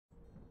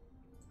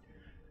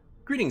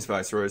Greetings,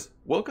 Viceroys.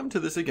 Welcome to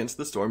this Against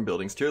the Storm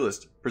Buildings tier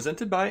list,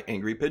 presented by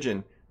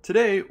AngryPidgeon.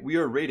 Today, we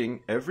are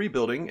rating every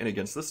building in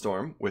Against the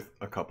Storm, with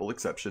a couple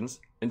exceptions,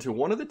 into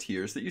one of the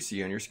tiers that you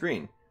see on your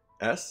screen.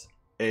 S,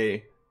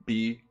 A,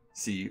 B,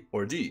 C,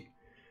 or D.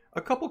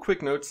 A couple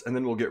quick notes and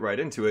then we'll get right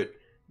into it.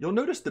 You'll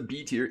notice the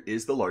B tier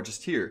is the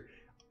largest tier.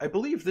 I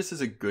believe this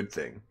is a good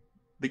thing.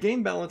 The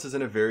game balance is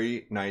in a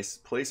very nice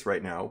place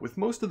right now, with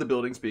most of the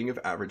buildings being of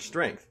average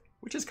strength,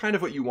 which is kind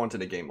of what you want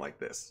in a game like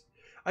this.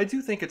 I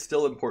do think it's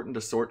still important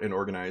to sort and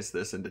organize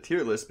this into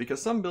tier lists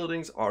because some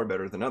buildings are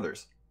better than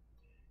others.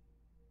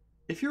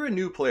 If you're a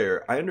new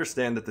player, I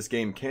understand that this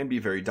game can be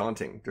very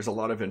daunting. There's a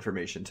lot of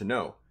information to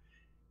know.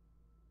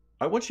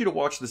 I want you to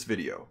watch this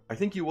video. I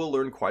think you will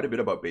learn quite a bit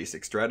about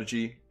basic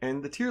strategy,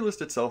 and the tier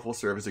list itself will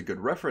serve as a good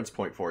reference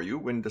point for you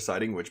when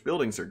deciding which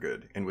buildings are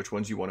good and which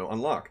ones you want to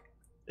unlock.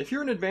 If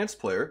you're an advanced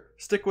player,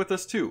 stick with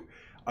us too.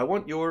 I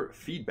want your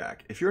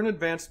feedback. If you're an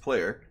advanced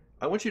player,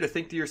 I want you to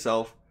think to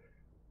yourself,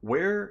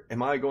 where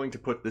am I going to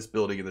put this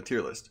building in the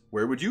tier list?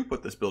 Where would you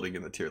put this building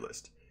in the tier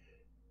list?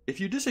 If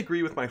you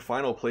disagree with my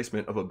final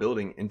placement of a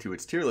building into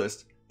its tier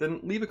list,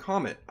 then leave a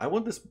comment. I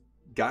want this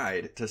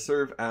guide to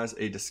serve as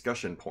a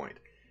discussion point.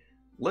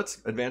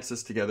 Let's advance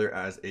this together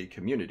as a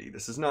community.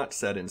 This is not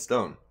set in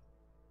stone.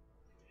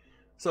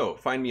 So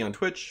find me on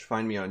Twitch,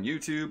 find me on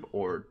YouTube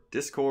or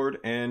Discord,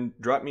 and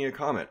drop me a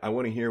comment. I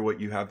want to hear what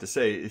you have to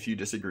say if you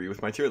disagree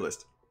with my tier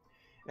list.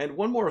 And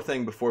one more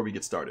thing before we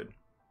get started.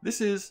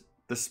 This is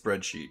the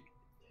spreadsheet.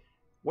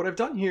 What I've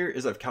done here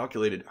is I've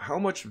calculated how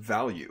much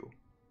value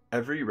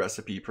every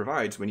recipe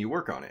provides when you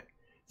work on it.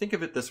 Think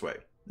of it this way.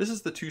 This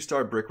is the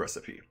 2-star brick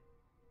recipe.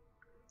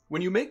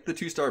 When you make the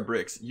 2-star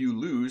bricks, you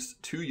lose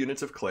 2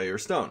 units of clay or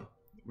stone,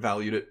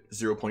 valued at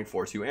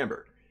 0.42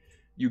 amber.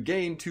 You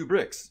gain 2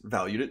 bricks,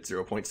 valued at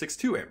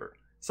 0.62 amber.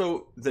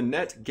 So the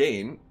net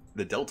gain,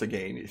 the delta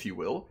gain, if you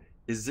will,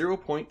 is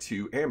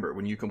 0.2 amber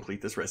when you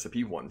complete this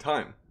recipe one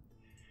time.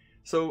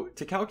 So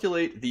to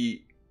calculate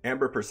the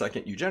amber per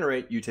second you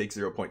generate, you take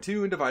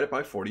 0.2 and divide it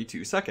by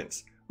 42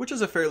 seconds, which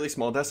is a fairly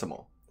small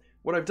decimal.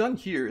 What I've done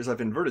here is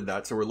I've inverted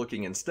that, so we're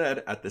looking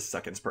instead at this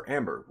seconds per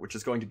amber, which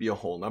is going to be a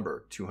whole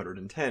number,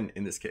 210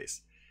 in this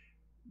case.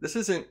 This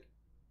isn't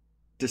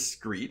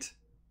discrete,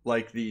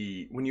 like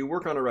when you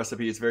work on a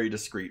recipe, it's very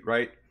discrete,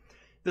 right?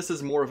 This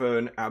is more of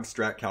an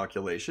abstract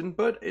calculation,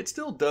 but it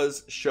still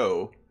does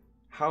show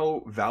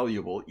how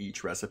valuable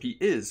each recipe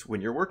is when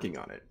you're working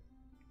on it.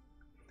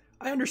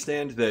 I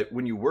understand that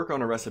when you work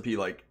on a recipe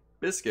like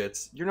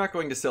biscuits, you're not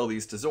going to sell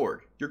these to Zorg,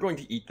 you're going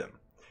to eat them.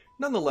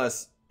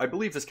 Nonetheless, I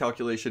believe this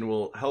calculation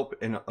will help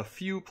in a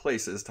few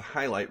places to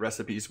highlight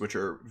recipes which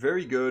are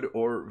very good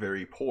or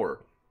very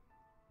poor.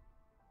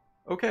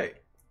 Okay,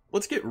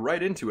 let's get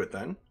right into it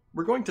then.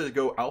 We're going to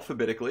go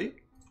alphabetically,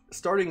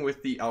 starting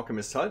with the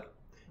Alchemist's Hut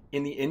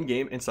in the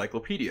in-game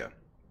encyclopedia.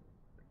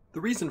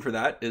 The reason for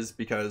that is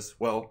because,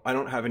 well, I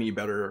don't have any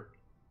better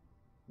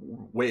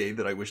way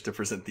that I wish to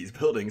present these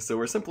buildings, so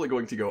we're simply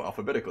going to go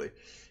alphabetically.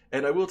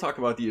 And I will talk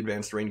about the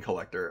Advanced Rain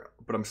Collector,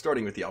 but I'm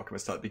starting with the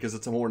Alchemist's Hut because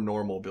it's a more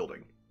normal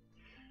building.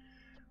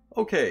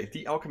 Okay,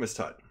 the Alchemist's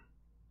Hut.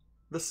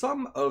 The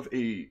sum of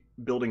a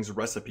building's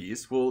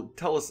recipes will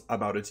tell us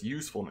about its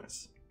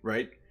usefulness,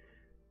 right?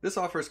 This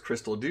offers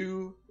crystal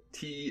dew,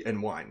 tea,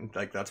 and wine.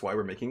 Like, that's why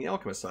we're making the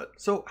Alchemist's Hut.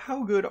 So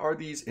how good are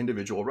these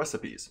individual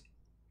recipes?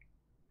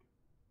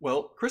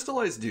 Well,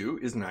 crystallized dew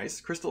is nice.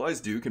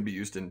 Crystallized dew can be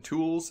used in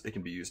tools, it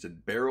can be used in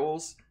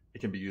barrels,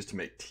 it can be used to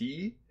make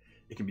tea,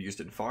 it can be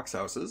used in fox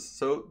houses,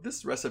 so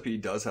this recipe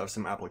does have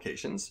some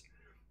applications.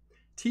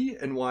 Tea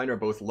and wine are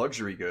both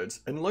luxury goods,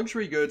 and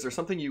luxury goods are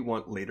something you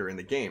want later in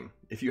the game,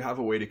 if you have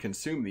a way to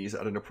consume these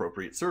at an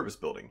appropriate service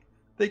building.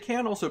 They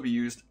can also be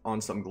used on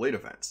some glade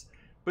events,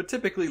 but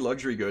typically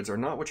luxury goods are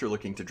not what you're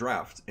looking to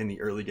draft in the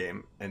early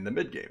game and the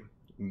mid game.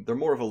 They're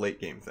more of a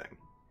late game thing.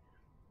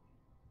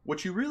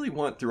 What you really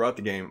want throughout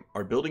the game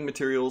are building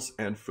materials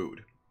and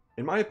food.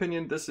 In my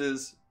opinion, this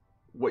is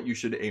what you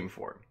should aim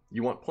for.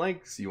 You want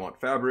planks, you want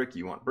fabric,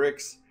 you want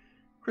bricks,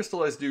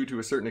 crystallized dew to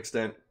a certain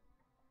extent,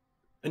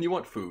 and you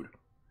want food.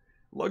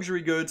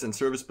 Luxury goods and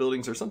service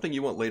buildings are something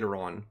you want later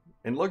on,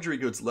 and luxury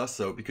goods less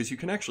so because you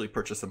can actually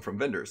purchase them from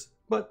vendors,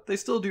 but they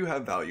still do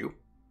have value.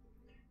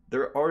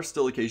 There are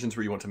still occasions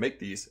where you want to make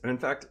these, and in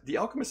fact, the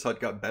Alchemist's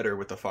Hut got better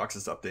with the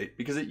Foxes update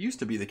because it used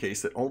to be the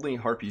case that only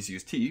harpies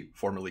use tea,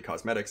 formerly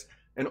cosmetics,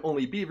 and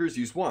only beavers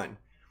use wine.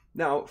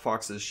 Now,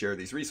 foxes share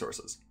these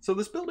resources. So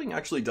this building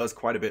actually does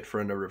quite a bit for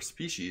a number of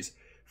species.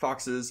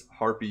 Foxes,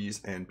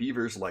 harpies, and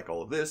beavers like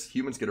all of this.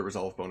 Humans get a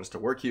resolve bonus to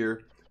work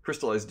here.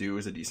 Crystallized dew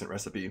is a decent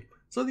recipe.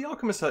 So the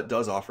Alchemist's Hut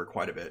does offer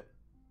quite a bit.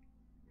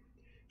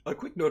 A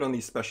quick note on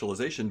these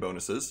specialization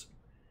bonuses.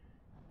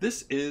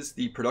 This is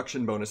the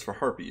production bonus for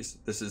harpies.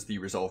 This is the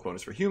resolve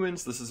bonus for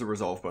humans. This is a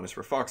resolve bonus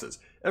for foxes.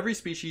 Every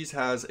species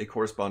has a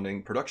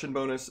corresponding production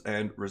bonus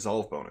and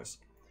resolve bonus.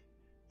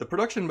 The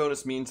production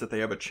bonus means that they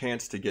have a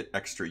chance to get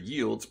extra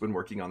yields when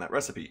working on that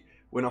recipe.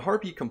 When a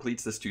harpy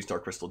completes this 2-star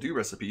crystal dew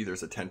recipe,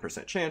 there's a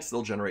 10% chance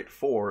they'll generate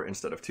 4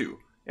 instead of 2.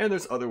 And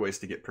there's other ways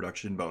to get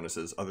production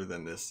bonuses other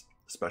than this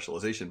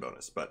specialization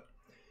bonus, but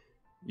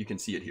you can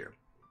see it here.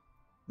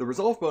 The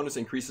resolve bonus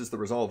increases the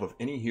resolve of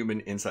any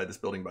human inside this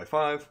building by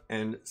 5,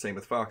 and same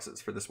with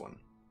foxes for this one.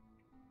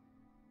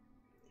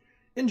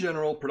 In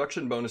general,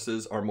 production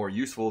bonuses are more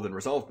useful than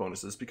resolve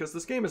bonuses because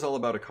this game is all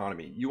about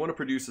economy. You want to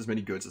produce as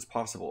many goods as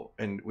possible,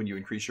 and when you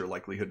increase your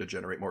likelihood to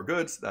generate more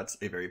goods, that's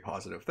a very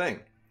positive thing.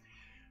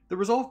 The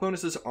resolve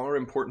bonuses are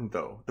important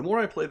though. The more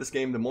I play this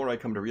game, the more I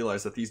come to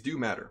realize that these do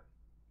matter.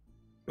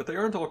 But they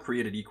aren't all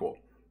created equal.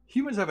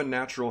 Humans have a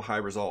natural high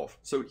resolve,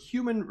 so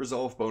human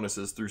resolve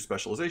bonuses through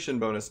specialization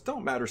bonus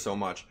don't matter so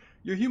much.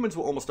 Your humans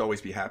will almost always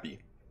be happy.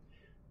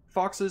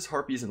 Foxes,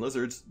 harpies, and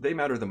lizards, they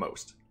matter the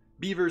most.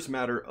 Beavers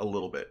matter a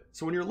little bit.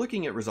 So when you're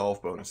looking at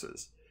resolve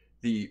bonuses,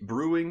 the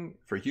brewing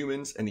for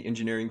humans and the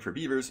engineering for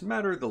beavers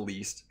matter the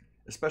least,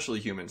 especially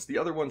humans. The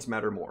other ones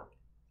matter more.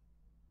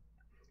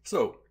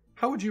 So,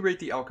 how would you rate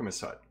the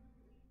Alchemist Hut?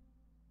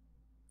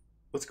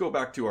 Let's go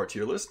back to our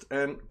tier list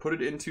and put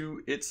it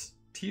into its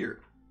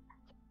tier.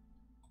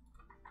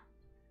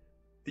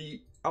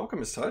 The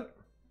Alchemist Hut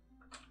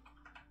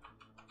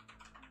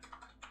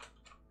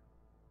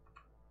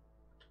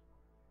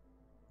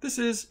this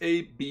is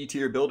a B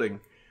tier building.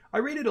 I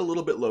rate it a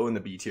little bit low in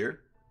the B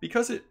tier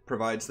because it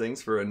provides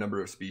things for a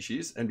number of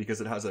species and because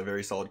it has a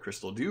very solid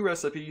crystal dew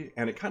recipe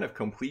and it kind of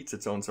completes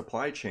its own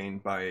supply chain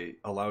by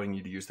allowing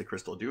you to use the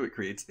crystal dew it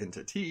creates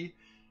into tea.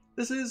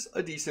 This is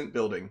a decent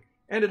building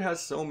and it has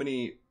so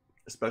many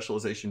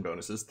specialization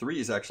bonuses. 3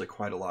 is actually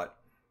quite a lot.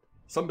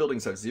 Some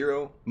buildings have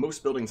 0,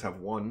 most buildings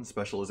have 1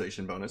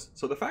 specialization bonus,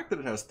 so the fact that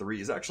it has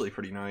 3 is actually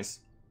pretty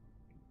nice.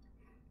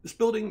 This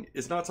building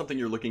is not something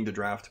you're looking to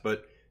draft,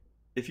 but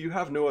if you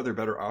have no other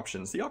better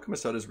options, the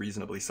Alchemist Hut is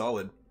reasonably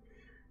solid,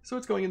 so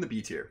it's going in the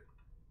B tier.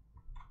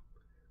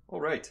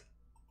 Alright,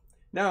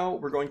 now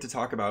we're going to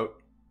talk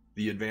about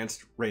the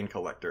Advanced Rain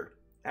Collector.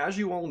 As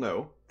you all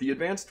know, the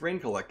Advanced Rain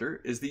Collector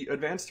is the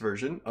advanced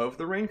version of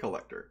the Rain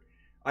Collector.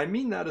 I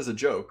mean that as a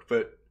joke,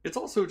 but it's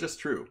also just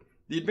true.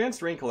 The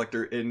Advanced Rain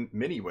Collector, in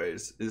many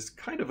ways, is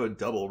kind of a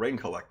double Rain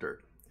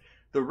Collector.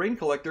 The Rain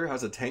Collector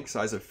has a tank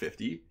size of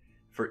 50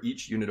 for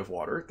each unit of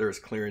water. There's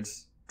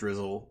Clearance,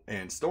 Drizzle,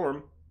 and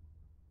Storm.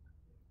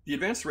 The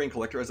Advanced Rain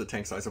Collector has a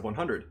tank size of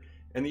 100,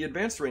 and the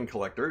Advanced Rain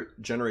Collector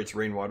generates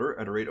rainwater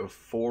at a rate of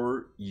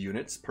 4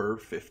 units per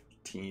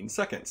 15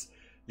 seconds.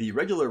 The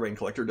regular Rain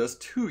Collector does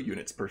 2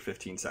 units per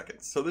 15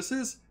 seconds, so this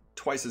is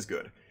twice as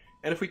good.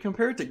 And if we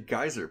compare it to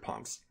geyser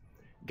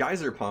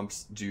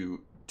pumps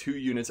do 2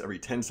 units every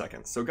 10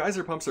 seconds. So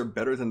geyser pumps are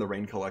better than the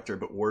Rain Collector,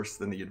 but worse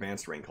than the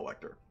Advanced Rain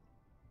Collector.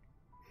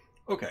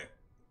 Okay,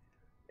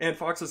 and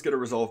foxes get a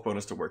resolve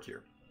bonus to work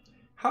here.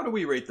 How do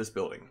we rate this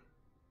building?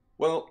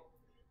 Well,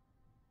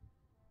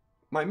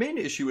 my main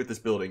issue with this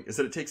building is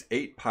that it takes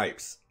 8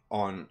 pipes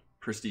on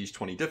Prestige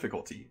 20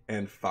 difficulty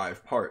and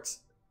 5 parts.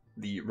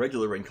 The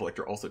regular Rain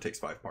Collector also takes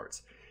 5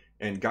 parts,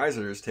 and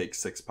geysers take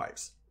 6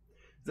 pipes.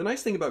 The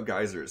nice thing about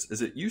geysers is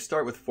that you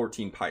start with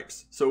 14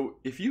 pipes, so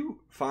if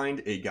you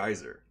find a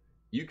geyser,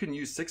 you can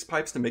use 6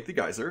 pipes to make the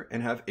geyser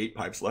and have 8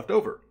 pipes left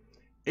over.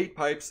 8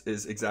 pipes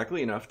is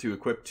exactly enough to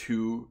equip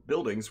 2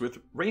 buildings with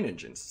rain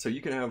engines, so you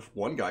can have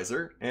 1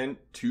 geyser and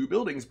 2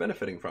 buildings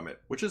benefiting from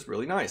it, which is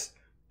really nice.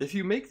 If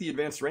you make the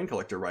Advanced Rain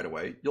Collector right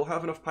away, you'll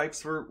have enough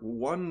pipes for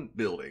 1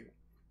 building.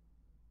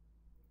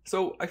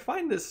 So I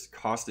find this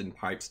cost in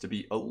pipes to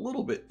be a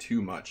little bit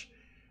too much.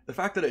 The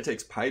fact that it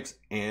takes pipes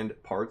and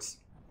parts,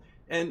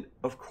 and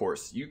of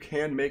course, you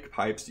can make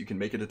pipes, you can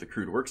make it at the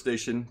crude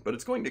workstation, but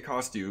it's going to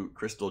cost you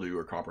crystal dew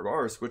or copper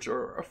bars, which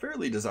are a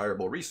fairly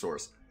desirable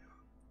resource.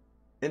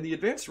 And the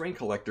Advanced Rain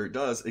Collector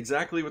does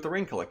exactly what the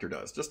Rain Collector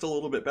does, just a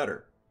little bit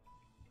better.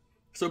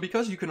 So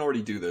because you can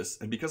already do this,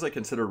 and because I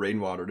consider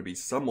rainwater to be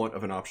somewhat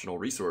of an optional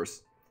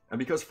resource, and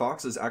because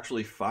foxes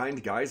actually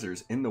find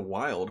geysers in the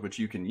wild which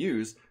you can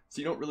use, so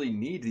you don't really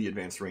need the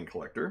Advanced Rain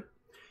Collector,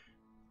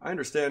 I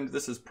understand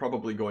this is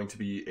probably going to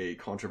be a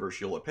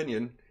controversial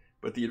opinion,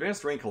 but the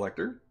Advanced Rain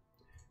Collector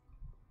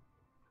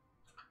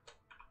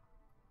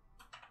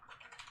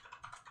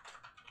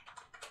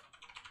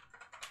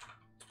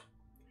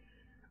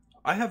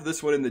I have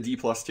this one in the D+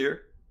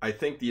 tier. I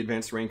think the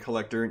Advanced Rain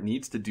Collector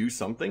needs to do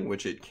something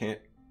which it can't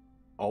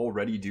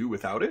already do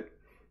without it.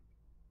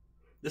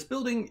 This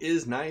building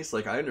is nice,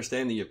 like I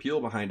understand the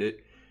appeal behind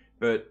it,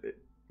 but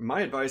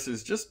my advice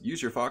is just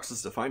use your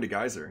foxes to find a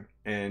geyser,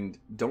 and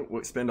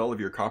don't spend all of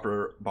your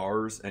copper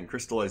bars and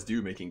crystallized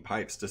dew making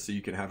pipes just so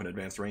you can have an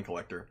Advanced Rain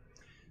Collector.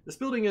 This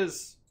building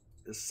is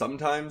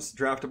sometimes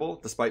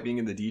draftable, despite being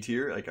in the D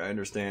tier. Like I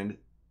understand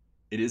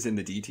it is in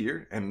the D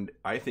tier, and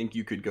I think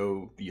you could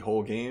go the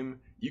whole game.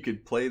 You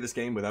could play this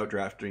game without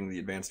drafting the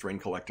Advanced Rain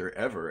Collector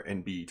ever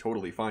and be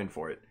totally fine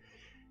for it.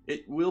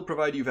 It will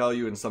provide you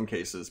value in some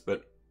cases,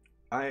 but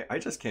I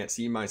just can't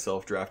see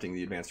myself drafting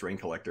the Advanced Rain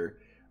Collector.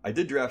 I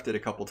did draft it a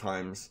couple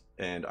times,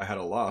 and I had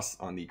a loss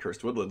on the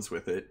Cursed Woodlands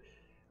with it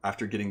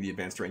after getting the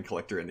Advanced Rain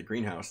Collector in the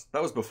greenhouse.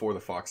 That was before the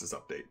Foxes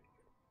update.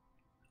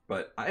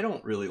 But I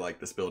don't really like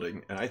this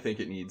building, and I think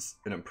it needs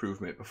an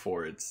improvement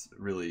before it's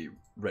really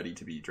ready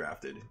to be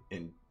drafted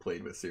and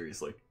played with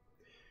seriously.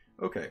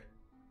 Okay,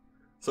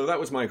 So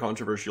that was my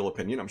controversial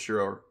opinion. I'm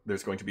sure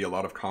there's going to be a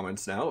lot of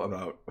comments now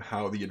about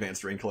how the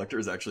Advanced Rain Collector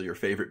is actually your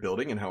favorite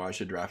building and how I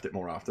should draft it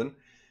more often.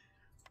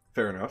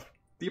 Fair enough.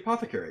 The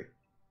Apothecary.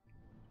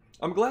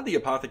 I'm glad the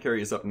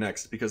Apothecary is up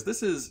next because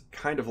this is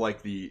kind of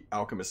like the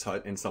Alchemist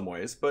Hut in some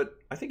ways, but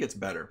I think it's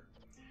better.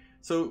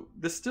 So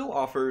this still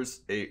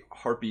offers a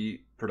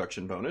Harpy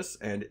production bonus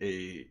and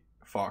a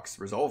Fox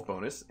resolve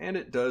bonus, and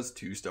it does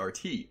 2-star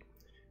tea,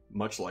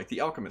 much like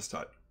the Alchemist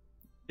Hut.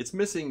 It's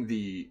missing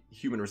the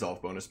human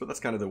resolve bonus, but that's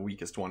kind of the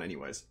weakest one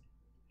anyways.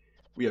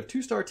 We have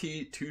 2-star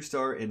tea,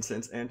 2-star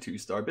incense, and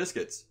 2-star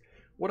biscuits.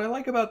 What I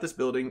like about this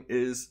building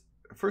is,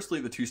 firstly,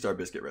 the 2-star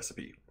biscuit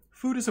recipe.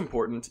 Food is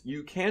important.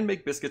 You can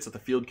make biscuits at the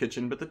field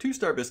kitchen, but the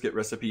 2-star biscuit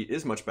recipe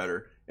is much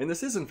better, and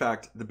this is in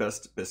fact the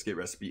best biscuit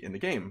recipe in the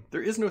game.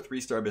 There is no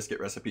 3-star biscuit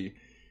recipe,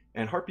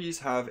 and Harpies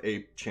have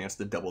a chance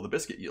to double the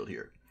biscuit yield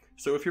here.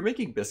 So if you're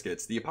making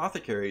biscuits, the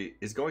Apothecary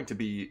is going to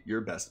be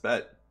your best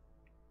bet.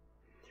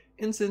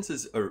 Incense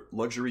is a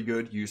luxury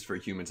good used for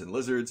humans and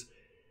lizards.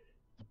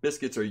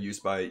 Biscuits are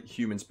used by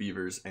humans,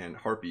 beavers, and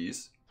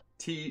harpies.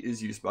 Tea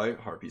is used by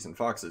harpies and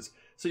foxes.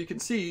 So you can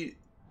see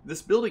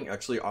this building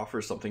actually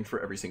offers something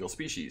for every single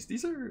species.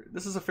 This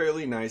is a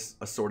fairly nice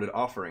assorted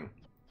offering.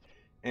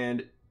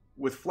 And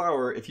with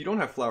flour, if you don't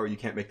have flour, you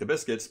can't make the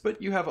biscuits,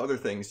 but you have other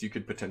things you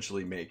could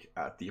potentially make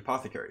at the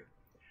Apothecary.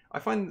 I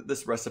find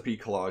this recipe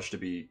collage to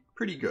be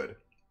pretty good.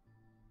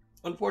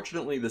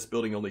 Unfortunately, this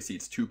building only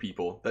seats 2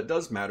 people. That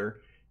does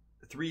matter.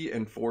 3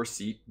 and 4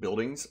 seat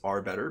buildings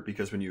are better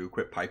because when you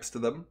equip pipes to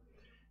them,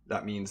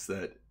 that means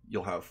that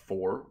you'll have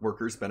 4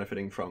 workers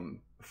benefiting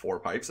from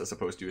 4 pipes, as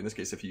opposed to, in this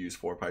case, if you use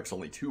 4 pipes,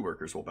 only 2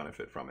 workers will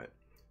benefit from it.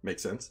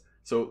 Makes sense?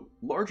 So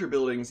larger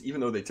buildings,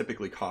 even though they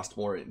typically cost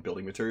more in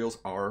building materials,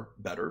 are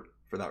better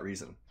for that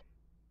reason.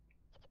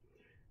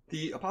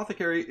 The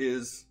Apothecary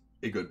is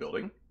a good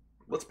building.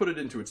 Let's put it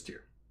into its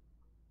tier.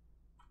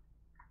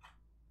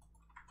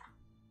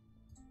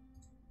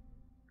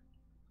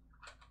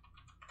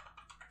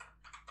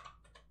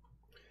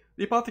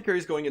 The Apothecary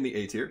is going in the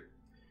A tier.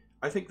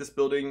 I think this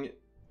building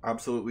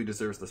absolutely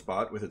deserves the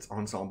spot with its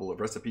ensemble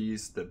of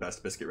recipes, the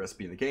best biscuit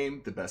recipe in the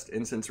game, the best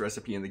incense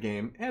recipe in the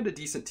game, and a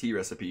decent tea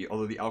recipe,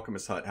 although the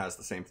Alchemist Hut has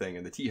the same thing,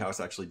 and the tea house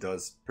actually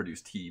does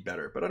produce tea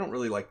better, but I don't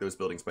really like those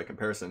buildings by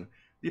comparison.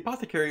 The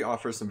Apothecary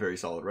offers some very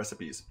solid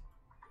recipes.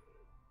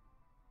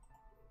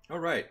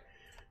 Alright,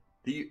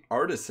 the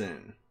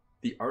Artisan.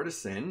 The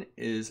Artisan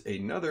is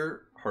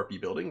another Harpy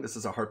building. This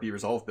is a Harpy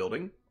Resolve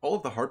building. All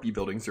of the Harpy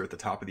buildings are at the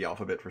top of the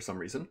alphabet for some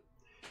reason.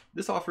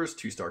 This offers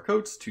 2-star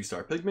coats,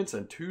 2-star pigments,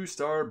 and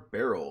 2-star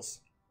barrels.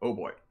 Oh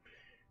boy.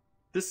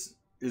 This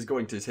is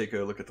going to take a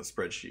look at the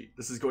spreadsheet.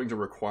 This is going to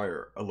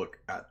require a look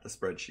at the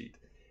spreadsheet.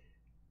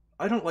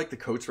 I don't like the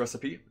coats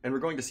recipe, and we're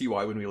going to see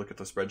why when we look at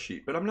the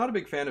spreadsheet, but I'm not a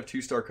big fan of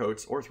 2-star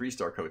coats, or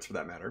 3-star coats for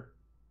that matter.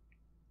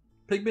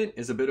 Pigment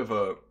is a bit of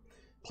a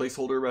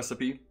placeholder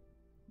recipe.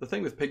 The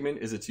thing with pigment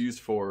is it's used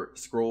for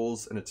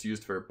scrolls, and it's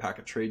used for pack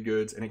of trade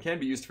goods, and it can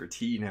be used for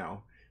tea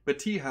now. But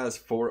tea has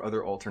 4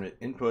 other alternate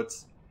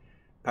inputs.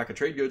 Pack of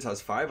Trade Goods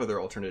has 5 other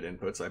alternate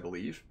inputs, I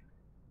believe.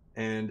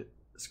 And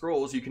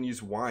scrolls, you can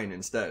use wine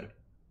instead.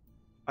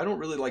 I don't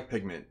really like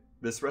pigment.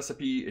 This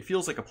recipe, it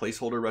feels like a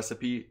placeholder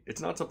recipe.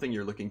 It's not something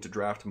you're looking to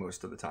draft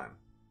most of the time.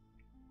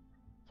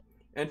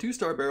 And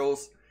 2-star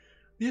barrels,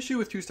 the issue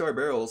with 2-star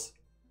barrels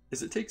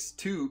is it takes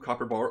 2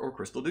 copper bar or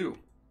crystal dew.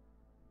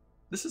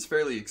 This is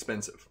fairly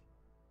expensive.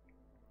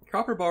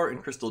 Copper bar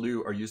and crystal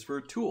dew are used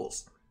for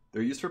tools.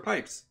 They're used for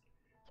pipes.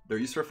 They're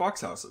used for fox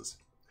houses.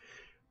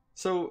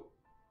 So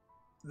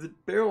the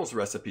barrels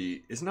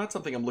recipe is not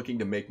something I'm looking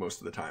to make most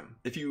of the time.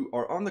 If you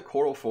are on the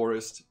Coral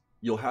Forest,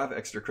 you'll have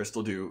extra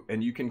crystal dew,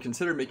 and you can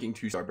consider making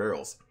 2-star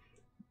barrels.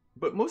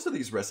 But most of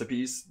these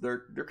recipes,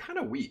 they're kind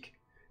of weak.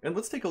 And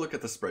let's take a look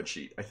at the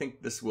spreadsheet. I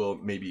think this will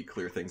maybe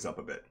clear things up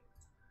a bit.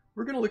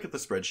 We're going to look at the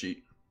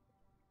spreadsheet,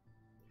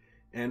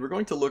 and we're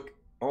going to look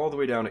all the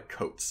way down at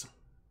coats.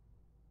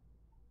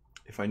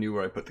 If I knew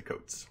where I put the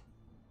coats.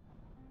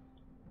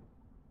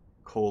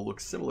 Coal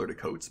looks similar to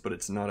coats, but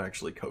it's not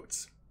actually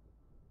coats.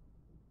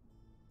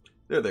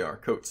 There they are,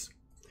 coats.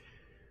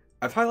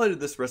 I've highlighted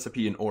this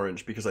recipe in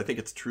orange because I think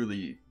it's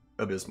truly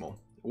abysmal.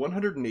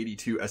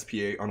 182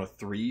 SPA on a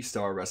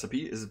 3-star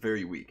recipe is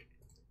very weak.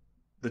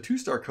 The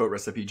 2-star coat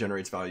recipe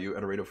generates value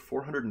at a rate of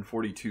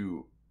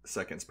 442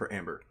 seconds per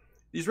amber.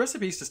 These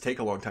recipes just take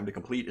a long time to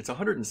complete. It's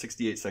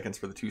 168 seconds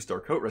for the 2-star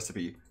coat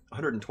recipe,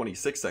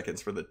 126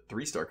 seconds for the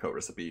 3-star coat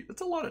recipe.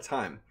 That's a lot of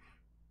time.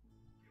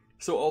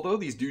 So although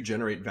these do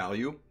generate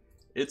value,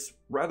 it's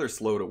rather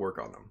slow to work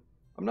on them.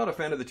 I'm not a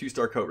fan of the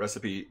 2-star coat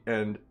recipe,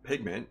 and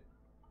pigment,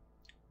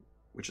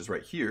 which is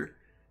right here,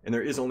 and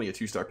there is only a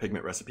 2-star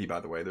pigment recipe, by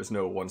the way. There's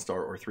no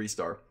 1-star or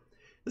 3-star.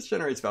 This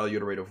generates value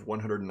at a rate of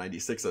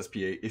 196 SPA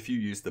if you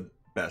use the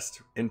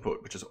best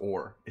input, which is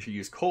ore. If you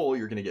use coal,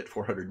 you're going to get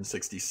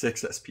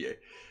 466 SPA.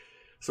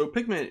 So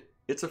pigment,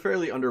 it's a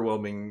fairly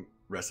underwhelming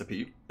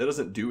recipe. It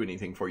doesn't do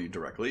anything for you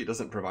directly. It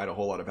doesn't provide a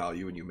whole lot of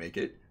value when you make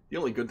it. The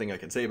only good thing I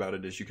can say about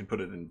it is you can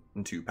put it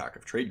into a pack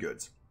of trade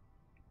goods.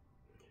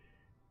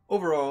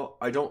 Overall,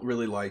 I don't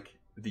really like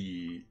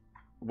the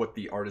what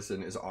the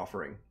artisan is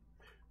offering.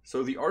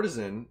 So the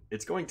artisan,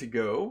 it's going to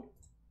go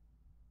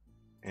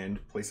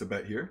and place a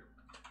bet here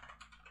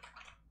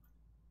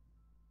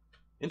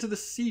into the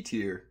C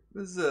tier.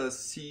 This is a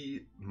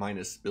C-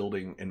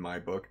 building in my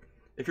book.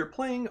 If you're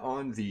playing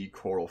on the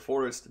Coral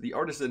Forest, the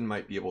artisan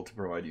might be able to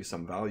provide you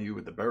some value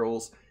with the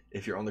barrels.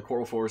 If you're on the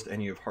Coral Forest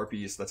and you have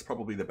harpies, that's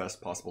probably the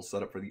best possible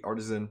setup for the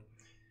artisan.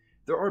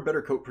 There are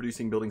better coat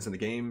producing buildings in the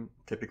game.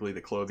 Typically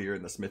the clothier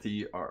and the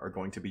smithy are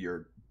going to be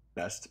your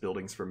best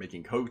buildings for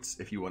making coats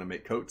if you want to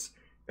make coats.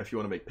 If you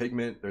want to make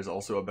pigment, there's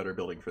also a better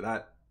building for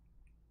that.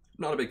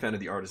 Not a big fan of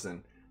the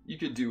artisan. You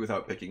could do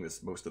without picking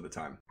this most of the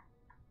time.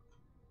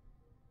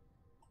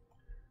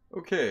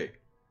 Okay,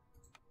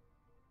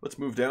 let's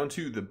move down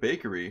to the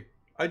bakery.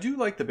 I do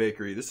like the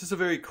bakery. This is a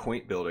very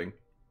quaint building.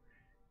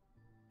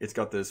 It's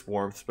got this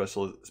warmth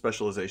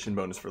specialization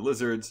bonus for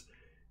lizards.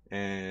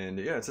 And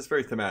yeah, it's just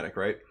very thematic,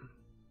 right?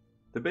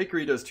 The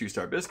bakery does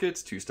 2-star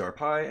biscuits, 2-star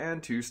pie,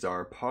 and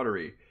 2-star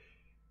pottery.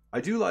 I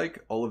do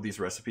like all of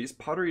these recipes.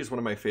 Pottery is one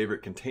of my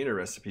favorite container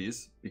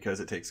recipes because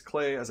it takes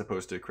clay as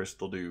opposed to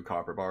crystal dew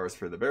copper bars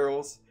for the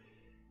barrels.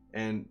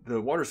 And the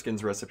water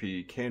skins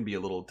recipe can be a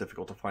little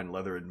difficult to find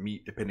leather and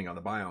meat depending on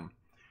the biome.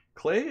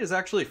 Clay is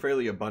actually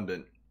fairly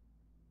abundant.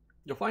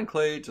 You'll find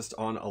clay just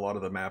on a lot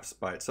of the maps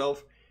by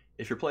itself.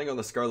 If you're playing on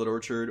the Scarlet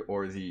Orchard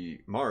or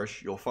the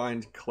Marsh, you'll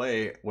find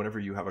clay whenever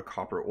you have a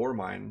copper ore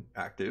mine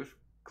active.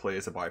 Clay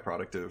is a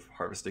byproduct of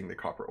harvesting the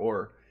copper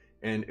ore.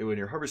 And when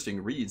you're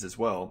harvesting reeds as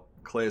well,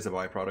 clay is a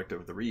byproduct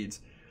of the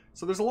reeds.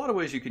 So there's a lot of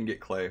ways you can get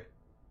clay.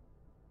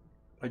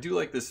 I do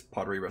like this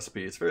pottery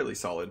recipe. It's fairly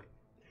solid.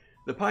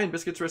 The pie and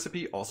biscuits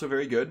recipe, also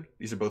very good.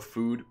 These are both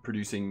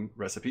food-producing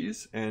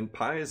recipes, and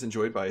pie is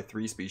enjoyed by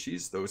 3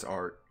 species. Those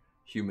are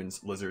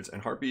humans, lizards,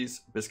 and harpies.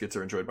 Biscuits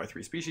are enjoyed by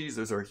 3 species.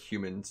 Those are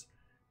humans,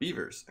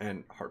 beavers,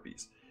 and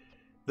harpies.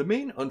 The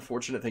main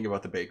unfortunate thing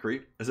about the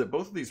bakery is that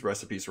both of these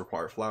recipes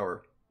require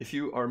flour. If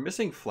you are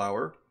missing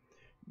flour,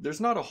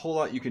 there's not a whole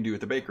lot you can do at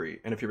the bakery,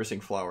 and if you're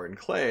missing flour and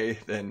clay,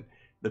 then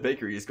the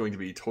bakery is going to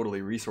be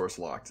totally resource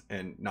locked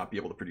and not be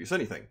able to produce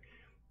anything.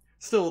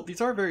 Still, these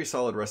are very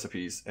solid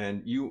recipes,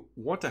 and you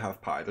want to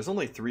have pie. There's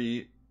only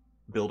 3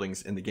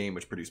 buildings in the game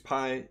which produce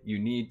pie. You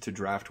need to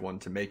draft one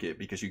to make it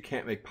because you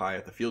can't make pie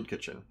at the field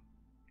kitchen.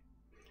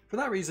 For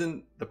that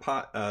reason,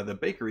 the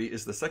bakery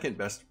is the second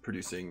best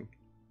producing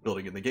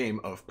building in the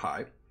game of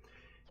pie,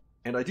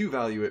 and I do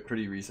value it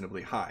pretty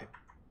reasonably high.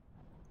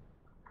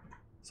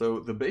 So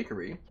the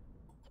bakery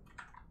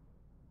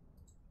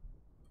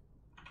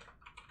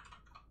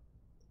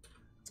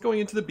is going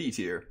into the B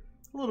tier.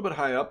 A little bit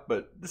high up,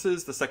 but this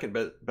is the second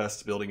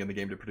best building in the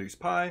game to produce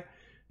pie.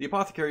 The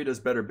apothecary does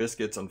better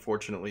biscuits,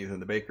 unfortunately, than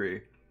the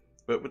bakery.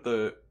 But with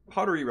the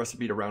pottery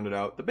recipe to round it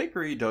out, the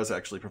bakery does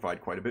actually provide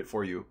quite a bit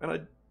for you, and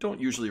I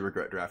don't usually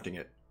regret drafting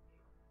it.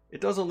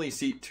 It does only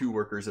seat 2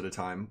 workers at a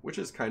time, which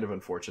is kind of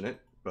unfortunate,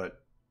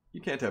 but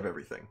you can't have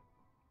everything.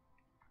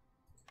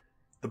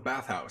 The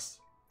bathhouse.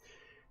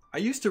 I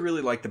used to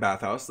really like the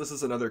bathhouse. This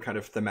is another kind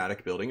of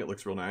thematic building. It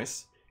looks real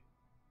nice.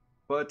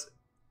 But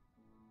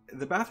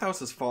the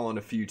bathhouse has fallen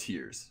a few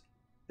tiers.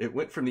 It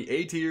went from the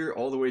A tier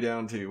all the way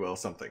down to, well,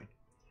 something.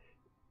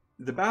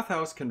 The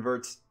bathhouse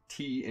converts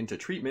tea into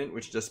treatment,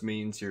 which just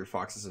means your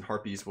foxes and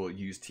harpies will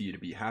use tea to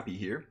be happy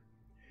here.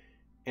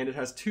 And it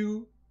has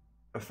 2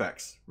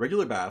 effects.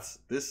 Regular baths,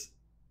 this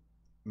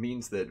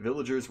means that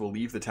villagers will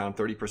leave the town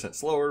 30%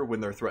 slower when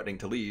they're threatening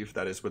to leave.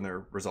 That is when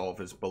their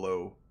resolve is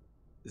below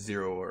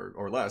 0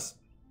 or less.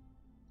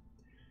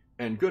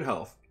 And good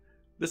health.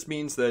 This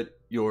means that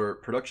your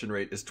production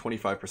rate is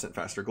 25%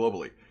 faster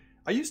globally.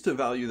 I used to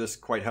value this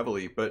quite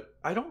heavily, but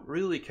I don't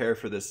really care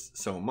for this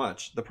so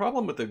much. The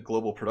problem with the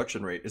global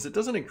production rate is it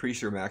doesn't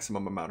increase your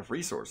maximum amount of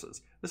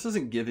resources. This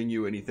isn't giving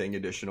you anything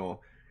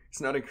additional.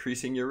 It's not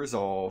increasing your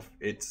resolve.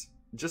 It's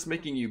just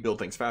making you build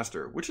things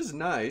faster, which is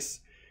nice.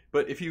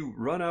 But if you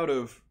run out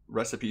of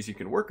recipes you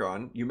can work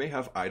on, you may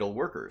have idle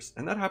workers.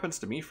 And that happens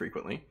to me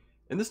frequently.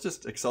 And this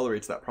just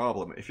accelerates that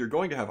problem. If you're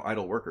going to have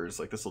idle workers,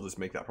 like this will just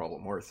make that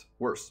problem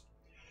worse.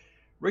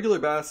 Regular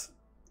baths,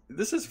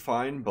 this is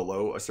fine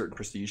below a certain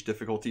prestige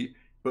difficulty,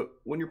 but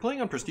when you're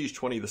playing on prestige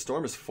 20, the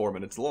storm is 4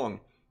 minutes long.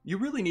 You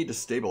really need to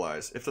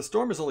stabilize. If the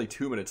storm is only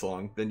 2 minutes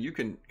long, then you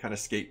can kind of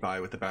skate by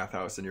with the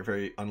bathhouse and you're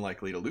very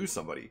unlikely to lose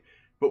somebody.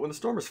 But when the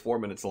storm is 4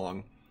 minutes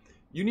long,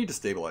 you need to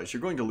stabilize.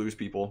 You're going to lose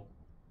people.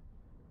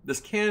 This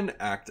can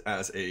act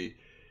as a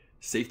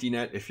safety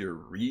net if you're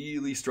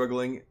really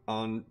struggling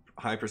on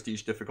high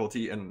prestige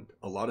difficulty and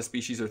a lot of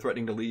species are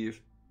threatening to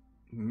leave.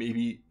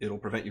 Maybe it'll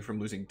prevent you from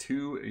losing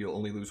 2, you'll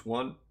only lose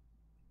 1.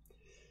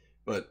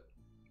 But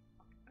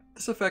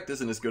this effect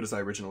isn't as good as I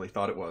originally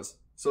thought it was.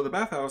 So the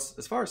bathhouse,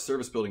 as far as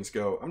service buildings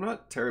go, I'm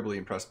not terribly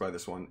impressed by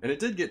this one. And it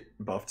did get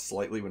buffed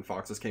slightly when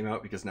foxes came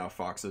out because now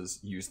foxes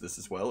use this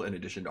as well in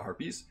addition to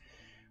harpies.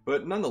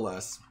 But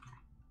nonetheless,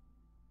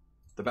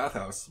 the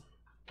bathhouse,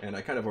 and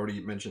I kind of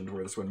already mentioned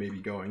where this one may be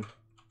going.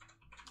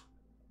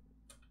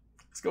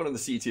 It's going in the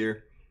C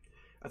tier.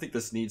 I think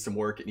this needs some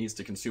work. It needs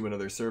to consume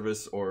another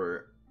service,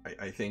 or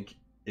I think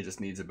it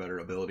just needs a better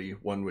ability,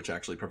 one which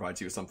actually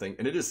provides you with something.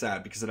 And it is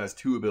sad because it has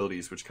two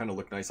abilities which kind of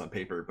look nice on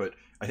paper, but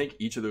I think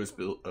each of those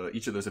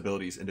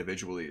abilities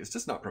individually is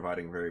just not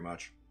providing very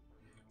much.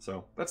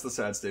 So that's the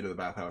sad state of the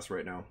bathhouse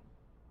right now.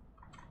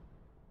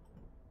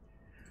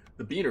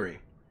 The Beanery.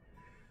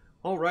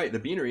 All right, the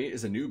Beanery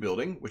is a new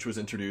building which was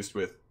introduced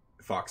with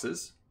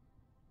foxes.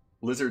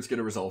 Lizards get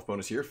a resolve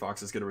bonus here,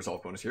 foxes get a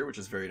resolve bonus here, which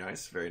is very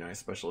nice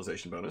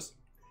specialization bonus.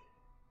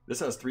 This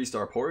has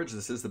 3-star porridge.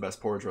 This is the best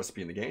porridge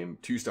recipe in the game.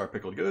 2-star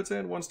pickled goods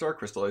and 1-star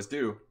crystallized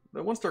dew.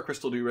 The 1-star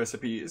crystal dew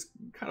recipe is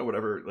kind of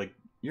whatever. Like,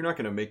 you're not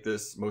going to make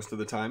this most of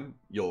the time.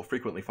 You'll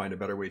frequently find a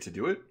better way to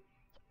do it.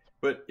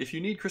 But if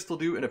you need crystal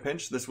dew in a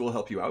pinch, this will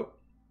help you out.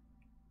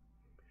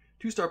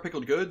 2-star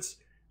pickled goods.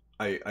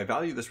 I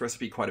value this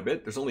recipe quite a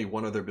bit. There's only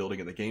one other building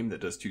in the game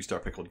that does 2-star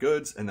pickled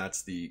goods, and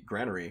that's the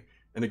Granary.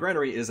 And the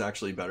Granary is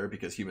actually better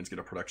because humans get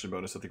a production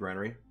bonus with the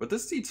Granary. But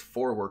this seats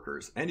 4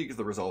 workers, and you get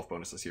the resolve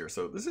bonuses here.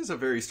 So this is a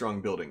very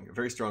strong building, a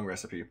very strong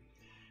recipe.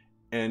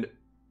 And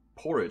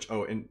porridge,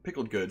 oh, and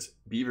pickled goods,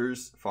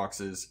 beavers,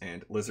 foxes,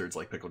 and lizards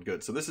like pickled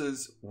goods. So this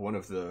is one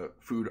of the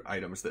food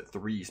items that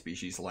 3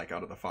 species like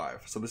out of the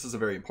 5. So this is a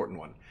very important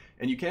one.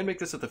 And you can make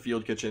this at the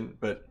field kitchen,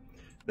 but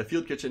the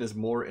field kitchen is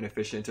more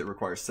inefficient. It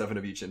requires 7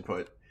 of each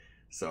input.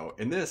 So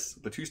in this,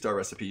 the 2-star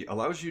recipe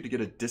allows you to get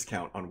a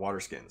discount on water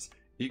skins.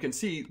 You can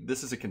see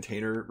this is a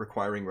container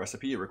requiring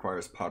recipe. It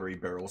requires pottery,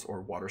 barrels,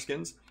 or water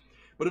skins.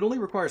 But it only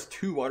requires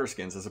 2 water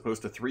skins as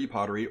opposed to 3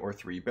 pottery or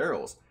 3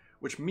 barrels,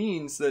 which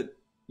means that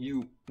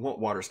you want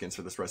water skins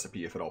for this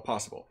recipe if at all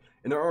possible.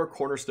 And there are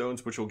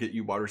cornerstones which will get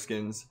you water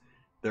skins.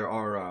 There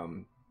are,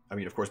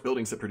 of course,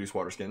 buildings that produce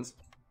water skins.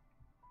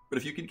 But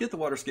if you can get the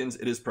water skins,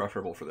 it is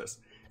preferable for this.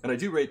 And I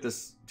do rate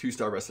this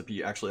 2-star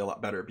recipe actually a lot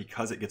better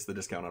because it gets the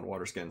discount on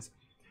water skins.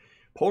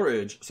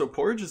 Porridge. So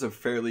porridge is a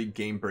fairly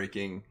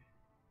game-breaking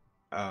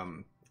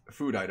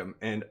food item,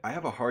 and I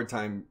have a hard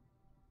time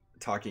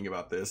talking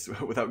about this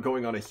without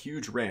going on a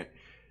huge rant,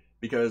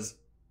 because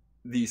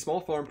the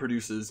small farm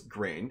produces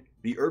grain,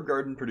 the herb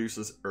garden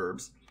produces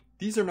herbs.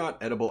 These are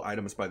not edible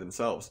items by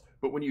themselves,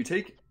 but when you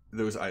take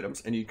those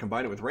items and you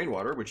combine it with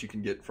rainwater, which you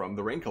can get from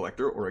the rain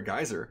collector or a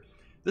geyser,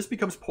 this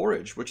becomes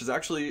porridge, which is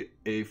actually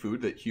a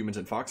food that humans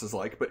and foxes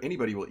like, but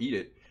anybody will eat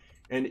it.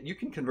 And you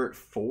can convert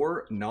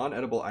 4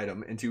 non-edible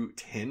item into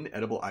 10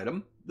 edible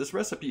item. This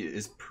recipe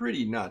is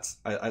pretty nuts.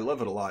 I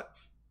love it a lot.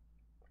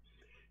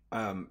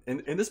 And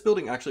this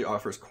building actually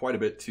offers quite a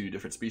bit to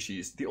different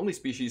species. The only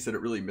species that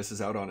it really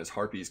misses out on is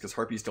harpies, because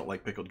harpies don't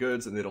like pickled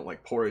goods and they don't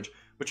like porridge.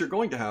 But you're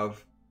going to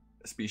have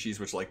species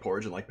which like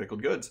porridge and like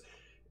pickled goods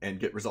and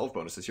get resolve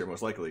bonuses here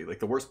most likely. Like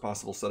the worst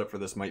possible setup for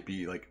this might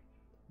be like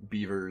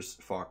beavers,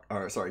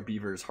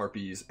 beavers,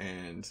 harpies,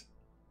 and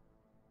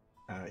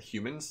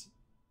humans.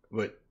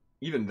 But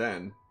even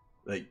then,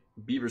 like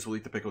beavers will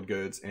eat the pickled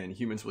goods and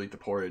humans will eat the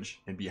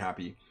porridge and be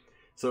happy.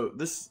 So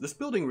this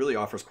building really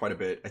offers quite a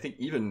bit. I think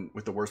even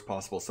with the worst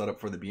possible setup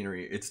for the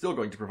Beanery, it's still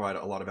going to provide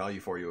a lot of value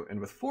for you.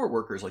 And with 4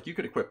 workers, like you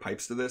could equip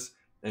pipes to this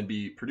and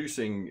be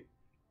producing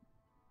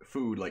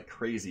food like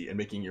crazy and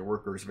making your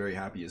workers very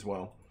happy as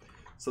well.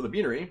 So the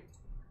Beanery.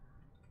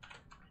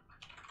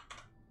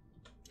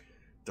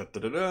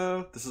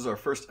 This is our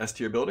first S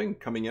tier building,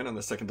 coming in on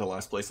the second to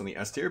last place on the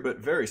S tier, but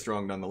very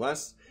strong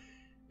nonetheless.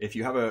 If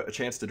you have a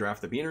chance to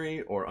draft the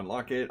Beanery or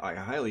unlock it, I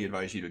highly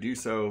advise you to do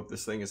so.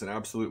 This thing is an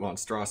absolute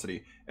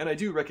monstrosity. And I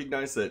do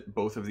recognize that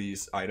both of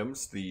these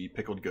items, the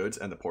pickled goods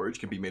and the porridge,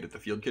 can be made at the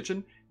field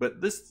kitchen,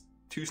 but this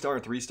 2-star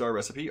and 3-star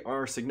recipe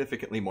are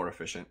significantly more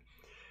efficient.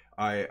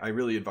 I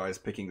really advise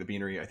picking the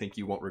Beanery. I think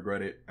you won't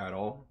regret it at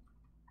all,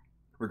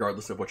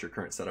 regardless of what your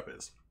current setup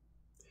is.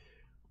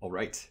 All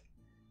right.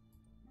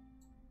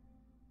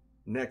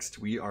 Next,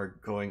 we are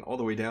going all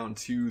the way down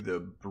to the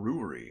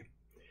Brewery.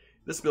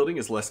 This building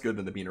is less good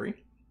than the Beanery.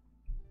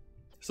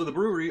 So the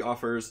Brewery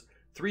offers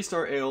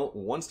 3-star ale,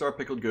 1-star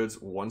pickled goods,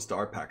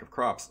 1-star pack of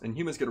crops, and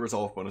humans get a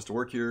resolve bonus to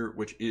work here,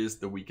 which is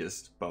the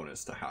weakest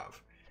bonus to have.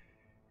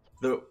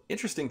 The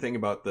interesting thing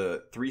about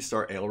the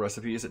 3-star ale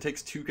recipe is it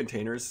takes 2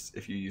 containers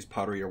if you use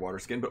pottery or water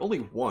skin, but only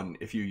 1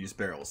 if you use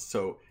barrels.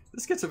 So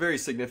this gets a very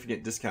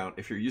significant discount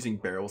if you're using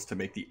barrels to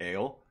make the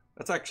ale.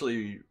 That's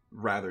actually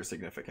rather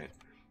significant.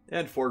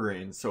 And 4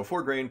 grain. So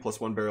 4 grain plus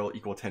 1 barrel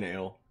equal 10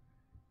 ale.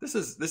 This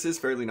is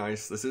fairly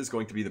nice. This is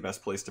going to be the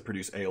best place to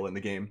produce ale in the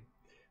game.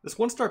 This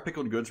 1-star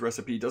pickled goods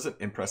recipe doesn't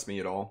impress me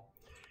at all.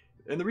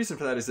 And the reason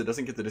for that is it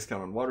doesn't get the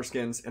discount on water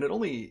skins, and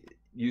it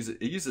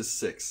uses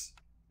 6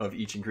 of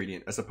each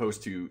ingredient as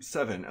opposed to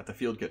 7 at the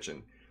field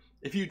kitchen.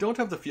 If you don't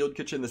have the field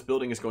kitchen, this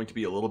building is going to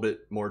be a little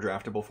bit more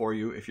draftable for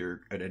you if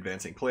you're an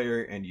advancing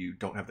player and you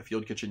don't have the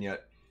field kitchen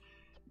yet.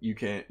 You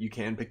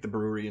can pick the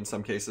Brewery in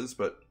some cases,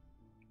 but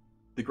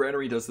the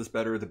Granary does this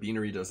better, the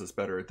Beanery does this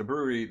better. The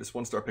Brewery, this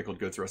 1-star pickled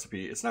goods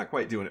recipe, it's not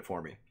quite doing it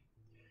for me.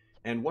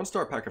 And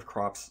 1-star pack of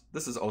crops,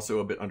 this is also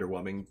a bit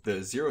underwhelming. The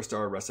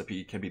 0-star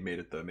recipe can be made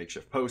at the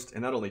makeshift post,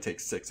 and that only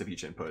takes 6 of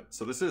each input.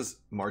 So this is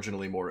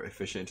marginally more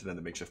efficient than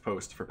the makeshift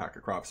post for pack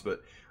of crops,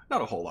 but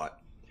not a whole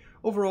lot.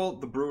 Overall,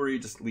 the Brewery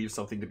just leaves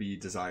something to be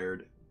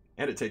desired,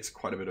 and it takes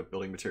quite a bit of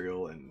building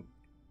material, and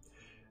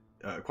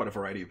quite a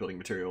variety of building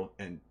material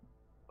and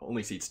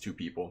only seats 2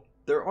 people.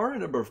 There are a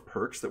number of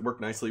perks that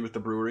work nicely with the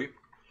brewery.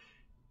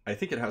 I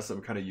think it has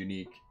some kind of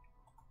unique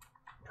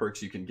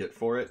perks you can get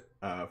for it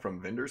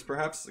from vendors,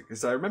 perhaps.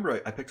 Because I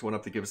remember I picked one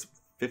up that gives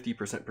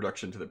 50%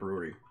 production to the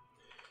brewery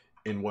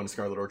in one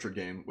Scarlet Orchard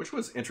game, which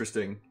was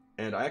interesting.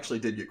 And I actually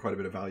did get quite a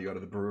bit of value out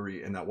of the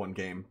brewery in that one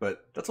game.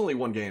 But that's only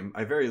one game.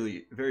 I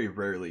very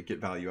rarely get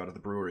value out of the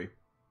brewery.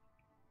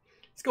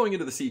 It's going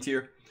into the C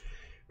tier.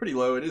 Pretty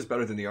low. It is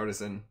better than the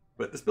Artisan.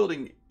 But this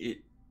building,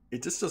 it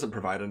just doesn't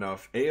provide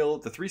enough. Ale,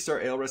 the 3-star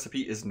ale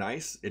recipe is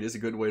nice. It is a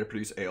good way to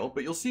produce ale.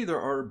 But you'll see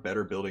there are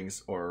better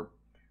buildings, or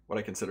what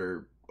I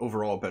consider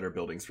overall better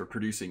buildings for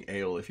producing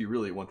ale if you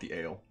really want the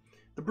ale.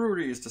 The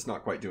brewery is just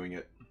not quite doing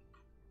it.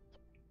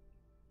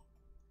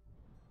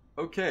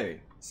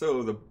 Okay,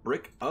 so the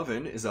brick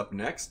oven is up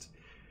next.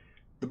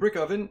 The brick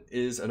oven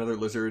is another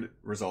lizard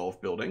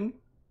resolve building.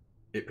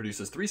 It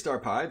produces 3-star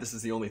pie. This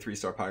is the only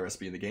 3-star pie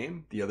recipe in the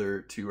game. The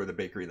other 2 are the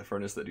bakery and the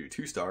furnace that do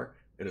 2-star.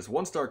 It is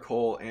 1-star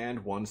coal and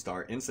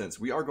 1-star incense.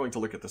 We are going to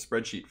look at the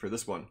spreadsheet for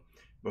this one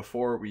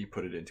before we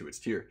put it into its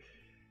tier.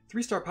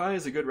 3-star pie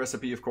is a good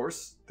recipe, of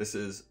course. This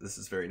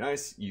is very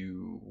nice.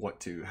 You want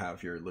to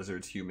have your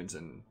lizards, humans,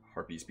 and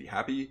harpies be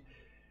happy.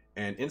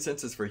 And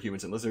incense is for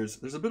humans and lizards.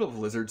 There's a bit of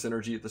lizard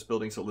synergy at this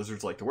building, so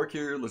lizards like to work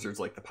here, lizards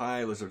like the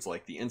pie, lizards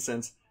like the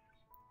incense.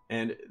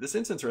 And this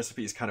incense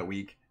recipe is kind of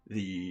weak.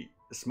 The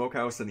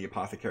smokehouse and the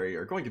apothecary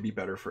are going to be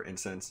better for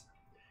incense.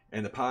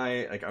 And the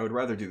pie, like, I would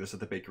rather do this at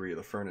the bakery or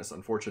the furnace,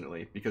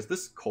 unfortunately, because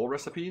this coal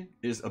recipe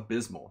is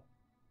abysmal.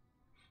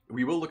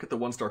 We will look at the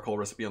 1-star coal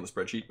recipe on the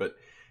spreadsheet, but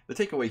the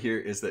takeaway here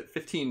is that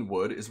 15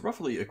 wood is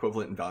roughly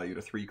equivalent in value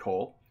to 3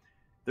 coal.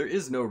 There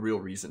is no real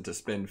reason to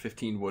spend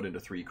 15 wood into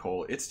 3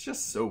 coal. It's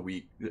just so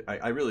weak.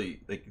 I really,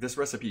 like, this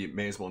recipe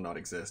may as well not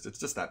exist. It's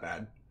just that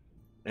bad.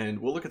 And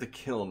we'll look at the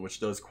kiln, which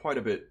does quite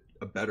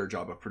a better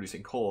job of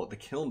producing coal. The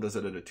kiln does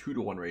it at a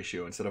 2-to-1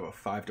 ratio instead of a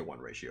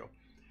 5-to-1 ratio.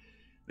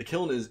 The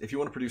kiln is, if you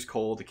want to produce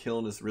coal, the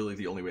kiln is really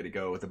the only way to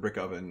go. With the brick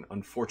oven,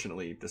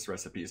 unfortunately, this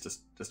recipe is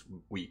just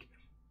weak.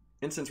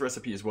 Incense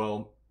recipe as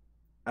well.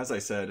 As I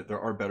said, there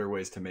are better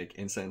ways to make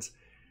incense.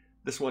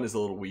 This one is a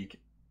little weak.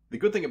 The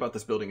good thing about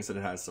this building is that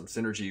it has some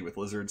synergy with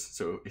lizards,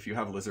 so if you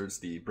have lizards,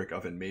 the brick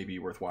oven may be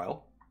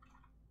worthwhile.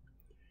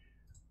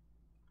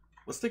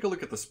 Let's take a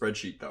look at the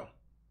spreadsheet, though.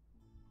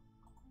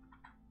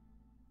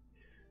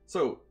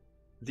 So,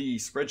 the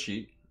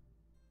spreadsheet,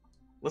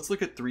 let's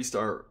look at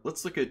 3-star,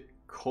 let's look at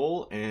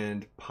coal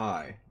and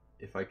pie.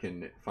 If I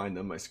can find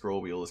them, my scroll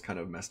wheel is kind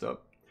of messed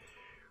up.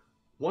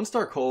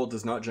 1-star coal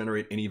does not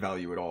generate any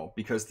value at all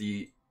because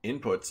the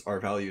inputs are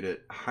valued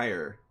at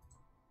higher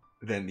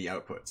than the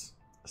outputs.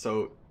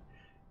 So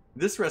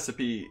this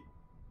recipe,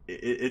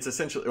 it's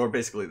essentially, or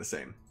basically the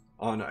same.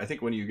 On, I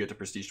think when you get to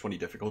Prestige 20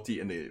 difficulty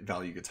and the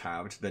value gets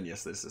halved, then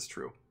yes, this is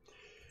true.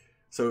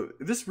 So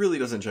this really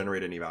doesn't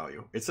generate any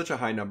value. It's such a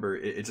high number,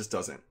 it just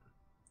doesn't.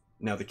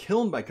 Now the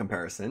kiln, by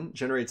comparison,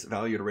 generates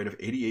value at a rate of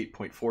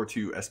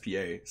 88.42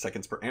 SPA,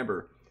 seconds per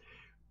amber,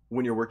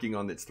 when you're working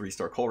on its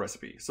 3-star coal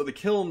recipe. So the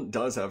kiln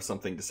does have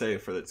something to say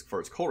for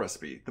its coal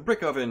recipe. The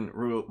brick oven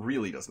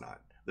really does not.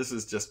 This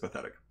is just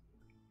pathetic.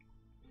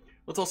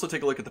 Let's also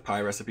take a look at the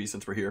pie recipe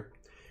since we're here.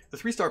 The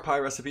 3-star pie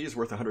recipe is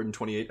worth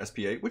 128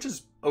 SPA, which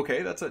is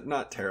okay, that's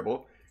not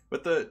terrible.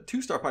 But the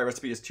 2-star pie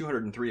recipe is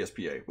 203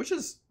 SPA, which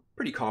is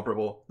pretty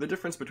comparable. The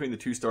difference between the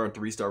 2-star and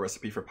 3-star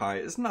recipe for pie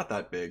is not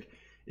that big.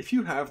 If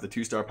you have the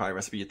 2-star pie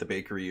recipe at the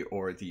bakery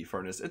or the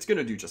furnace, it's going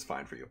to do just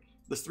fine for you.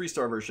 This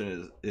 3-star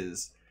version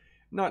is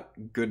not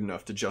good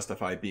enough to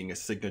justify being a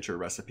signature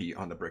recipe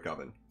on the brick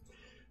oven.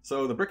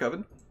 So the brick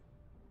oven,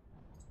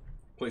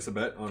 place a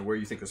bet on where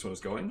you think this one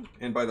is going.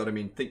 And by that I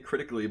mean think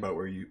critically about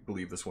where you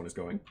believe this one is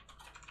going.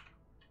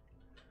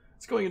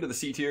 It's going into the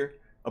C tier,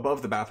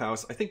 above the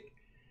bathhouse. I think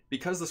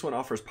because this one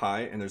offers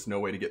pie and there's no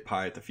way to get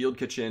pie at the field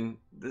kitchen,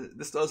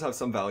 this does have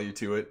some value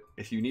to it.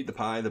 If you need the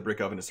pie, the brick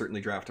oven is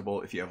certainly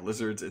draftable. If you have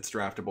lizards, it's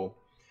draftable.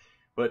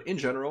 But in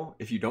general,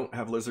 if you don't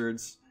have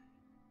lizards,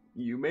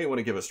 you may want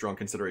to give a strong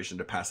consideration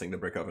to passing the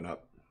brick oven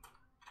up.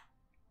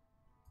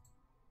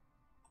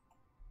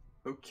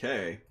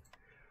 Okay,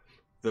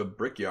 the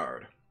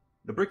brickyard.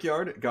 The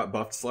brickyard got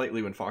buffed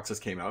slightly when foxes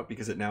came out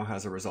because it now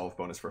has a resolve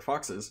bonus for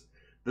foxes.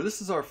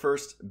 This is our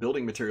first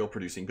building material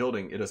producing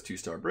building. It has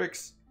 2-star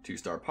bricks,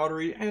 2-star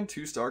pottery, and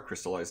 2-star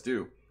crystallized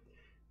dew.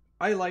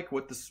 I like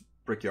what this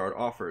brickyard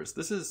offers.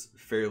 This is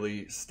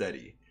fairly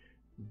steady.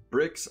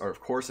 Bricks are of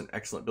course an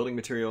excellent building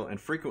material, and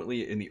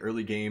frequently in the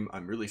early game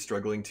I'm really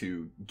struggling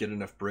to get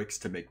enough bricks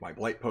to make my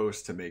blight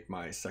post, to make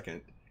my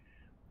second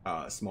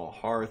small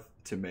hearth,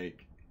 to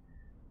make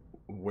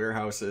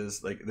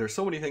warehouses. Like, there's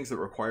so many things that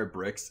require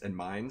bricks and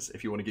mines.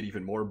 If you want to get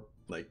even more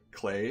like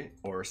clay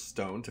or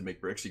stone to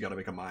make bricks, you got to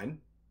make a mine.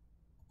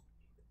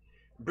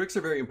 Bricks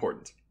are very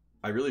important.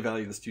 I really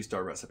value this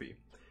 2-star recipe.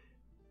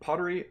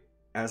 Pottery,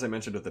 as I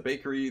mentioned at the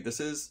bakery, this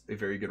is a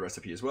very good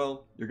recipe as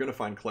well. You're going to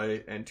find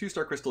clay, and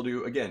 2-star crystal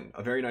dew, again,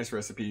 a very nice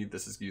recipe.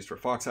 This is used for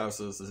fox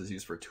houses, this is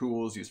used for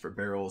tools, used for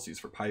barrels, used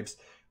for pipes.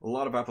 A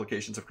lot of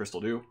applications of crystal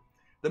dew.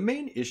 The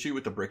main issue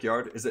with the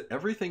brickyard is that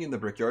everything in the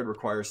brickyard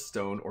requires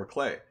stone or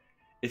clay.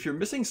 If you're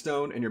missing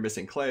stone and you're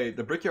missing clay,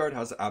 the brickyard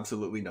has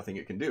absolutely nothing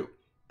it can do.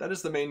 That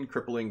is the main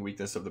crippling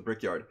weakness of the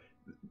brickyard.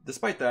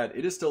 Despite that,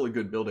 it is still a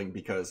good building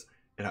because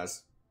it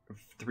has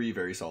 3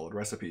 very solid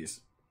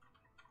recipes.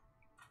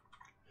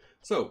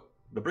 So,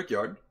 the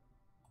brickyard.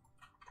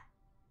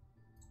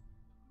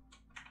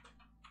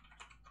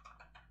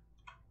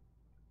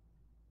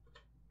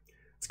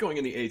 It's going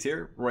in the A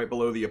tier, right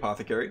below the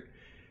apothecary.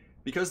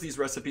 Because these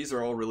recipes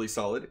are all really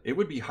solid, it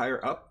would be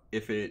higher up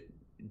if it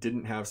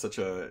didn't have such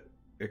a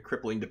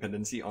crippling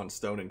dependency on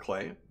stone and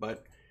clay,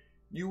 but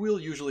you will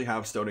usually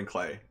have stone and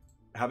clay.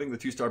 Having the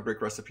 2-star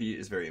brick recipe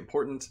is very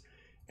important,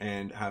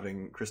 and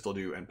having crystal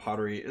dew and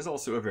pottery is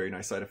also a very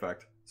nice side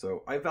effect.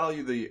 So I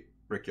value the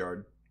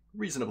brickyard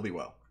reasonably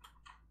well.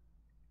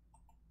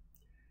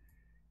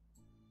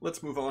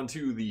 Let's move on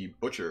to the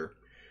butcher.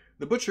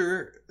 The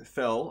butcher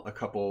fell a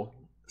couple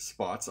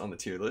spots on the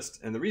tier list,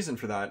 and the reason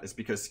for that is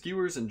because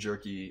skewers and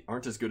jerky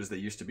aren't as good as they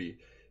used to be.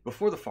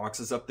 Before the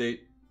foxes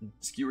update,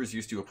 skewers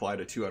used to apply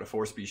to 2 out of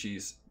 4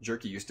 species,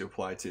 jerky used to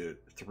apply to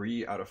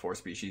 3 out of 4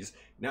 species.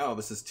 Now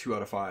this is 2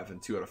 out of 5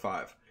 and 2 out of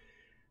 5.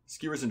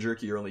 Skewers and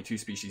jerky are only 2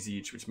 species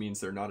each, which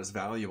means they're not as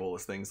valuable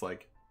as things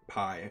like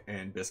pie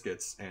and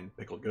biscuits and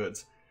pickled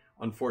goods,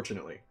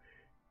 unfortunately.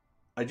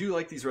 I do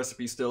like these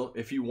recipes still.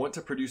 If you want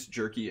to produce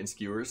jerky and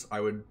skewers, I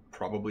would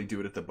probably do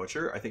it at the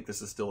butcher. I think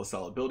this is still a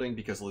solid building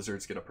because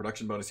lizards get a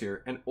production bonus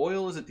here, and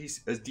oil is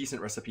a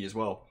decent recipe as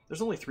well.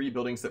 There's only 3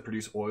 buildings that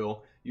produce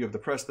oil. You have the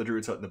press, the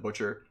druid's hut, and the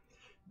butcher.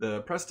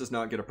 The press does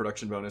not get a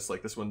production bonus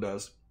like this one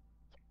does.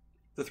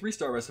 The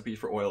 3-star recipe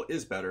for oil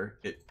is better.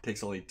 It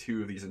takes only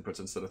 2 of these inputs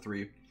instead of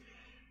 3.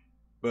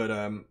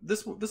 But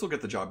this will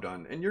get the job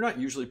done, and you're not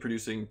usually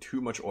producing too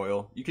much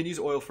oil. You can use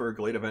oil for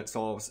Glade event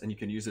solves, and you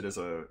can use it as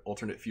an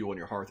alternate fuel in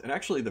your hearth. And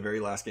actually, the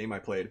very last game I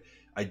played,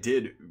 I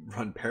did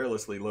run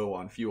perilously low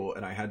on fuel,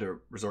 and I had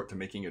to resort to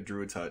making a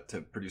druid's hut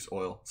to produce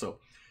oil. So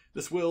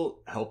this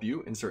will help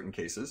you in certain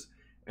cases.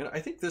 And I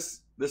think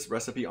this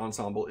recipe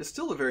ensemble is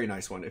still a very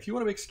nice one. If you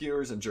want to make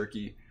skewers and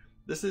jerky,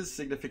 this is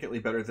significantly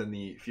better than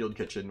the field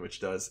kitchen, which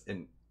does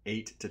an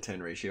 8 to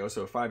 10 ratio.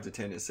 So 5 to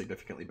 10 is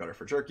significantly better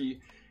for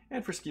jerky.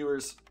 And for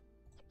skewers,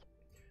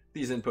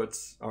 these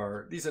inputs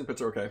are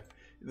okay.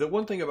 The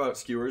one thing about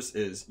skewers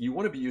is you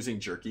want to be using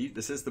jerky.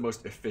 This is the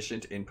most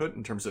efficient input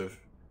in terms of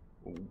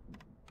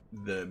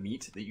the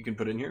meat that you can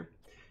put in here.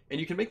 And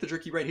you can make the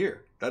jerky right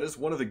here. That is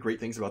one of the great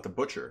things about the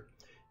butcher.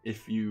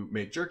 If you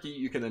make jerky,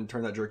 you can then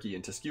turn that jerky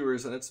into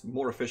skewers, and it's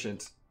more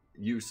efficient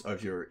use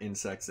of your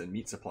insects and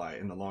meat supply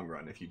in the long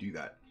run if you do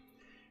that.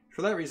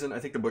 For that reason, I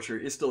think the butcher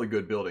is still a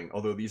good building,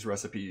 although these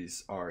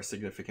recipes are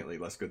significantly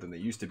less good than they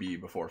used to be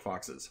before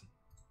foxes.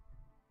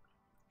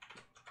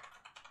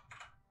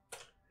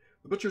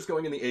 The butcher's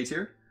going in the A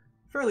tier,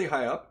 fairly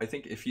high up. I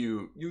think if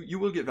you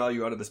will get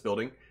value out of this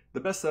building. The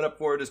best setup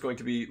for it is going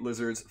to be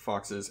lizards,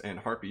 foxes, and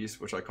harpies,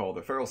 which I call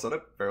the feral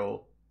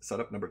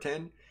setup number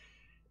 10.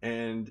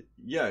 And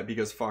yeah,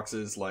 because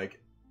foxes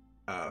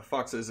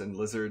and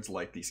lizards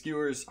like the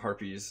skewers,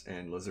 harpies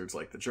and lizards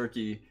like the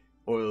jerky,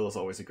 oil is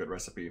always a good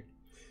recipe.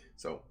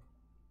 So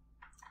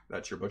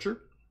that's your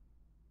butcher.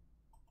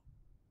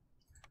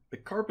 The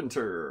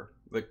carpenter.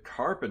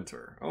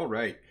 All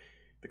right.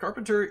 The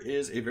carpenter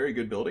is a very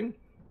good building.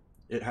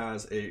 It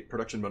has a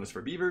production bonus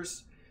for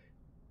beavers.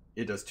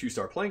 It does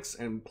 2-star planks,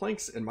 and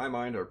planks in my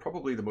mind are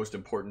probably the most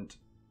important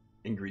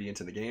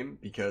ingredient in the game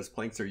because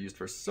planks are used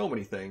for so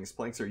many things.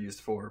 Planks are used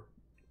for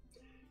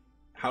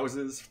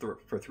houses, for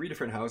 3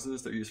 different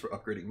houses. They're used for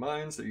upgrading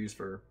mines. They're used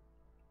for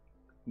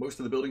most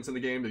of the buildings in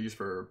the game. They're used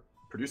for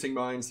producing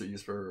mines. They're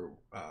used for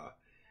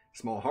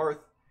small hearth.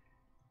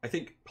 I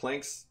think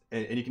planks,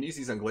 and you can use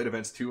these on Glade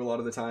events too a lot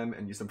of the time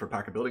and use them for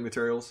pack of building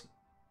materials.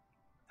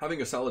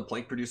 Having a solid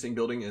plank producing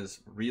building is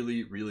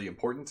really, really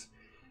important.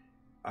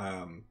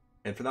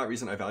 And for that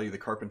reason, I value the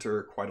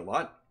carpenter quite a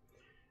lot.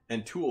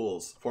 And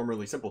tools,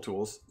 formerly simple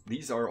tools,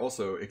 these are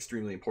also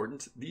extremely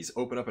important. These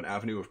open up an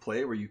avenue of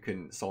play where you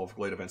can solve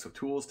Glade events with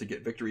tools to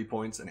get victory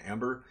points and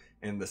amber,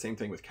 and the same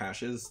thing with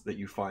caches that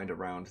you find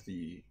around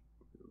the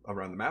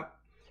map.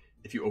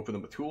 If you open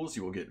them with tools,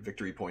 you will get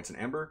victory points and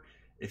amber.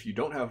 If you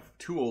don't have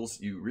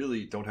tools, you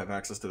really don't have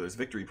access to those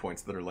victory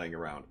points that are laying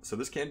around. So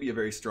this can be a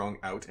very strong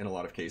out in a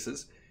lot of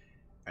cases.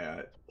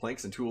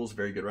 Planks and tools,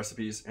 very good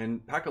recipes.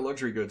 And pack of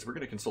luxury goods, we're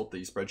going to consult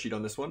the spreadsheet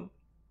on this one.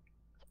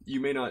 You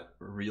may not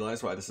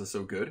realize why this is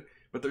so good,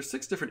 but there's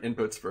 6 different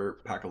inputs for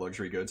pack of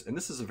luxury goods, and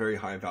this is a very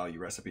high value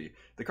recipe.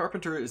 The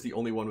carpenter is the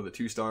only one with a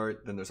 2-star,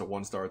 then there's a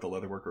 1-star at the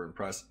leatherworker and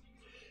press.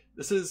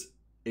 This is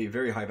a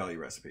very high value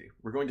recipe.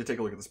 We're going to take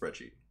a look at the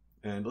spreadsheet,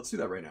 and let's do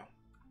that right now.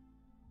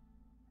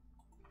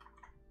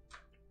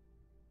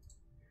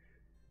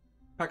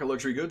 Pack of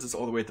luxury goods is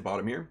all the way at the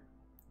bottom here.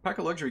 Pack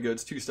of luxury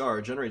goods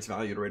 2-star generates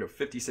value at a rate of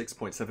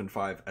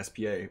 56.75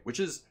 SPA, which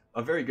is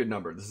a very good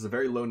number. This is a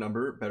very low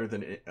number, better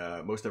than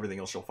most everything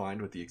else you'll find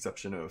with the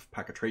exception of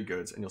pack of trade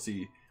goods. And you'll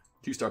see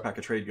 2-star pack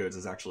of trade goods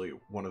is actually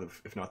one of the,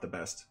 if not the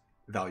best,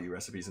 value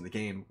recipes in the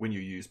game when you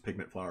use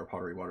pigment, flour,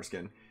 pottery, water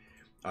skin.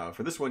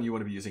 For this one, you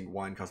want to be using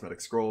wine,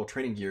 cosmetic, scroll.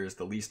 Training gear is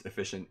the least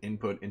efficient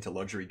input into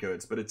luxury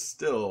goods, but it's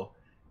still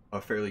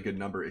a fairly good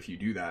number if you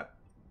do that.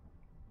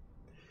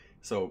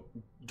 So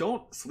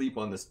don't sleep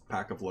on this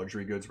pack of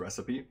luxury goods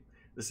recipe.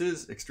 This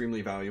is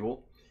extremely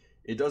valuable.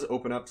 It does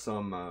open up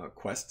some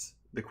quests.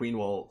 The queen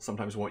will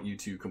sometimes want you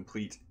to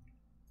complete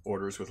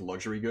orders with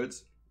luxury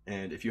goods.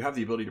 And if you have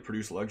the ability to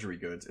produce luxury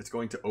goods, it's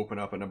going to open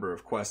up a number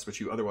of quests which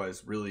you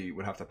otherwise really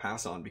would have to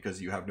pass on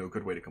because you have no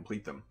good way to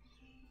complete them.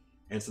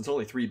 And since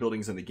only 3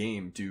 buildings in the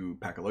game do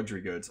pack of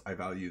luxury goods, I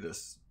value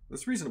this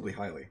reasonably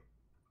highly.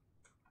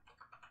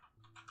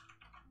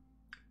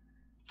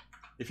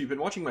 If you've been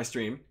watching my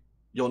stream,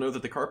 you'll know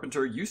that the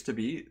Carpenter used to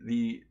be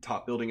the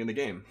top building in the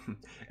game.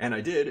 And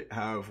I did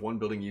have one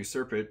building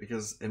usurp it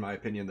because, in my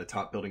opinion, the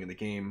top building in the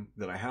game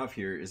that I have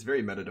here is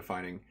very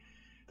meta-defining.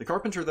 The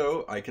Carpenter,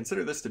 though, I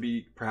consider this to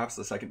be perhaps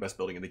the second best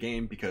building in the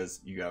game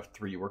because you have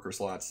 3 worker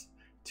slots,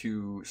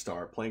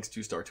 2-star planks,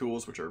 2-star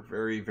tools, which are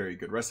very, very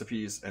good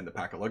recipes, and the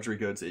pack of luxury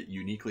goods, it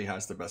uniquely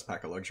has the best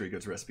pack of luxury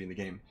goods recipe in the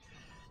game.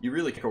 You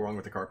really can't go wrong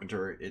with the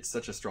Carpenter. It's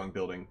such a strong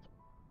building.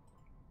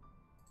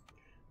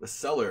 The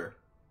Cellar.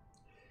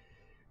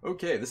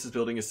 Okay, this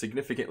building is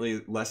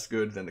significantly less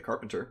good than the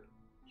Carpenter.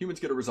 Humans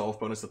get a resolve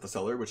bonus at the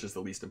Cellar, which is the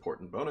least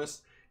important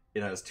bonus.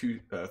 It has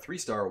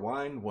 3-star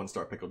wine,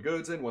 1-star pickled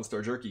goods, and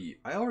 1-star jerky.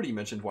 I already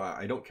mentioned why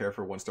I don't care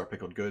for 1-star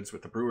pickled goods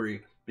with the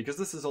brewery, because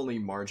this is only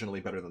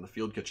marginally better than the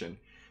field kitchen.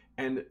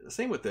 And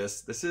same with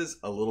this is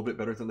a little bit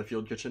better than the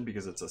field kitchen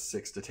because it's a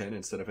 6 to 10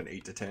 instead of an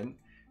 8 to 10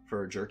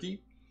 for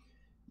jerky.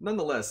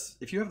 Nonetheless,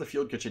 if you have the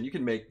field kitchen, you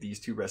can make these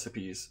 2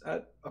 recipes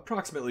at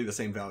approximately the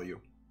same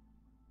value.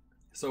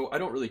 So I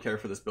don't really care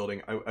for this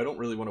building. I don't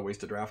really want to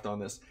waste a draft on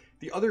this.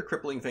 The other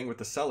crippling thing with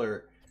the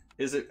Cellar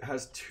is it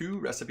has 2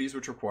 recipes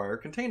which require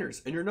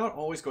containers, and you're not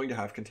always going to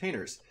have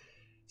containers.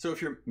 So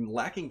if you're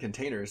lacking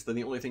containers, then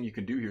the only thing you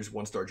can do here is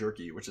 1-star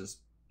jerky, which is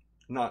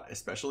not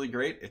especially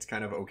great. It's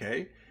kind of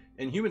okay.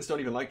 And humans don't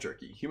even like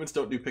jerky. Humans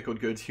don't do pickled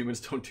goods. Humans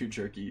don't do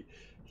jerky.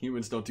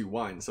 Humans don't do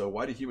wine. So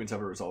why do humans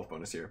have a resolve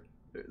bonus here?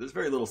 There's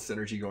very little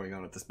synergy going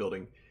on at this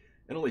building,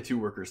 and only 2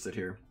 workers sit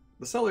here.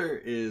 The Cellar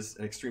is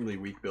an extremely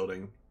weak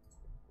building,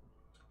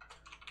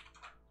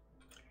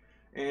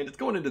 and it's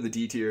going into the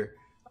D tier.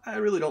 I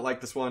really don't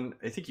like this one.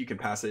 I think you can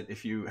pass it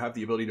if you have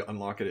the ability to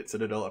unlock it at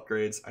Citadel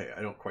upgrades.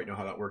 I don't quite know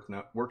how that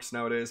works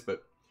nowadays,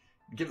 but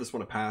give this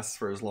one a pass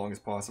for as long as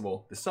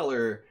possible. The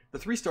Cellar, the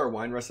 3-star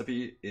wine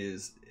recipe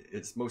is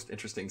its most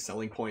interesting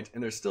selling point,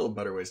 and there's still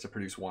better ways to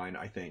produce wine,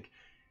 I think.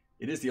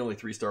 It is the only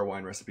 3-star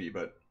wine recipe,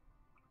 but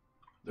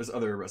there's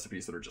other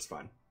recipes that are just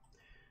fine.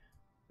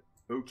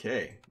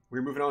 Okay,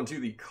 we're moving on to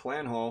the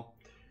Clan Hall.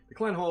 The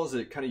Clan Hall is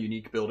a kind of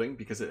unique building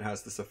because it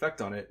has this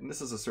effect on it, and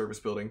this is a service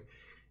building.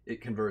 It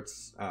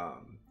converts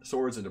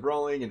swords into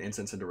brawling and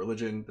incense into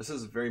religion. This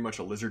is very much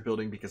a lizard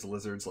building because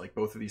lizards like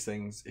both of these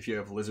things. If you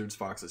have lizards,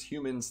 foxes,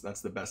 humans,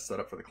 that's the best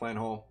setup for the Clan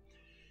Hall.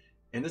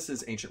 And this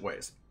is Ancient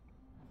Ways.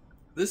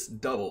 This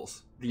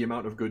doubles the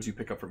amount of goods you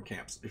pick up from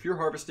camps. If you're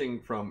harvesting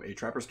from a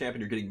trapper's camp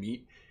and you're getting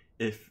meat,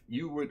 if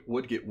you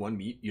would get 1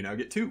 meat, you now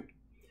get 2.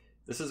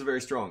 This is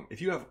very strong.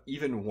 If you have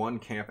even 1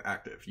 camp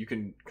active, you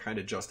can kind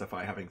of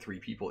justify having 3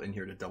 people in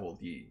here to double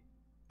the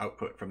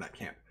output from that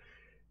camp.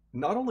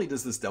 Not only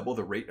does this double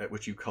the rate at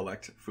which you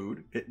collect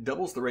food, it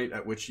doubles the rate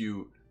at which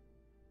you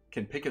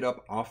can pick it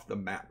up off the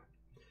map.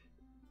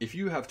 If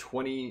you have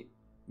 20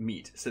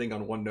 meat sitting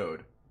on 1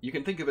 node, you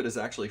can think of it as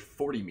actually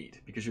 40 meat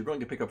because you're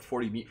going to pick up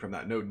 40 meat from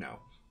that node now.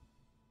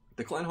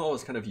 The Clan Hall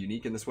is kind of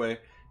unique in this way.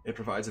 It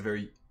provides a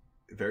very,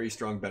 very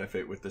strong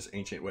benefit with this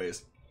Ancient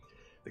Ways.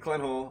 The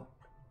Clan Hall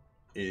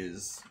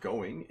is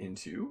going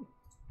into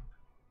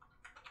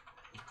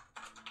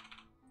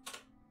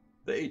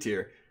the A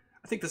tier.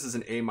 I think this is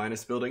an A-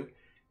 building.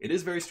 It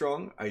is very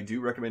strong. I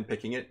do recommend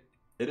picking it.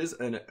 It is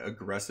an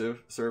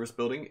aggressive service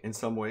building in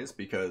some ways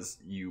because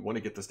you want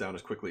to get this down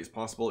as quickly as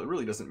possible. It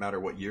really doesn't matter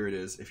what year it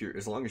is.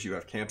 As long as you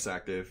have camps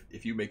active,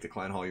 if you make the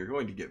Clan Hall, you're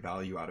going to get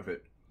value out of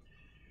it.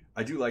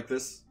 I do like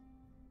this.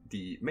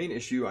 The main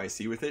issue I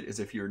see with it is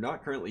if you're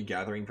not currently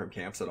gathering from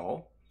camps at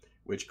all,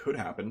 which could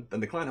happen, then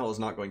the Clan Hall is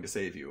not going to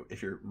save you.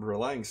 If you're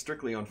relying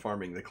strictly on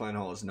farming, the Clan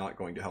Hall is not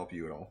going to help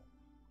you at all.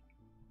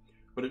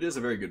 But it is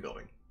a very good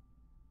building.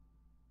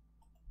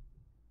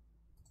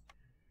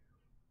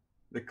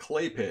 The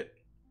Clay Pit.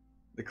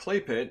 The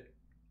Clay Pit,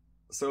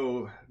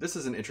 so this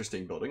is an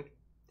interesting building.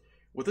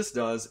 What this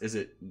does is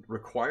it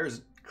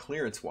requires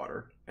clearance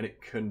water, and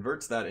it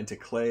converts that into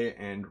clay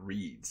and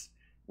reeds,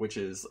 which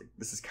is,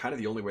 this is kind of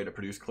the only way to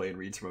produce clay and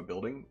reeds from a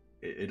building.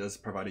 It does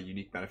provide a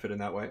unique benefit in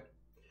that way.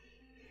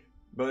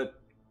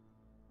 But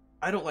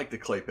I don't like the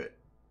Clay Pit,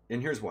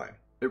 and here's why.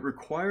 It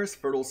requires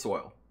fertile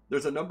soil.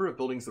 There's a number of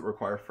buildings that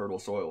require fertile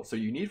soil, so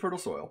you need fertile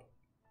soil.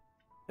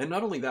 And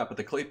not only that, but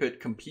the Clay Pit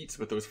competes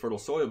with those fertile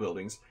soil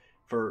buildings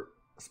for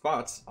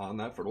spots on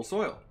that fertile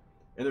soil.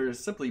 And there are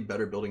simply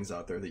better buildings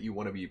out there that you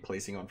want to be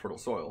placing on fertile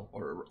soil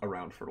or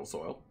around fertile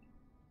soil.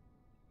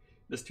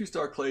 This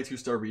 2-star clay,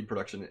 2-star reed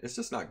production is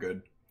just not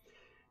good.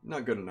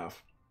 Not good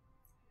enough.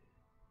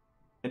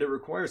 And it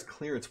requires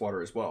clearance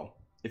water as well.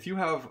 if you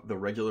have the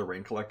regular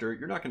rain collector,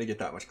 you're not going to get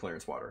that much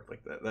clearance water.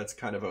 Like that's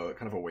kind of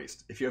a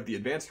waste. If you have the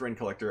advanced rain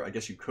collector, I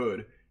guess you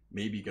could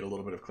maybe get a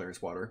little bit of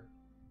clearance water,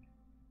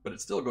 but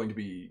it's still going to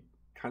be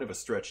kind of a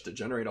stretch to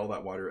generate all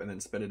that water and then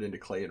spend it into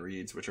clay and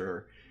reeds, which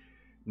are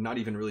not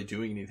even really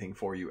doing anything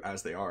for you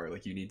as they are.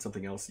 Like you need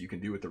something else you can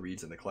do with the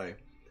reeds and the clay.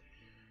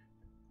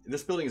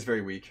 This building is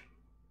very weak.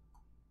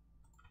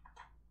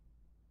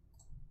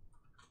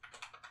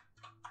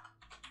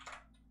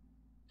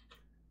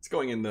 It's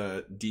going in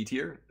the D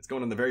tier. It's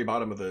going on the very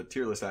bottom of the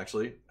tier list,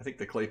 actually. I think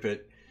the clay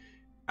pit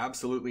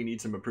absolutely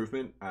needs some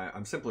improvement.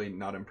 I'm simply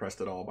not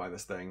impressed at all by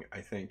this thing.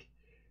 I think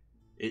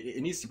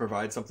it needs to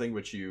provide something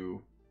which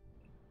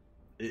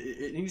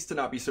it needs to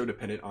not be so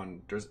dependent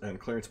on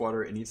clearance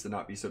water. It needs to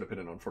not be so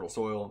dependent on fertile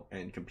soil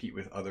and compete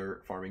with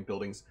other farming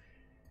buildings.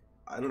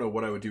 I don't know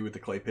what I would do with the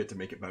clay pit to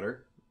make it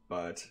better,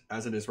 but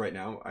as it is right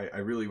now, I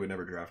really would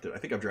never draft it. I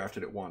think I've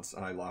drafted it once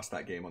and I lost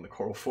that game on the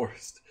coral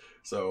forest.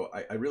 So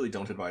I really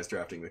don't advise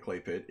drafting the clay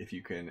pit if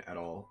you can at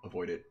all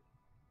avoid it.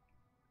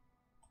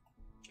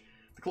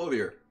 The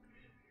clothier.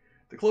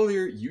 The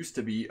clothier used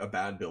to be a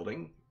bad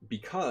building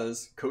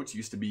because coats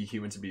used to be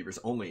humans and beavers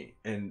only.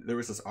 And there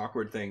was this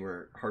awkward thing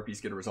where harpies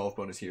get a resolve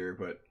bonus here,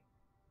 but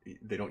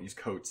they don't use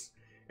coats.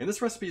 And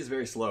this recipe is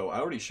very slow. I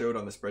already showed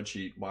on the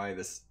spreadsheet why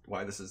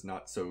this is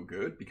not so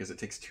good, because it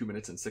takes 2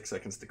 minutes and 6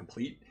 seconds to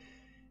complete.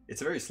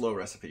 It's a very slow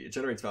recipe. It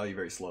generates value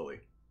very slowly.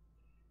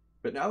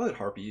 But now that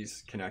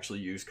harpies can actually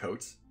use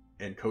coats,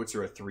 and coats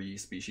are a 3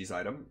 species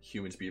item,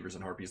 humans, beavers,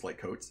 and harpies like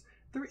coats,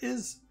 there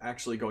is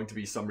actually going to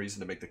be some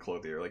reason to make the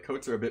clothier. Like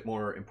coats are a bit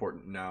more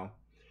important now,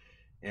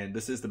 and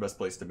this is the best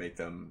place to make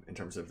them in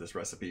terms of this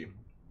recipe.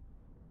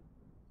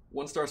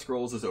 1-star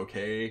scrolls is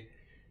okay.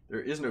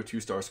 There is no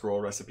 2-star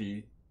scroll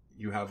recipe.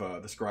 You have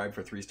the scribe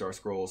for 3-star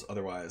scrolls.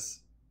 Otherwise,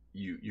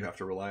 you have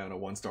to rely on a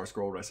 1-star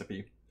scroll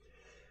recipe.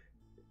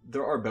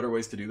 There are better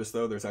ways to do this,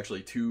 though. There's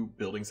actually 2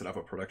 buildings that have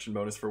a production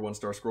bonus for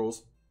 1-star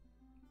scrolls.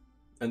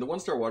 And the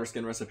 1-star water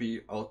skin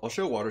recipe, I'll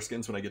show water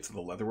skins when I get to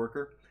the leather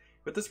worker.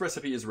 But this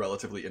recipe is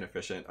relatively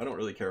inefficient. I don't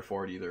really care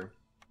for it either.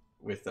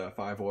 With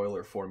 5 oil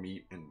or 4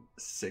 meat and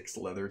 6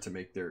 leather to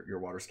make your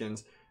water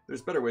skins.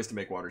 There's better ways to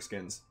make water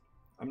skins.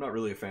 I'm not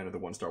really a fan of the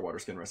 1-star water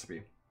skin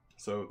recipe.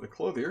 So the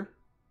clothier.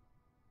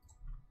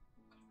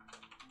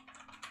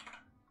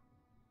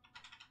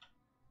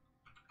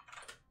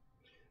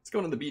 It's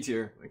going in the B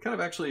tier. Kind of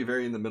actually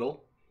very in the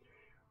middle.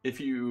 If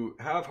you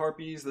have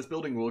harpies, this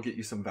building will get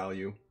you some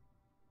value.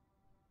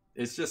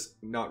 It's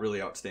just not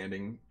really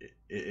outstanding.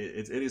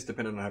 It is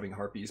dependent on having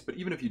harpies, but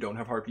even if you don't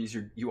have harpies,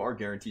 you are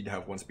guaranteed to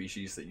have 1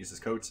 species that uses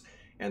coats,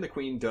 and the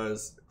queen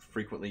does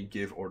frequently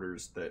give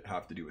orders that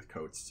have to do with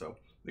coats, so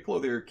the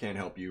clothier can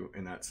help you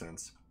in that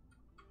sense.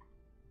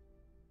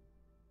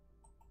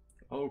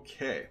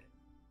 Okay.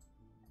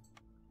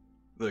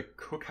 The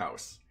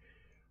cookhouse.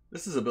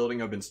 This is a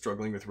building I've been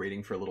struggling with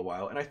rating for a little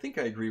while, and I think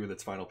I agree with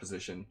its final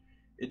position.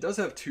 It does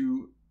have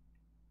 2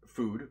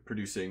 food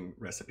producing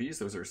recipes.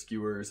 Those are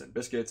skewers and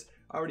biscuits.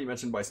 I already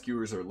mentioned why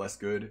skewers are less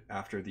good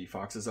after the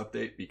foxes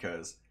update,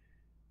 because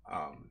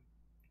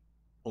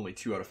only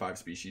 2 out of 5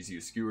 species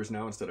use skewers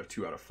now instead of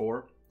 2 out of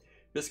 4.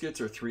 Biscuits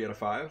are 3 out of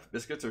 5.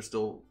 Biscuits are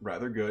still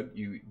rather good.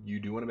 You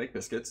do want to make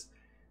biscuits.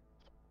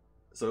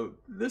 So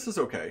this is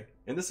okay.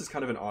 And this is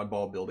kind of an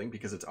oddball building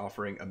because it's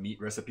offering a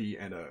meat recipe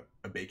and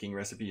a baking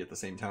recipe at the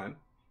same time.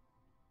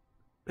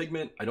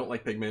 Pigment, I don't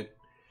like pigment.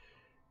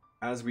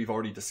 As we've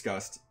already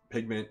discussed,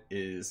 pigment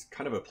is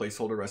kind of a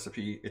placeholder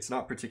recipe. It's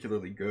not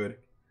particularly good.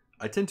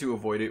 I tend to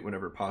avoid it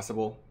whenever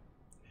possible.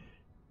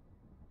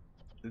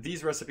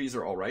 These recipes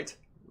are all right.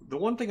 The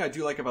one thing I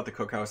do like about the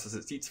cookhouse is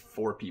it seats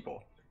 4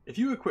 people. If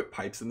you equip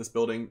pipes in this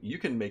building, you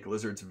can make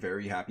lizards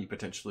very happy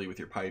potentially with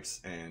your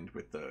pipes and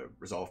with the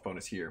resolve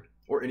bonus here,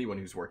 or anyone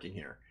who's working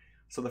here.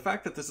 So the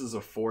fact that this is a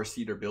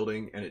 4-seater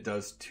building and it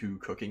does 2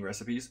 cooking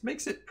recipes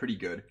makes it pretty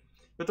good.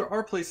 But there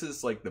are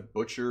places like the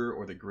butcher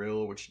or the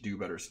grill which do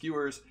better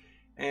skewers,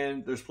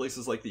 and there's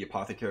places like the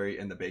apothecary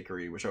and the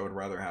bakery which I would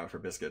rather have for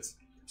biscuits.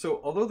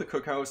 So although the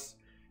cookhouse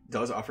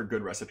does offer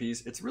good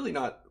recipes, it's really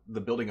not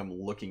the building I'm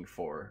looking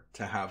for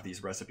to have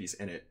these recipes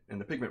in it,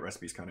 and the pigment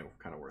recipe is kind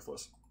of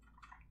worthless.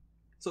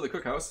 So the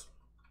cookhouse.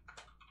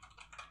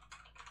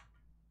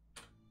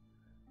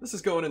 This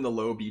is going in the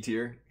low B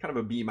tier, kind of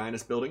a B-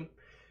 building.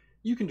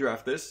 You can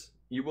draft this.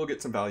 You will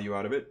get some value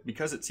out of it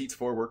because it seats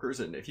 4 workers,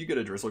 and if you get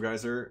a drizzle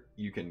geyser,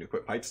 you can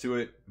equip pipes to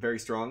it. Very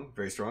strong,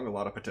 a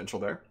lot of potential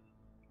there.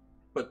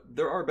 But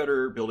there are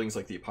better buildings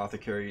like the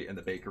apothecary and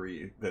the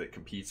bakery that it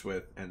competes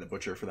with, and the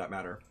butcher for that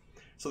matter.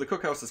 So the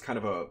cookhouse is kind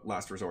of a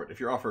last resort. If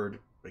you're offered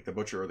like the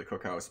butcher or the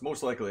cookhouse,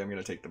 most likely I'm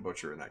going to take the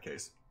butcher in that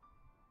case.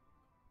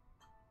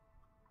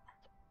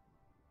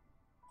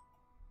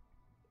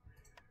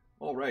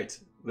 All right,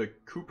 the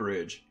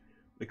cooperage.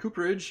 The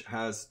cooperage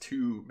has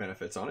 2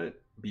 benefits on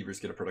it. Beavers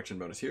get a production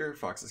bonus here,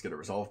 foxes get a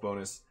resolve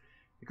bonus.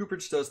 The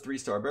cooperage does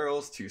 3-star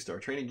barrels, 2-star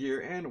training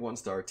gear, and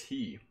 1-star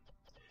tea.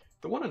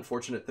 The one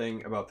unfortunate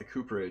thing about the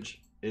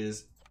cooperage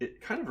is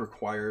it kind of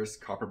requires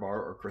copper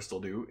bar or crystal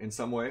dew in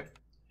some way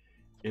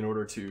in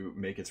order to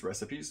make its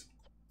recipes.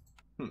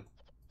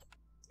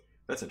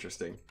 That's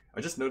interesting. I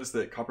just noticed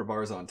that copper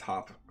bar is on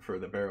top for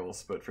the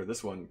barrels, but for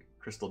this one,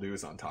 crystal dew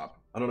is on top.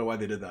 I don't know why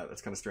they did that.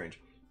 That's kind of strange.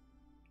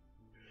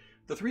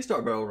 The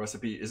 3-star barrel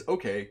recipe is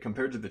okay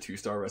compared to the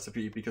 2-star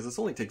recipe because this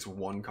only takes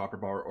 1 copper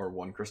bar or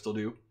 1 crystal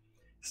dew.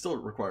 It still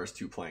requires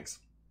 2 planks.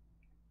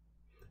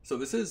 So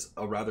this is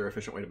a rather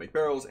efficient way to make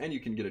barrels, and you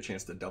can get a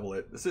chance to double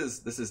it. This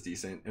is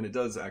decent, and it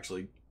does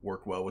actually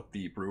work well with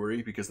the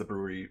brewery because the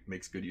brewery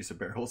makes good use of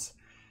barrels.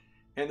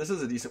 And this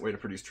is a decent way to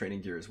produce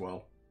training gear as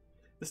well.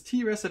 This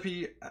tea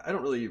recipe, I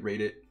don't really rate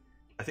it.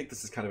 I think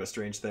this is kind of a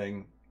strange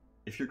thing.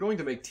 If you're going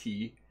to make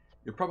tea,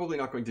 you're probably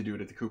not going to do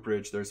it at the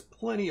cooperage. There's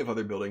plenty of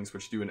other buildings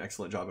which do an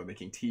excellent job of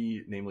making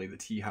tea, namely the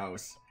tea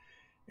house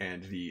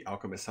and the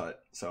alchemist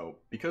hut. So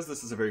because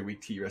this is a very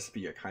weak tea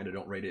recipe, I kind of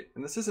don't rate it.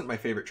 And this isn't my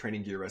favorite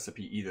training gear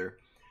recipe either.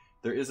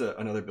 There is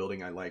another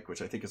building I like,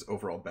 which I think is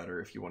overall better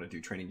if you want to do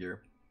training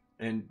gear.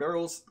 And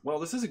barrels, while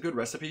this is a good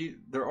recipe,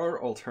 there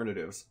are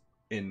alternatives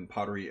in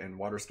pottery and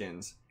water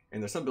skins.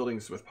 And there's some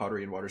buildings with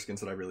pottery and water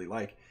skins that I really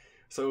like.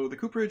 So the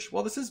cooperage,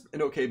 while this is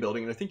an okay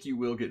building, and I think you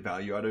will get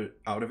value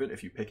out of it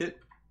if you pick it,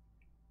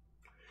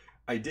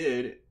 I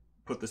did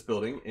put this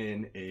building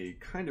in a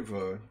kind of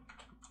a,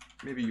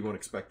 maybe you won't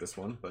expect this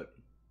one, but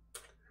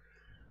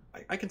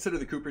I consider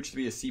the cooperage to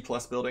be a C+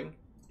 building.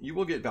 You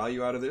will get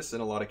value out of this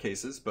in a lot of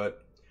cases,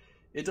 but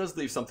it does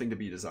leave something to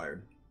be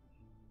desired.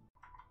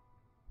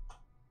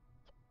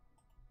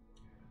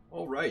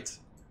 All right,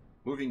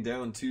 moving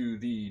down to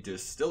the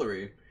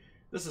distillery.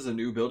 This is a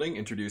new building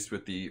introduced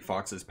with the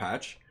Fox's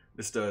patch.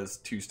 This does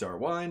 2-star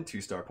wine,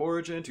 2-star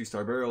porridge, and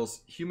 2-star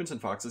barrels. Humans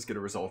and foxes get a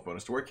resolve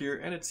bonus to work here,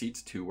 and it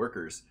seats 2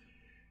 workers.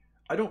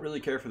 I don't really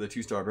care for the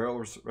 2-star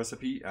barrel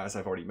recipe, as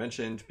I've already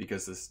mentioned,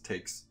 because this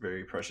takes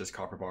very precious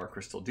copper bar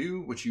crystal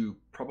dew, which you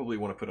probably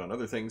want to put on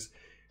other things.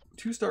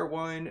 2-star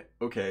wine,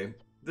 okay.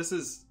 This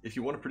is, if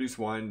you want to produce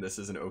wine, this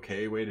is an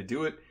okay way to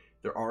do it.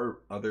 There are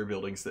other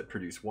buildings that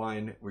produce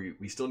wine.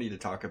 We still need to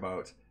talk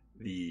about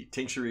the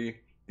tinctury.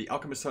 The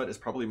alchemist hut is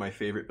probably my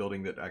favorite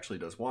building that actually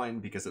does wine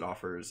because it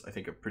offers, I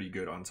think, a pretty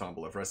good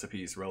ensemble of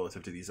recipes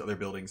relative to these other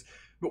buildings.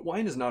 But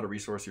wine is not a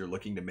resource you're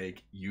looking to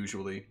make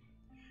usually.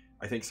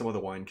 I think some of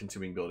the wine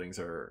consuming buildings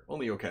are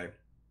only okay.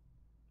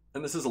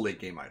 And this is a late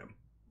game item.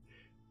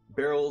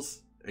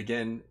 Barrels,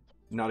 again,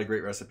 not a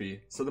great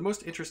recipe. So the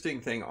most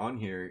interesting thing on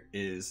here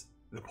is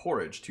the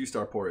porridge,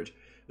 2-star porridge.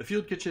 The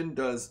field kitchen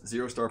does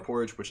 0-star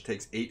porridge, which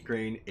takes 8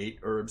 grain, 8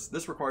 herbs.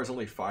 This requires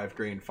only 5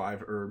 grain,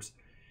 5 herbs.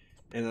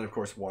 And then of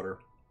course water.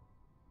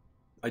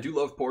 I do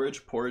love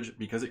porridge. Porridge,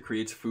 because it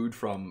creates food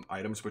from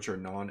items which are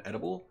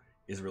non-edible,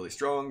 is really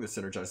strong. This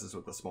synergizes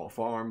with the small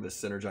farm.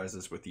 This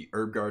synergizes with the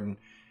herb garden.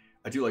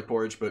 I do like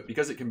porridge, but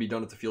because it can be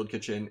done at the field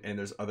kitchen and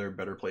there's other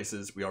better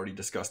places, we already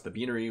discussed the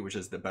beanery, which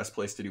is the best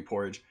place to do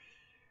porridge.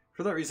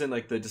 For that reason,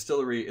 like the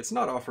distillery, it's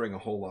not offering a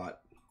whole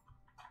lot.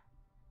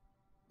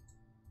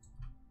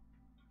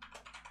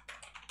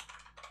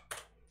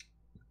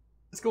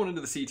 It's going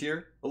into the C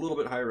tier, a little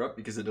bit higher up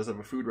because it does have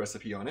a food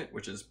recipe on it,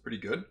 which is pretty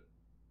good.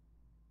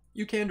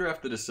 You can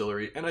draft the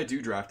distillery, and I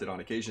do draft it on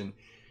occasion,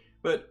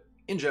 but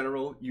in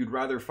general, you'd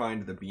rather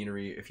find the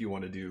beanery if you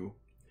want to do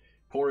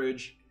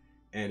porridge,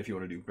 and if you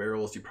want to do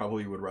barrels, you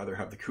probably would rather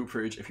have the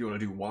cooperage. If you want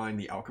to do wine,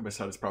 the alchemist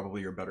hut is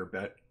probably your better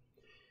bet.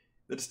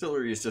 The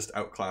distillery is just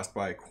outclassed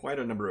by quite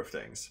a number of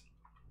things.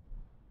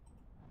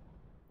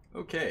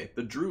 Okay,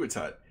 the druid's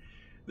hut.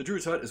 The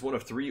druid's hut is one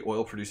of 3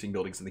 oil-producing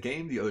buildings in the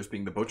game, the others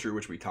being the butcher,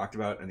 which we talked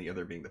about, and the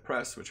other being the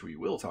press, which we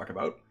will talk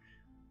about.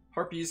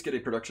 Harpies get a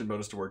production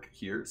bonus to work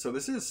here, so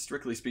this is,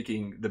 strictly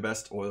speaking, the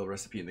best oil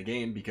recipe in the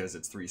game because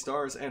it's 3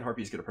 stars, and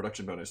harpies get a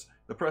production bonus.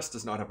 The press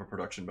does not have a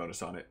production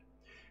bonus on it.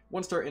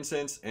 1-star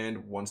incense and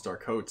 1-star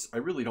coats. I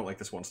really don't like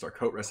this 1-star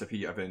coat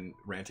recipe. I've been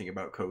ranting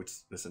about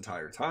coats this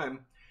entire time.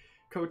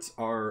 Coats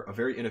are a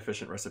very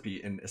inefficient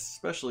recipe, and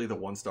especially the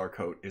 1-star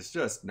coat is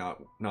just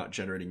not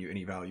generating you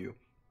any value.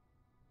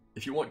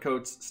 If you want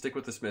coats, stick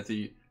with the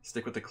smithy,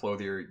 stick with the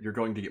clothier. You're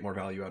going to get more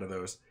value out of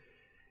those.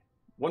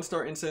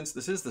 1-star incense,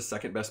 this is the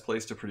second best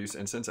place to produce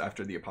incense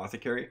after the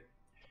apothecary,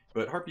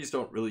 but harpies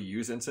don't really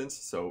use incense,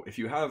 so if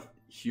you have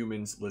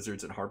humans,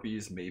 lizards, and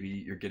harpies, maybe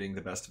you're getting the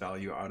best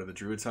value out of the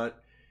druid's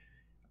hut.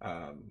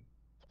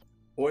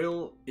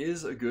 Oil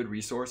is a good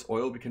resource.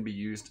 Oil can be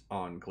used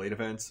on glade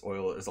events.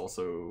 Oil is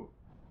also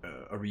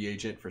a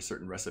reagent for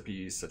certain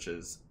recipes such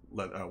as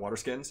water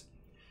skins.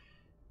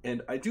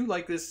 And I do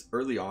like this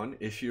early on.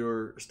 If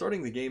you're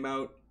starting the game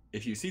out,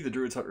 if you see the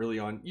druid's hut early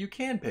on, you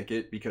can pick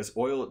it because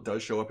oil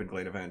does show up in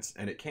glade events,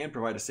 and it can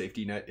provide a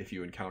safety net if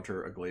you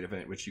encounter a glade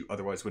event which you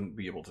otherwise wouldn't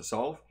be able to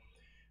solve.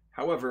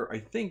 However, I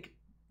think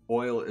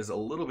oil is a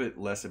little bit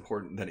less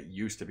important than it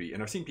used to be,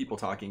 and I've seen people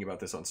talking about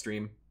this on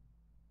stream,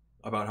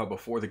 about how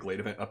before the glade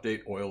event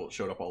update, oil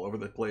showed up all over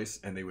the place,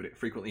 and they would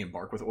frequently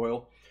embark with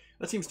oil.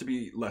 That seems to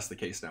be less the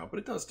case now, but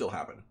it does still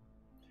happen.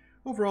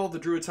 Overall, the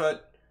druid's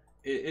hut,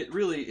 it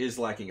really is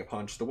lacking a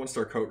punch. The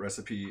 1-star coat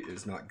recipe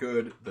is not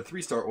good. The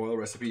 3-star oil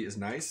recipe is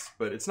nice,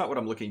 but it's not what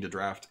I'm looking to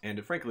draft.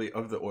 And frankly,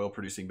 of the oil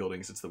producing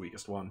buildings, it's the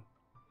weakest one.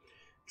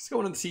 Just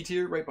going in the C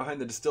tier, right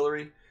behind the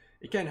distillery.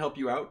 It can help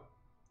you out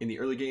in the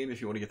early game if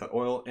you want to get that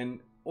oil.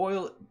 And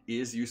Oil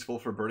is useful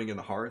for burning in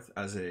the hearth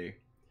as a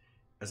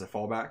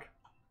fallback.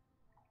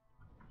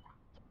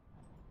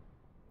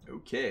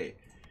 Okay,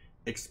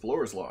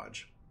 Explorer's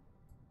Lodge.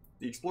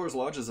 The Explorer's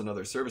Lodge is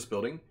another service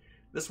building.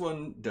 This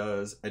one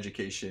does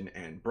education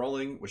and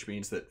brawling, which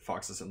means that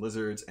foxes and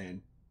lizards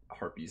and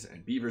harpies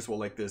and beavers will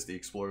like this. The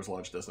Explorer's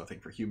Lodge does nothing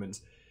for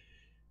humans.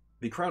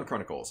 The Crown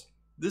Chronicles.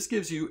 This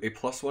gives you a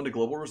 +1 to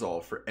global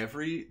resolve for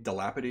every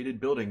dilapidated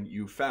building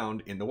you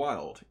found in the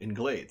wild, in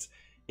glades.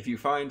 If you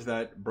find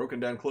that broken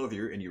down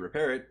clothier and you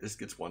repair it, this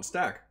gets 1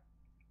 stack.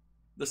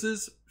 This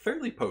is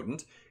fairly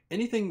potent.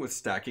 Anything with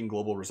stacking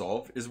global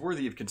resolve is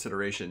worthy of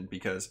consideration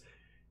because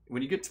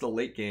when you get to the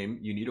late game,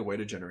 you need a way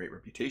to generate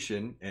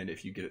reputation, and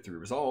if you get it through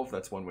resolve,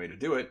 that's one way to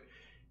do it.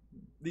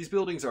 These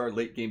buildings are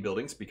late game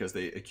buildings because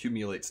they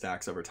accumulate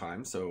stacks over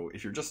time, so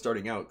if you're just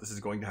starting out, this is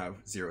going to have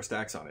 0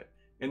 stacks on it.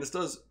 And this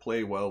does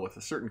play well with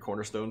a certain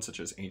cornerstone such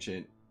as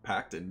Ancient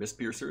Pact and Mist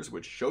Piercers,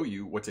 which show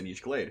you what's in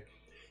each glade.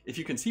 If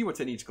you can see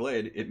what's in each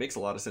glade, it makes a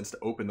lot of sense to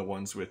open the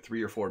ones with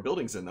 3 or 4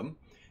 buildings in them,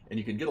 and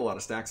you can get a lot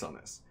of stacks on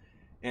this.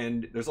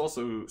 And there's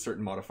also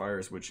certain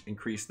modifiers which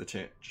increase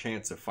the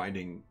chance of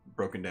finding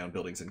broken down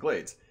buildings in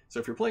glades. So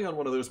if you're playing on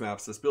one of those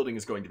maps, this building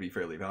is going to be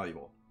fairly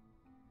valuable.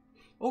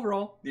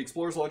 Overall, the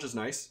Explorer's Lodge is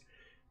nice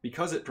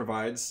because it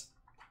provides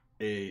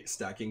a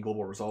stacking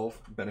global resolve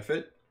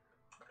benefit.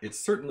 It's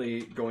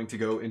certainly going to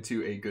go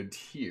into a good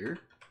tier.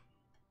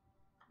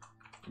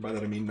 By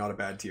that I mean not a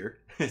bad tier.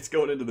 It's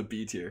going into the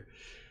B tier.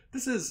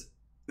 This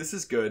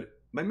is good.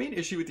 My main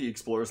issue with the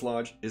Explorer's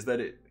Lodge is that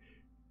it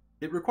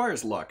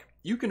requires luck.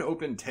 You can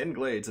open 10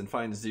 glades and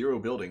find 0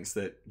 buildings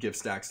that give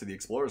stacks to the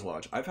Explorer's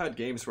Lodge. I've had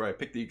games where I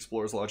picked the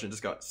Explorer's Lodge and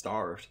just got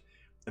starved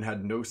and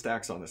had no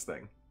stacks on this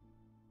thing.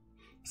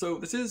 So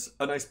this is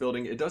a nice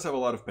building. It does have a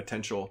lot of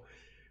potential,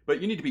 but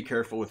you need to be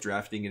careful with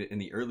drafting it in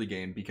the early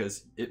game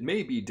because it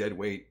may be dead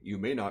weight. You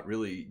may not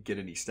really get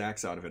any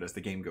stacks out of it as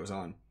the game goes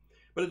on.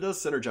 But it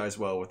does synergize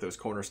well with those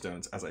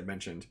cornerstones, as I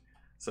mentioned.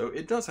 So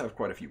it does have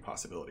quite a few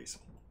possibilities.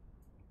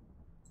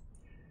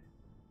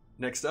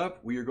 Next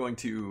up, we are going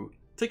to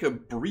take a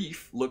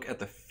brief look at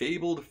the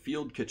fabled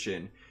Field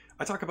Kitchen.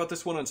 I talk about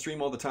this one on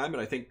stream all the time,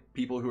 and I think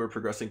people who are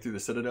progressing through the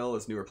Citadel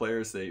as newer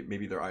players,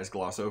 maybe their eyes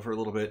gloss over a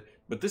little bit.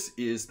 But this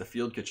is the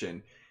Field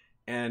Kitchen.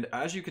 And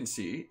as you can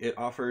see, it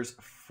offers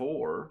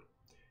 4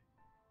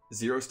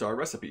 0-star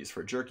recipes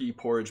for jerky,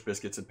 porridge,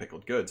 biscuits, and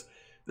pickled goods.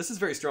 This is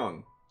very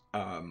strong.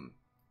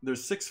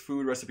 There's 6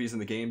 food recipes in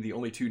the game. The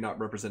only 2 not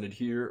represented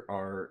here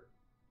are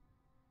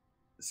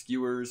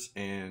skewers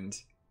and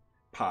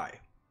pie.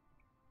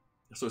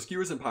 So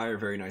skewers and pie are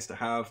very nice to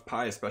have.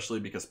 Pie especially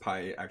because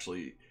pie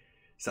actually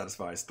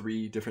satisfies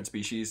 3 different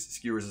species.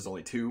 Skewers is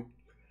only 2.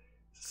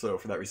 So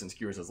for that reason,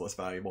 skewers is less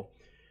valuable.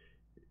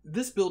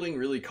 This building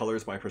really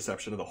colors my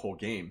perception of the whole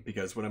game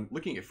because when I'm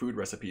looking at food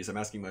recipes, I'm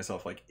asking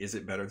myself, like, is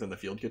it better than the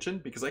Field Kitchen?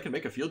 Because I can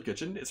make a Field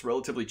Kitchen. It's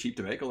relatively cheap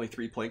to make, only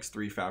 3 planks,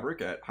 3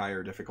 fabric at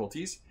higher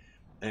difficulties.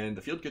 And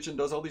the Field Kitchen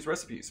does all these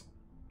recipes.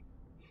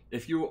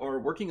 If you are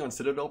working on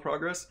Citadel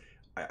progress,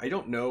 I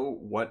don't know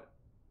what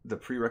the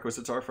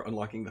prerequisites are for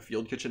unlocking the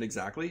Field Kitchen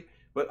exactly,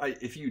 but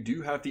if you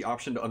do have the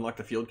option to unlock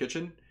the Field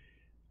Kitchen,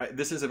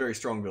 this is a very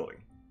strong building.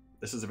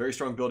 This is a very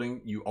strong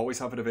building. You always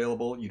have it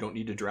available. You don't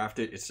need to draft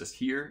it. It's just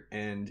here,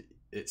 and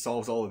it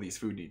solves all of these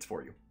food needs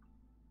for you.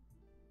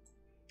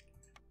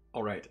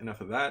 All right,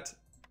 enough of that.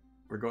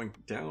 We're going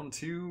down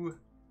to...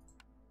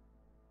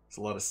 There's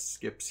a lot of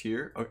skips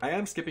here. I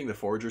am skipping the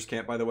Forager's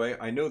Camp, by the way.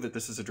 I know that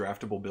this is a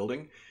draftable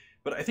building,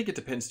 but I think it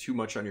depends too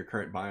much on your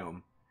current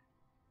biome.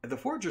 The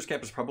Forager's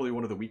Camp is probably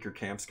one of the weaker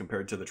camps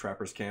compared to the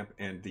Trapper's Camp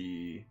and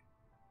the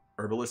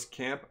Herbalist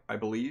Camp, I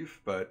believe,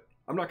 but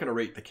I'm not going to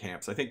rate the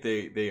camps. I think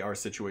they are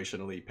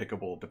situationally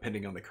pickable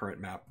depending on the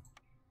current map.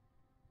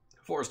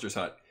 Forester's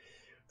Hut.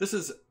 This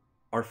is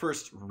our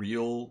first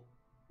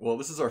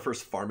this is our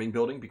first farming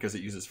building because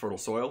it uses fertile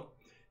soil.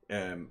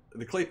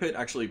 The clay pit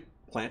actually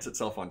plants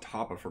itself on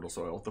top of fertile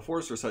soil. The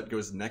Forester's Hut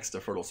goes next to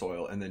fertile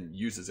soil and then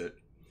uses it.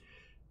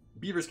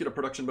 Beavers get a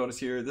production bonus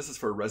here. This is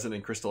for resin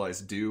and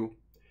crystallized dew.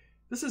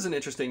 This is an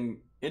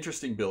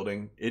interesting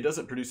building. It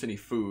doesn't produce any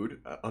food,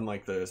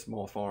 unlike the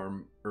small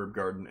farm, herb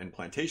garden, and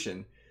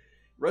plantation.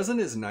 Resin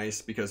is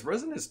nice because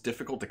resin is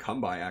difficult to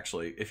come by,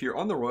 actually. If you're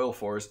on the Royal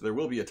Forest, there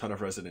will be a ton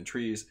of resin in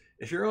trees.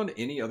 If you're on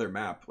any other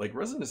map, like,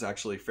 resin is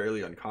actually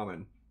fairly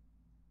uncommon.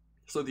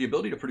 So the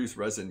ability to produce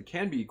resin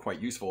can be quite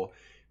useful.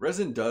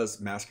 Resin does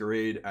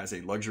masquerade as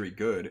a luxury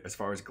good as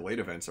far as glade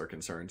events are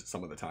concerned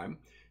some of the time.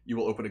 You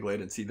will open a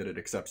glade and see that it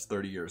accepts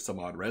 30 or some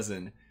odd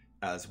resin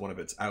as one of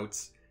its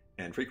outs,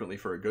 and frequently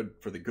for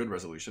the good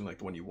resolution, like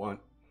the one you want.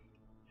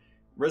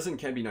 Resin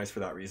can be nice for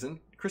that reason.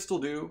 Crystal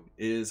Dew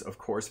is, of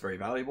course, very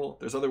valuable.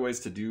 There's other ways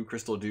to do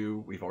Crystal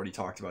Dew. We've already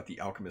talked about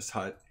the Alchemist's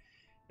Hut.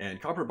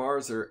 And copper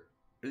bars are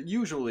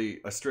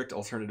usually a strict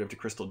alternative to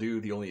Crystal Dew.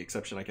 The only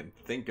exception I can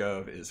think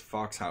of is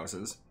Fox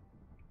Houses.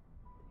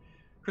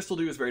 Crystal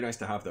Dew is very nice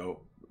to have, though.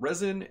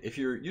 Resin, if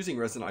you're using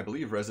resin, I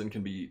believe resin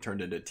can be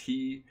turned into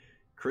tea,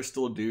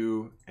 Crystal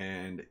Dew,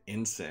 and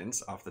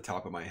incense off the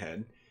top of my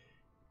head.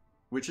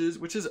 which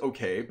is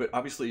okay, but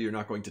obviously you're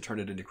not going to turn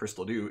it into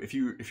crystal dew. If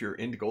your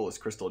end goal is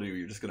crystal dew,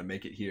 you're just going to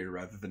make it here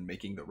rather than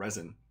making the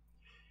resin.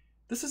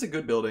 This is a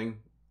good building.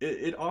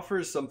 It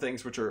offers some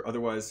things which are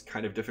otherwise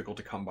kind of difficult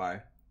to come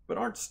by, but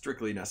aren't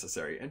strictly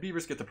necessary, and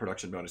beavers get the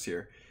production bonus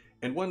here.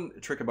 And one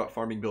trick about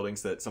farming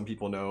buildings that some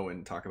people know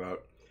and talk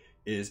about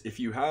is if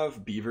you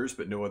have beavers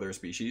but no other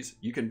species,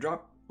 you can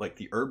drop like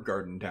the herb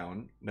garden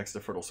down next to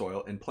fertile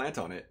soil and plant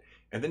on it,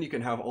 and then you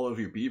can have all of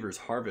your beavers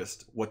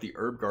harvest what the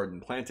herb garden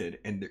planted,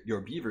 and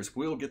your beavers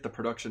will get the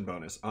production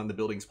bonus on the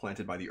buildings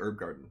planted by the herb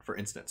garden, for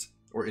instance,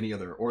 or any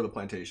other, or the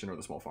plantation or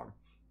the small farm.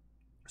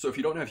 So if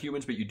you don't have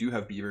humans but you do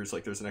have beavers,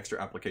 like there's an extra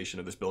application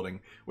of this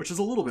building, which is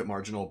a little bit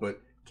marginal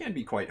but can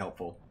be quite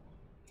helpful.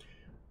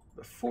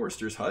 The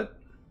forester's hut.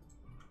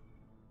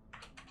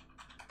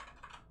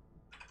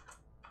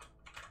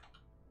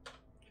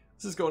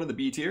 This is going in the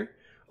B tier,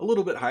 a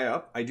little bit high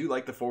up. I do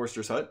like the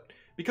forester's hut.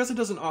 Because it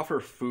doesn't offer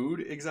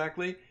food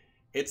exactly,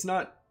 it's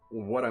not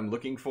what I'm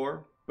looking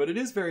for, but it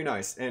is very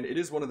nice, and it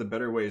is one of the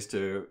better ways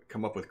to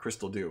come up with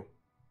crystal dew.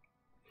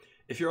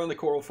 If you're on the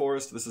coral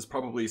forest, this is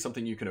probably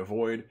something you can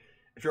avoid.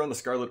 If you're on the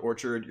scarlet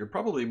orchard, you're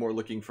probably more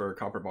looking for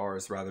copper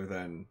bars rather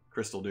than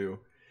crystal dew.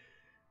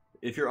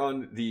 If you're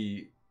on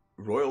the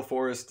royal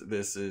forest,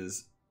 this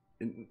is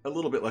a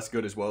little bit less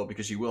good as well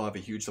because you will have a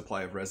huge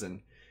supply of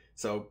resin.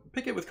 So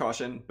pick it with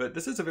caution, but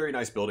this is a very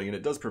nice building and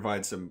it does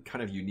provide some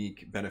kind of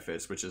unique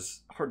benefits, which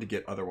is hard to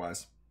get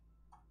otherwise.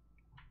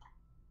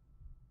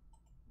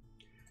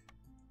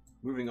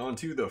 Moving on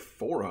to the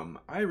forum.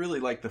 I really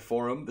like the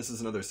forum. This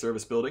is another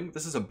service building.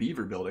 This is a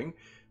beaver building.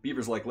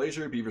 Beavers like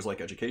leisure, beavers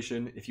like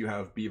education. If you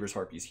have beavers,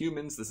 harpies,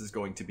 humans, this is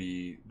going to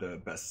be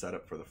the best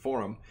setup for the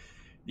forum.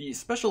 The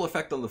special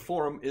effect on the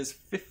forum is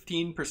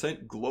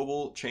 15%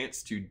 global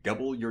chance to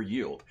double your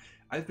yield.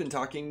 I've been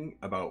talking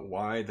about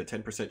why the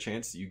 10%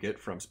 chance you get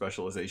from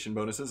specialization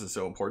bonuses is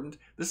so important.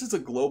 This is a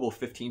global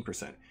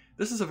 15%.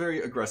 This is a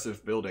very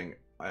aggressive building,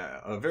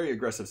 a very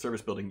aggressive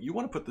service building. You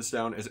want to put this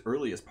down as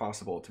early as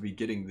possible to be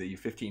getting the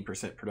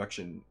 15%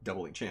 production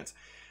doubling chance.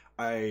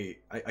 I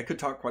could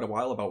talk quite a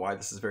while about why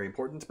this is very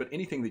important, but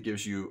anything that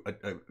gives you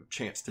a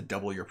chance to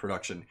double your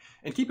production.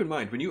 And keep in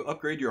mind, when you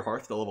upgrade your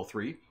hearth to level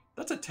 3,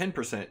 that's a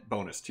 10%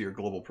 bonus to your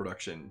global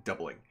production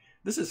doubling.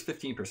 This is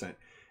 15%.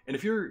 And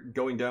if you're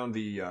going down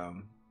the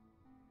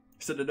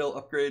Citadel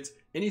upgrades,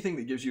 anything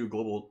that gives you a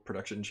global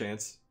production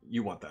chance,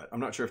 you want that.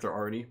 I'm not sure if there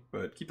are any,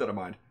 but keep that in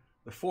mind.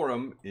 The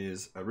forum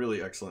is a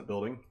really excellent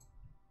building.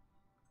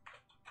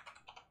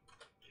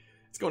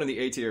 It's going in the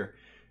A tier.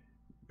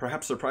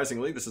 Perhaps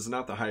surprisingly, this is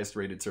not the highest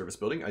rated service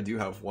building. I do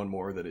have one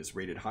more that is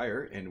rated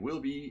higher and will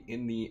be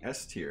in the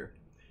S tier.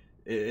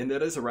 And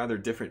that is a rather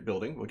different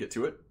building. We'll get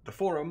to it. The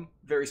forum,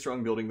 very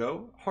strong building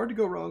though. Hard to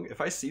go wrong. If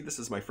I see this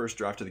as my first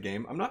draft of the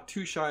game, I'm not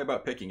too shy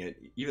about picking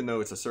it, even though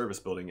it's a service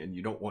building and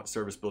you don't want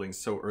service buildings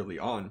so early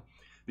on.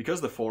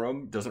 Because the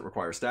forum doesn't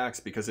require stacks,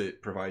 because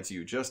it provides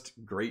you just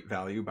great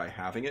value by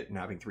having it and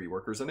having 3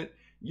 workers in it,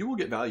 you will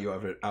get value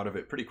out of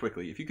it pretty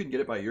quickly. If you can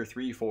get it by year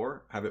 3,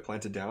 4, have it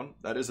planted down,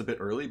 that is a bit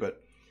early,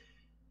 but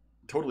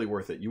totally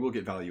worth it. You will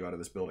get value out of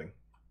this building.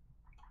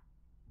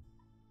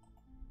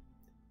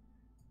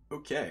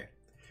 Okay,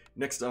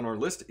 next on our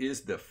list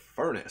is the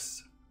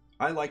furnace.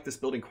 I like this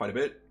building quite a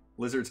bit.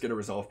 Lizards get a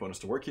resolve bonus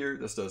to work here.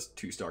 This does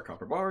 2-star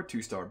copper bar,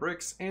 2-star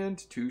bricks, and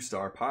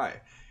 2-star pie.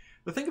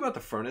 The thing about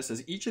the furnace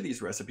is each of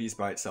these recipes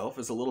by itself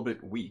is a little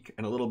bit weak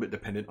and a little bit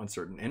dependent on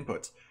certain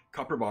inputs.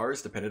 Copper bar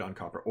is dependent on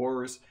copper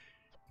ores.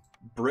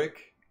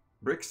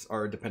 Bricks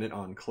are dependent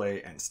on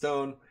clay and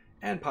stone,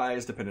 and pie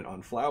is dependent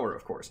on flour,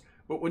 of course.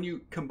 But when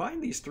you combine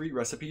these 3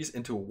 recipes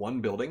into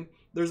one building,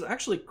 there's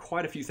actually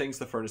quite a few things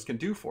the furnace can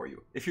do for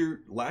you. If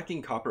you're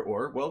lacking copper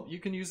ore, well, you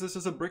can use this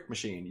as a brick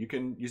machine. You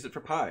can use it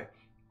for pie.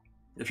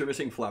 If you're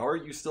missing flour,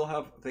 you still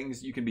have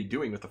things you can be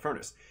doing with the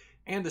furnace.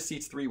 And this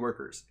seats 3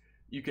 workers.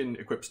 You can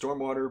equip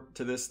stormwater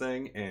to this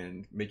thing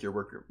and make your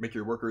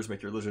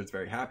lizards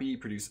very happy,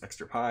 produce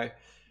extra pie.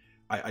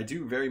 I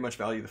do very much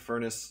value the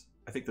furnace.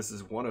 I think this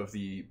is one of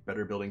the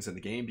better buildings in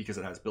the game because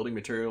it has building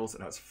materials,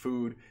 it has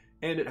food,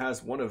 and it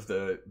has one of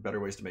the better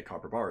ways to make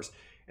copper bars.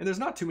 And there's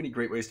not too many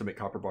great ways to make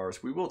copper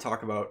bars. We will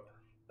talk about,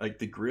 like,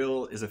 the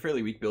grill is a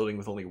fairly weak building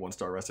with only a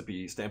 1-star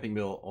recipe. Stamping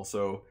mill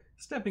also,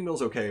 stamping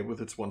mill's okay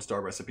with its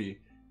 1-star recipe.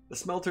 The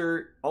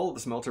smelter, all of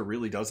the smelter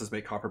really does is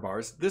make copper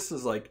bars. This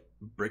is like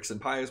bricks and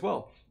pie as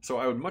well. So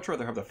I would much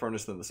rather have the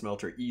furnace than the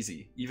smelter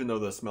easy, even though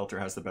the smelter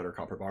has the better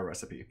copper bar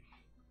recipe.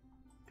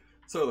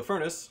 So the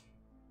furnace,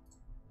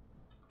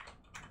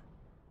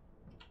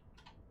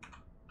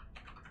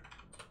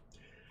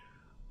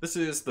 this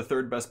is the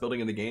 3rd best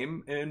building in the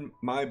game in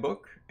my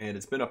book, and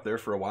it's been up there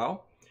for a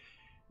while.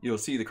 You'll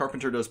see the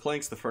carpenter does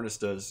planks, the furnace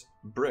does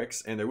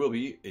bricks, and there will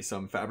be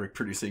some fabric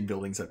producing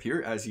buildings up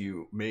here, as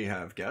you may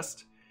have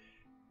guessed.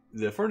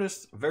 The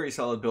furnace, very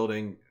solid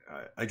building.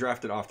 I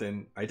draft it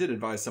often. I did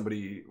advise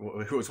somebody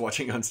who was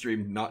watching on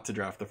stream not to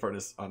draft the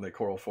furnace on the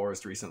Coral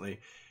Forest recently.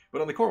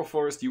 But on the Coral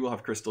Forest, you will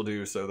have Crystal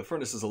Dew, so the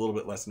furnace is a little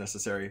bit less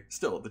necessary.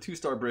 Still, the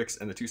 2-star bricks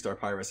and the 2-star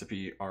pie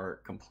recipe are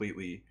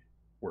completely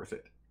worth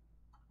it.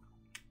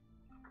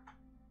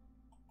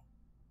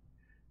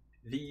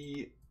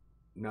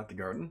 Not the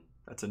garden,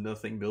 that's a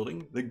nothing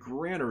building. The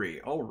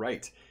granary, all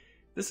right.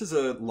 This is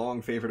a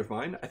long favorite of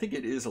mine. I think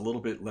it is a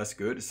little bit less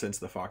good since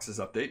the Foxes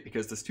update,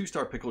 because this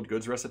 2-star pickled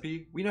goods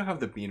recipe, we now have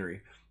the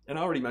beanery. And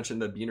I already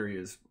mentioned that beanery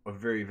is a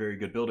very, very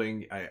good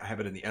building. I have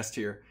it in the S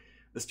tier.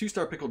 This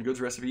 2-star pickled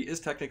goods recipe is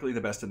technically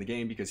the best in the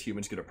game because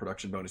humans get a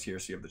production bonus here,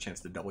 so you have the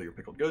chance to double your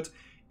pickled goods.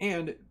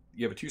 And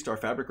you have a 2-star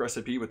fabric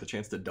recipe with the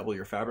chance to double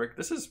your fabric.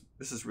 This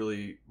is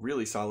really,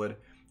 really solid.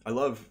 I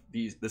love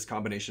this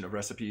combination of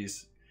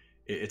recipes.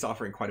 It's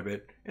offering quite a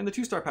bit. And the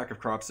 2-star pack of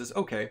crops is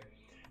okay.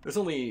 There's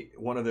only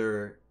one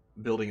other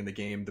building in the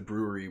game, the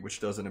brewery, which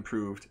does an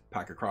improved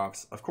pack of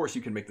crops. Of course,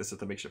 you can make this at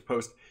the makeshift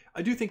post.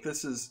 I do think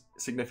this is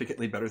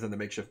significantly better than the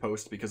makeshift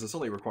post because this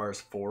only requires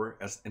 4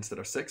 instead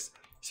of 6.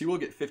 So you will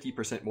get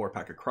 50% more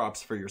pack of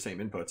crops for your same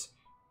inputs.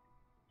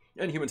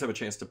 And humans have a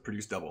chance to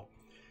produce double.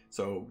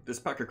 So this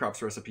pack of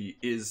crops recipe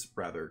is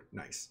rather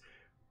nice.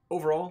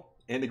 Overall,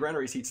 and the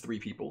granary seats 3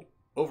 people.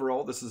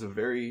 Overall, this is a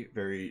very,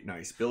 very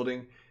nice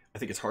building. I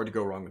think it's hard to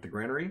go wrong with the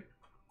granary.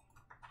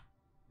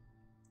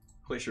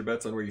 Place your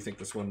bets on where you think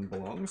this one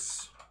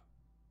belongs.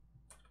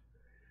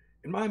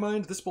 In my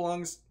mind, this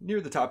belongs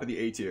near the top of the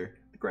A tier.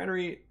 The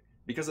granary,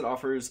 because it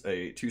offers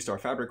a 2-star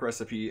fabric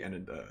recipe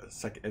and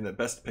the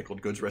best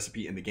pickled goods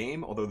recipe in the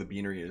game, although the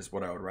beanery is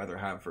what I would rather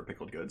have for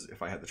pickled goods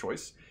if I had the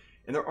choice.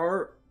 And there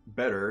are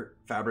better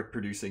fabric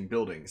producing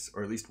buildings,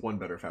 or at least one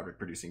better fabric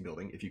producing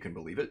building, if you can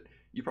believe it.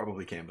 You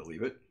probably can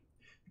believe it.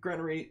 The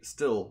granary,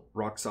 still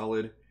rock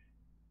solid.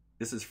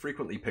 This is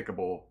frequently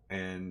pickable,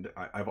 and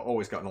I've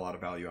always gotten a lot of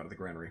value out of the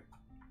granary.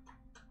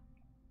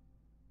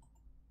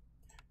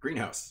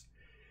 Greenhouse.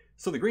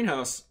 So the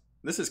greenhouse,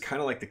 this is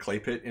kind of like the clay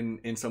pit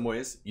in some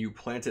ways. You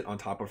plant it on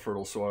top of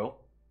fertile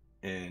soil,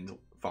 and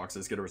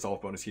foxes get a resolve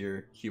bonus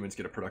here. Humans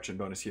get a production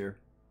bonus here.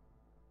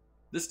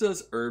 This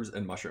does herbs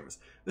and mushrooms.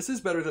 This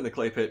is better than the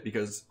clay pit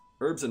because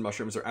herbs and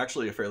mushrooms are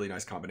actually a fairly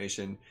nice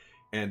combination,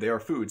 and they are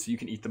food, so you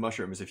can eat the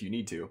mushrooms if you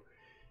need to.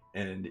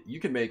 And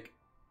you can make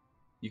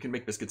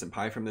biscuits and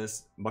pie from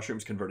this.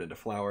 Mushrooms convert into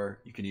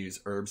flour. You can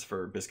use herbs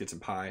for biscuits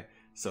and pie.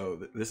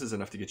 So this is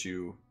enough to get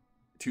you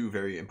 2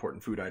 very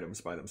important food items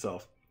by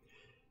themselves.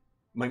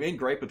 My main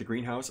gripe with the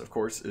greenhouse, of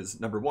course, is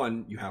number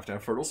 1, you have to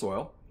have fertile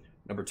soil.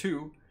 Number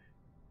 2,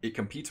 it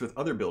competes with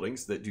other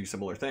buildings that do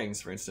similar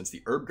things. For instance,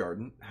 the herb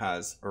garden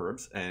has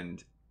herbs,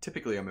 and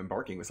typically I'm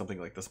embarking with something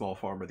like the small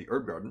farm or the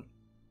herb garden.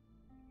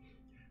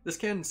 This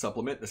can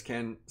supplement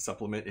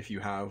if you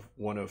have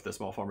one of the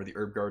small farm or the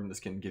herb garden. This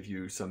can give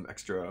you some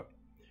extra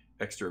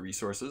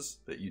resources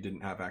that you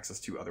didn't have access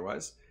to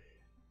otherwise.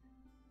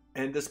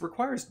 And this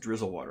requires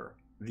drizzle water.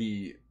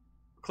 The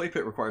clay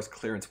pit requires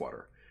clearance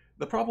water.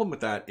 The problem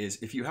with that is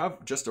if you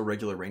have just a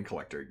regular rain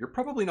collector, you're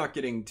probably not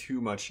getting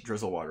too much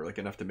drizzle water, like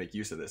enough to make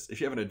use of this. If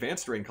you have an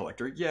advanced rain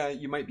collector, yeah,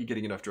 you might be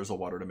getting enough drizzle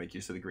water to make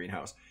use of the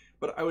greenhouse.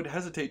 But I would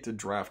hesitate to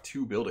draft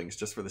 2 buildings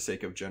just for the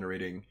sake of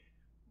generating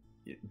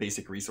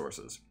basic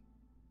resources.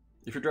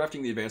 If you're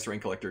drafting the advanced rain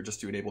collector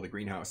just to enable the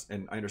greenhouse,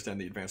 and I understand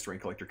the advanced rain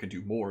collector can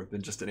do more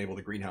than just enable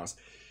the greenhouse,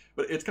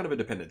 but it's kind of a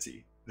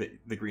dependency that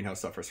the greenhouse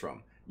suffers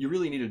from. You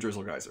really need a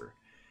drizzle geyser.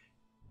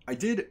 I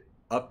did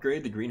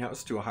upgrade the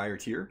greenhouse to a higher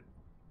tier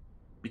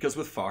because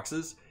with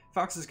foxes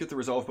get the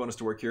resolve bonus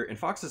to work here, and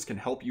foxes can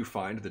help you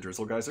find the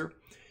drizzle geyser.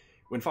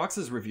 When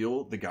foxes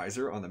reveal the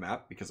geyser on the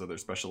map because of their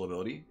special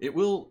ability, it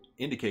will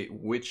indicate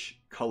which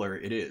color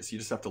it is. You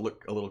just have to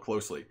look a little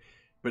closely,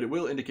 but it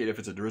will indicate if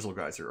it's a drizzle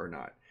geyser or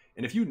not.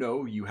 And if you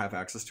know you have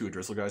access to a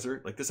drizzle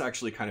geyser, like this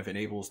actually kind of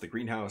enables the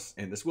greenhouse,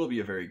 and this will be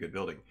a very good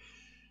building.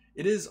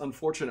 It is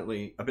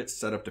unfortunately a bit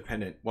setup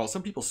dependent. While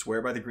some people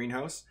swear by the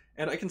greenhouse,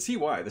 and I can see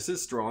why, this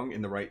is strong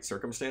in the right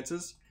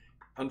circumstances,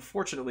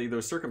 unfortunately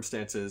those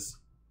circumstances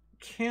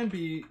can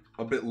be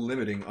a bit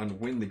limiting on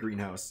when the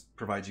greenhouse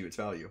provides you its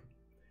value.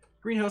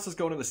 Greenhouse is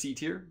going in the C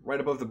tier,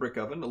 right above the brick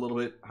oven, a little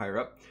bit higher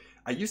up.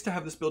 I used to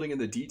have this building in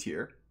the D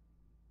tier,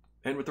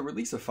 and with the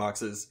release of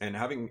foxes and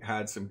having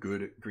had some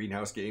good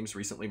greenhouse games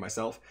recently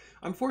myself,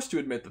 I'm forced to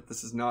admit that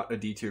this is not a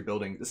D tier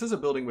building. This is a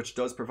building which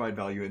does provide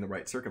value in the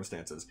right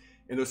circumstances.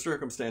 And those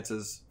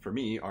circumstances for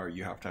me are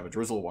you have to have a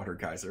drizzle water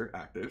geyser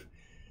active,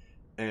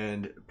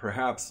 and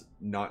perhaps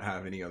not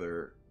have any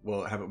other,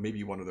 well, have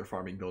maybe one other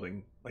farming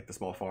building like the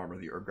small farm or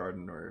the herb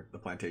garden or the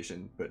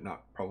plantation, but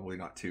probably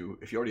not 2.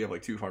 If you already have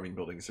like 2 farming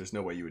buildings, there's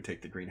no way you would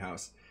take the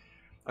greenhouse.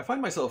 I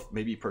find myself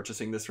maybe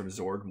purchasing this from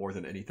Zorg more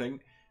than anything.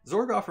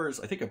 Zorg offers,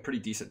 I think, a pretty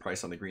decent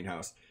price on the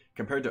greenhouse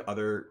compared to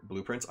other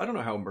blueprints. I don't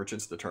know how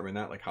merchants determine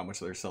that, like how much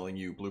they're selling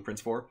you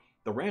blueprints for.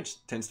 The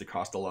ranch tends to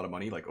cost a lot of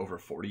money, like over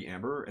 40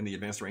 amber, and the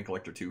advanced rain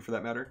collector too, for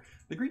that matter.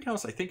 The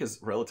greenhouse, I think, is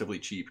relatively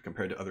cheap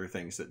compared to other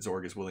things that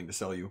Zorg is willing to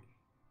sell you.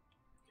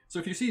 So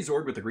if you see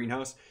Zorg with the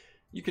greenhouse,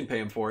 you can pay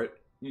him for it.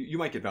 You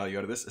might get value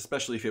out of this,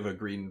 especially if you have a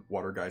green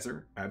water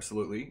geyser.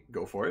 Absolutely,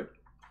 go for it.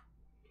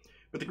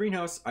 But the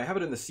greenhouse, I have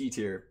it in the C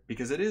tier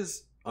because it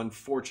is,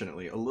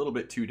 unfortunately, a little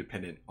bit too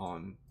dependent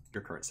on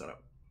your current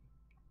setup.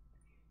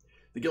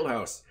 The guild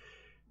house.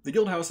 The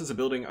guild house is a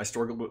building I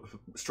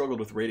struggled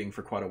with rating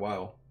for quite a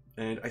while,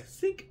 and I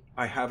think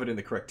I have it in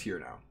the correct tier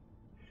now.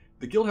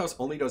 The guild house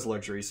only does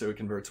luxury, so it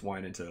converts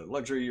wine into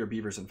luxury, or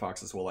beavers and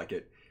foxes will like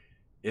it.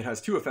 It has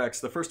two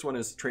effects. The first one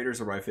is traders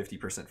arrive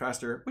 50%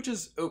 faster, which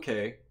is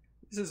okay.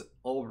 This is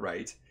all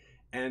right.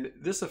 And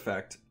this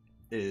effect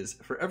is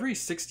for every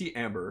 60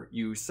 amber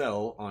you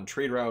sell on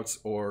trade routes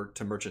or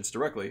to merchants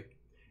directly,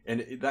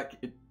 and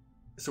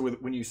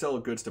when you sell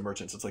goods to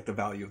merchants, it's like the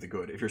value of the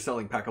good. If you're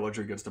selling pack of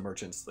luxury goods to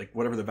merchants, like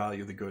whatever the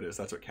value of the good is,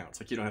 that's what counts.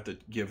 Like you don't have to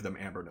give them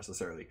amber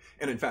necessarily.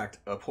 And in fact,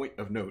 a point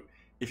of note,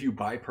 if you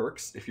buy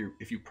perks, if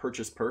you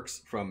purchase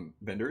perks from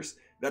vendors,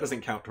 that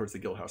doesn't count towards the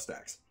guild house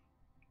stacks.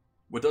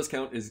 What does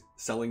count is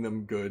selling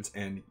them goods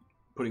and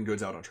putting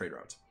goods out on trade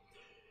routes.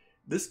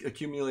 This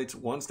accumulates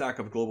 1 stack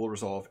of global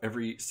resolve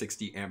every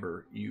 60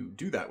 amber you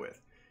do that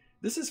with.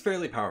 This is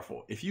fairly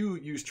powerful. If you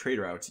use trade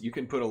routes, you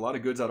can put a lot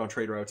of goods out on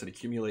trade routes and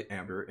accumulate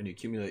amber and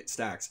accumulate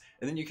stacks,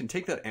 and then you can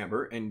take that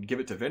amber and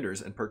give it to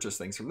vendors and purchase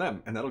things from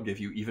them, and that'll give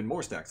you even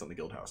more stacks on the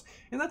guild house.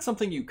 And that's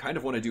something you kind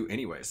of want to do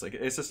anyways. Like,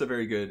 it's just a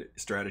very good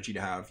strategy to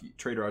have.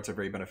 Trade routes are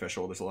very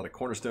beneficial. There's a lot of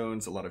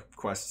cornerstones, a lot of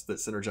quests that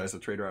synergize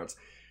with trade routes.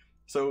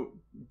 So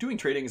doing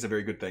trading is a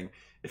very good thing.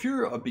 If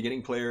you're a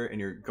beginning player and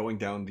you're going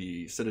down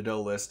the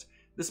Citadel list,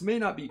 this may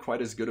not be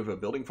quite as good of a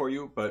building for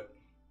you, but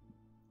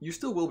you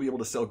still will be able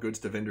to sell goods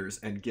to vendors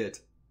and get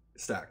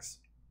stacks.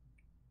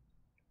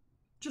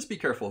 Just be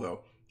careful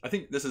though. I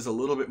think this is a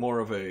little bit more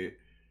of a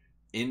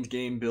end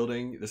game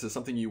building. This is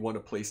something you want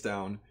to place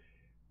down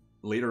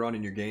later on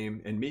in your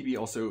game, and maybe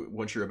also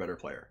once you're a better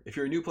player. If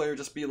you're a new player,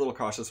 just be a little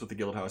cautious with the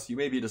guild house. You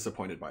may be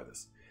disappointed by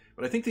this.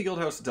 But I think the guild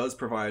house does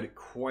provide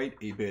quite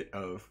a bit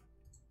of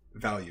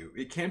value.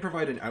 It can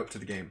provide an out to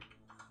the game.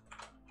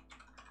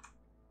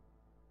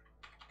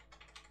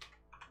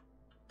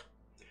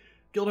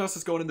 Guild house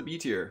is going in the B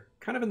tier,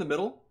 kind of in the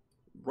middle,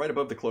 right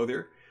above the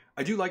clothier.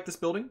 I do like this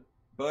building,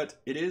 but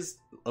it is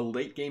a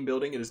late game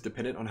building. It is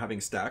dependent on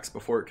having stacks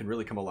before it can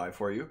really come alive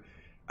for you.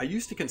 I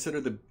used to consider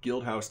the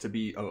guild house to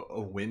be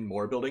a win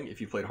more building if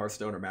you played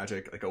Hearthstone or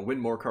Magic. Like a win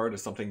more card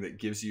is something that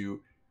gives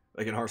you,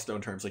 like in Hearthstone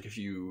terms, like if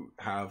you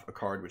have a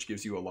card which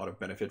gives you a lot of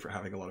benefit for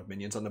having a lot of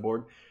minions on the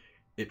board,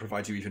 it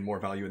provides you even more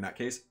value in that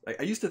case.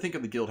 I used to think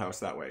of the guild house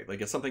that way. Like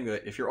it's something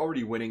that if you're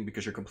already winning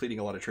because you're completing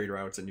a lot of trade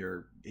routes and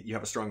you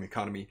have a strong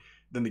economy,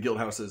 then the guild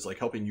house is like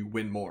helping you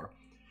win more.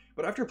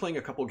 But after playing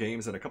a couple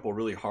games and a couple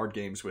really hard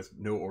games with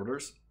no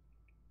orders,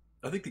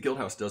 I think the guild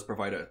house does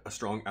provide a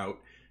strong out.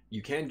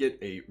 You can get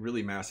a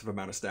really massive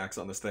amount of stacks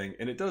on this thing,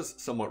 and it does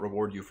somewhat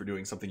reward you for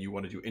doing something you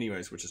want to do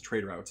anyways, which is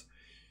trade routes.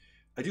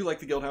 I do like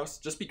the guild house.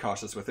 Just be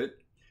cautious with it.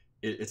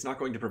 It's not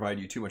going to provide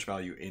you too much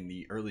value in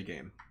the early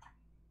game.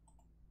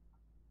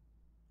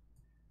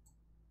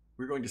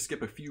 We're going to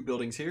skip a few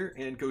buildings here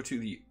and go to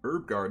the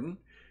Herb Garden.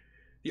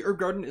 The Herb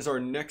Garden is our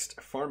next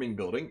farming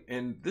building,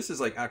 and this is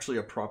like actually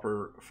a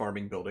proper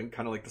farming building,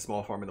 kind of like the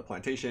small farm and the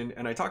plantation.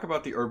 And I talk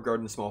about the Herb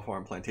Garden, small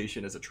farm,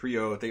 plantation as a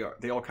trio.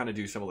 They all kind of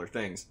do similar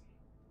things.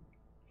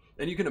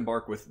 And you can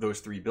embark with those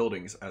 3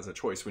 buildings as a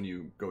choice when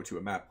you go to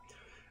a map.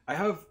 I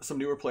have some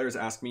newer players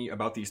ask me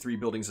about these 3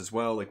 buildings as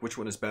well, like which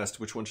one is best,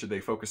 which one should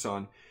they focus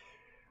on.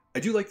 I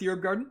do like the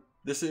Herb Garden.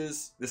 This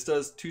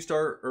does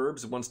 2-star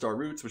herbs, 1-star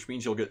roots, which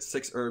means you'll get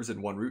 6 herbs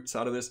and 1 roots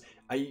out of this.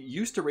 I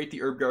used to rate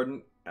the Herb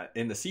Garden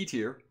in the C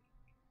tier,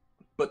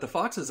 but the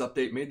Fox's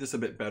update made this a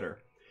bit better.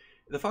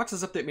 The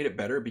Fox's update made it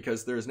better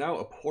because there is now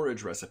a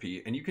porridge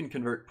recipe, and you can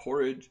convert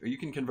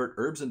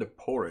herbs into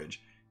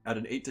porridge at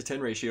an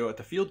 8-to-10 ratio at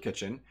the field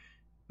kitchen.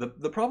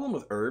 The problem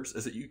with herbs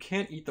is that you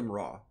can't eat them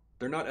raw.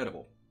 They're not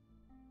edible.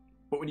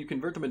 But when you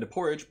convert them into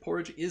porridge,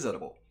 porridge is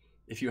edible.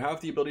 If you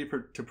have the ability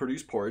to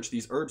produce porridge,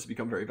 these herbs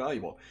become very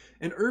valuable.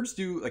 And herbs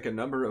do like a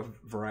number of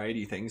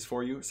variety things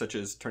for you, such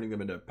as turning them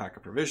into a pack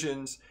of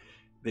provisions.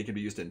 They can be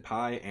used in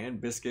pie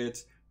and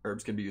biscuits.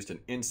 Herbs can be used in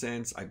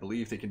incense. I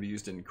believe they can be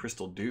used in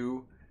crystal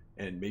dew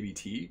and maybe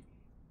tea.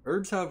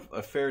 Herbs have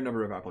a fair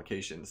number of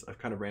applications of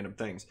kind of random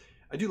things.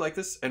 I do like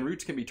this, and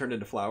roots can be turned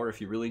into flour if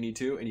you really need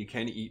to, and you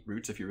can eat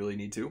roots if you really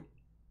need to.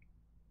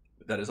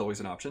 That is always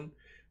an option.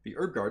 The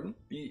Herb Garden.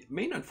 The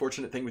main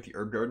unfortunate thing with the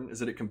Herb Garden is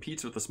that it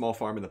competes with the small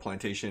farm and the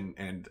plantation,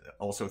 and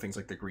also things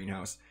like the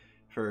greenhouse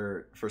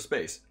for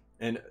space.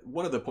 And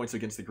one of the points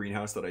against the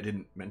greenhouse that I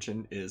didn't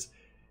mention is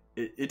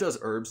it does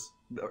herbs.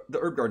 The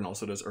Herb Garden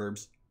also does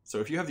herbs.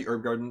 So if you have the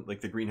Herb Garden, like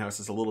the greenhouse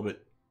is a little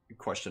bit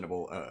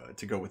questionable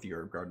to go with the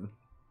Herb Garden.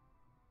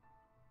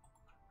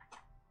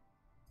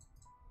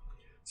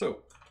 So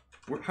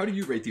how do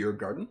you rate the Herb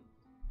Garden?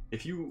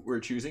 If you were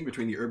choosing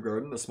between the Herb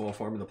Garden, the small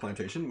farm, and the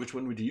plantation, which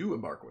one would you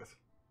embark with?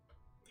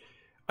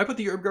 I put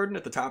the Herb Garden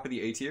at the top of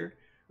the A tier.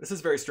 This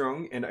is very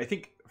strong, and I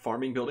think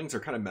farming buildings are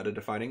kind of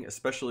meta-defining,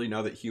 especially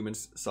now that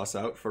humans suss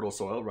out fertile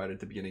soil right at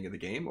the beginning of the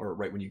game, or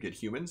right when you get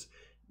humans.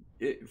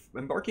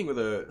 Embarking with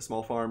a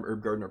small farm,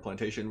 Herb Garden, or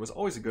plantation was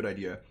always a good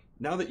idea.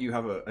 Now that you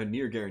have a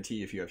near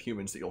guarantee if you have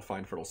humans that you'll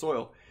find fertile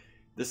soil,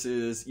 this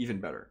is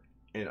even better.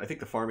 And I think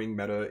the farming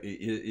meta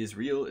is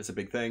real. It's a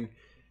big thing.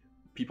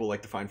 People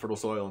like to find fertile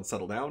soil and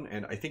settle down,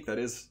 and I think that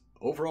is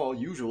overall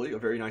usually a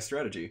very nice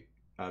strategy.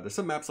 There's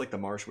some maps like the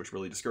Marsh which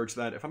really discourage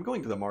that. If I'm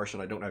going to the Marsh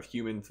and I don't have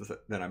humans,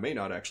 then I may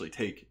not actually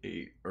take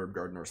a Herb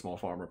Garden or small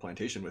farm or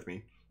plantation with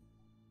me.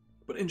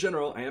 But in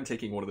general, I am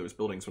taking one of those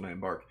buildings when I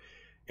embark.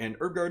 And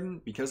herb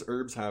garden, because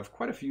herbs have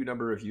quite a few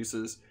number of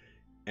uses,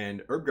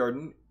 and herb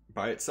garden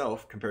by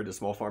itself, compared to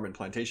small farm and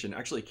plantation,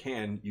 actually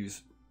can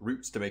use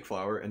roots to make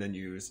flour and then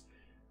use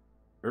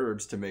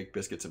herbs to make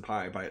biscuits and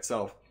pie by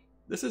itself.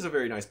 This is a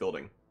very nice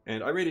building,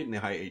 and I rate it in the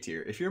high A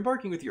tier. If you're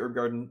embarking with the herb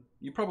garden,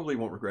 you probably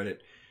won't regret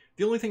it.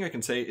 The only thing I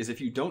can say is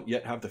if you don't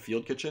yet have the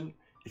field kitchen,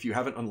 if you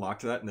haven't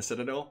unlocked that in the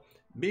Citadel,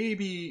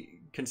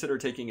 maybe consider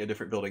taking a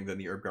different building than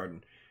the herb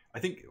garden. I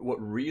think what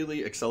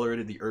really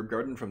accelerated the herb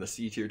garden from the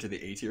C tier to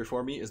the A tier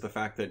for me is the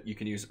fact that you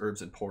can use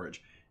herbs in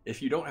porridge.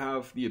 If you don't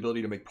have the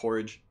ability to make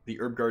porridge, the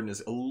herb garden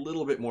is a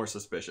little bit more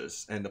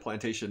suspicious, and the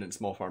plantation and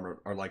small farm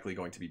are likely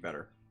going to be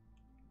better.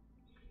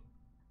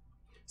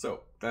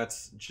 So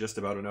that's just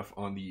about enough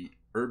on the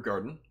herb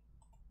garden.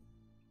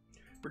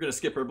 We're going to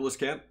skip herbalist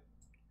camp,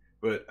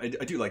 but I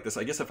do like this.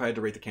 I guess if I had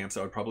to rate the camps,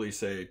 I would probably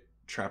say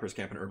trapper's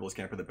camp and herbalist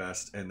camp are the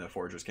best, and the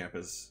forager's camp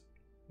is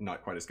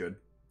not quite as good.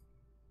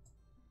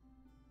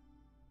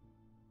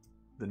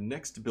 The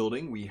next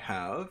building we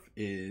have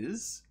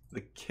is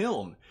the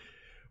kiln.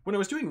 When I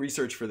was doing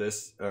research for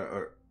this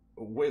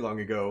way long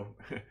ago,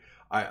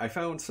 I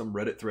found some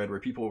Reddit thread where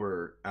people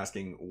were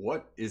asking,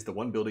 what is the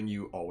one building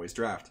you always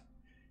draft?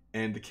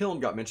 And the kiln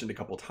got mentioned a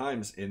couple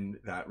times in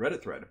that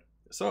Reddit thread.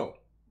 So,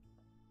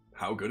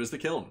 how good is the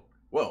kiln?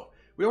 Well,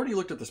 we already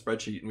looked at the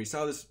spreadsheet and we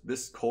saw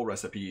this coal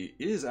recipe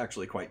is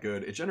actually quite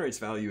good. It generates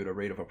value at a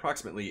rate of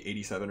approximately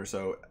 87 or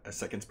so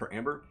seconds per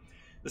amber.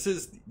 This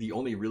is the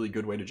only really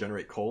good way to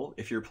generate coal.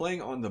 If you're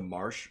playing on the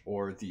marsh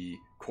or the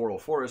coral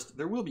forest,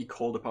 there will be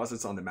coal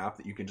deposits on the map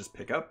that you can just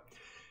pick up.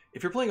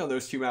 If you're playing on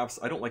those two maps,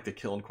 I don't like the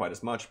kiln quite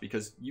as much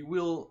because you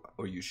will,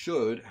 or you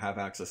should, have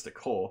access to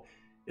coal.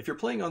 If you're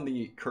playing on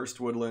the Cursed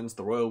Woodlands,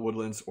 the Royal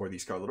Woodlands, or the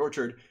Scarlet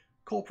Orchard,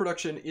 coal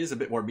production is a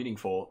bit more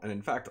meaningful, and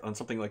in fact, on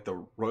something like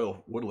the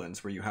Royal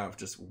Woodlands, where you have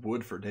just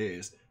wood for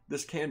days,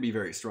 this can be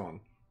very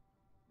strong.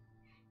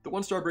 The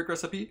 1-star brick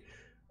recipe,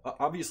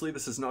 obviously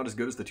this is not as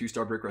good as the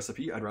 2-star brick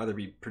recipe. I'd rather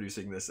be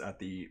producing this at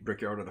the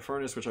brickyard or the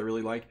furnace, which I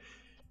really like.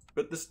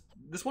 But this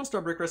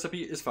 1-star brick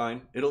recipe is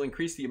fine. It'll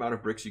increase the amount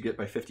of bricks you get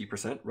by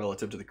 50%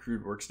 relative to the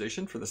crude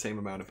workstation for the same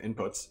amount of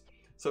inputs.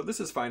 So this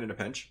is fine in a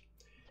pinch.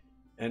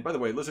 And by the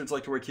way, lizards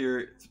like to work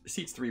here.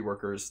 Seats 3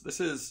 workers. This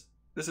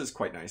is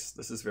quite nice.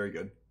 This is very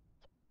good.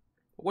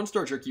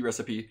 1-star jerky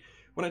recipe.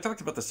 When I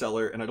talked about the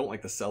cellar, and I don't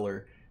like the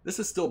cellar, this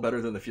is still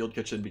better than the field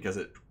kitchen because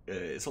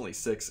it's only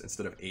 6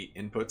 instead of 8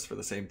 inputs for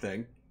the same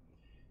thing,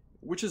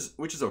 which is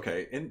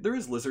okay. And there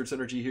is lizard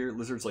synergy here.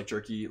 Lizards like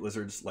jerky.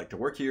 Lizards like to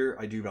work here.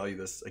 I do value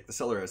this. Like the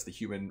cellar has the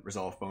human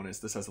resolve bonus.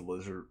 This has a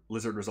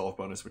lizard resolve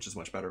bonus, which is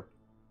much better.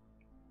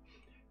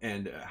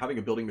 And having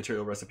a building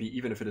material recipe,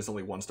 even if it is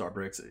only 1-star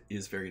bricks,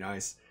 is very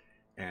nice.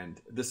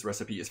 And this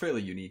recipe is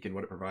fairly unique in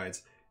what it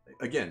provides.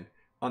 Again,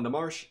 on the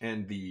marsh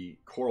and the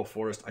coral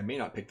forest, I may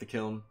not pick the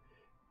kiln.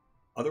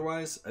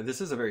 Otherwise,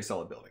 this is a very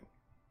solid building.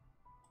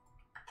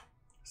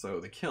 So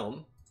the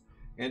kiln,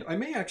 and I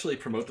may actually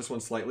promote this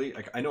one slightly.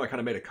 I know I kind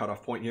of made a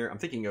cutoff point here. I'm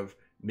thinking of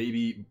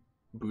maybe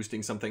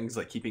boosting some things,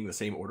 like keeping the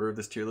same order of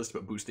this tier list,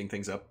 but boosting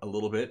things up a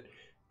little bit.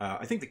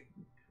 I think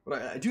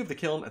I do have the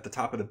kiln at the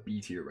top of the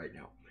B tier right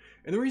now.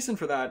 And the reason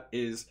for that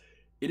is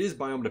it is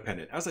biome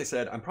dependent. As I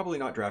said, I'm probably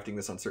not drafting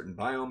this on certain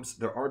biomes.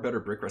 There are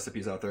better brick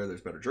recipes out there. There's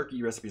better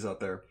jerky recipes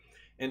out there.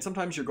 And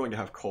sometimes you're going to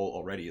have coal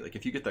already. Like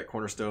if you get that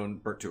cornerstone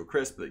burnt to a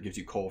crisp that gives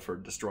you coal for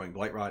destroying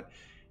blight rot,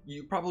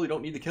 you probably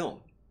don't need the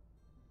kiln.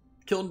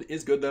 Kiln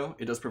is good though.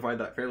 It does provide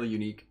that fairly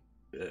unique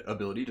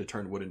ability to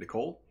turn wood into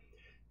coal.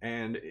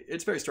 And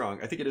it's very strong.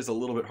 I think it is a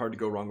little bit hard to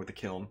go wrong with the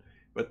kiln,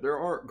 but there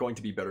are going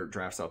to be better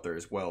drafts out there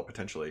as well,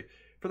 potentially.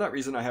 For that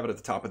reason, I have it at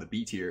the top of the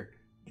B tier.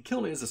 The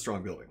kiln is a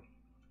strong building.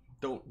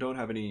 Don't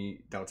have any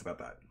doubts about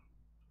that.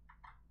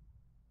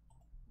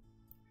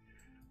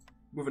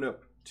 Moving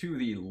up to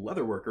the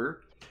leather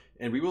worker,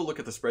 and we will look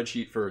at the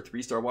spreadsheet for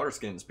 3-star water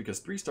skins, because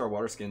 3-star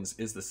water skins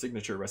is the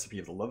signature recipe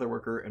of the leather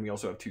worker, and we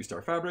also have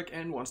 2-star fabric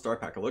and 1-star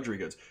pack of luxury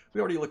goods. We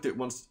already looked at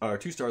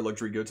 2-star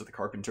luxury goods at the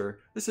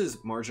carpenter. This is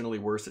marginally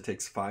worse. It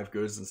takes 5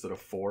 goods instead of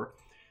 4.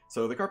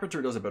 So the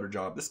carpenter does a better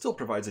job. This still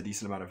provides a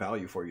decent amount of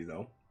value for you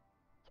though.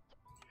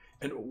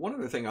 And one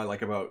other thing I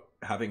like about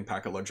having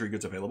pack of luxury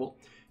goods available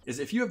is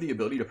if you have the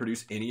ability to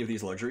produce any of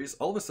these luxuries,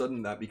 all of a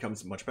sudden that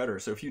becomes much better.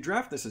 So if you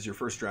draft this as your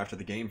first draft of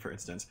the game, for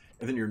instance,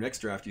 and then your next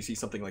draft you see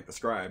something like the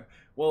scribe,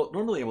 well,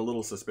 normally I'm a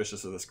little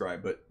suspicious of the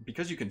scribe, but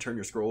because you can turn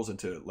your scrolls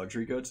into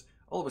luxury goods,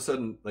 all of a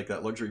sudden, like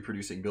that luxury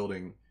producing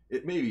building,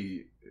 it may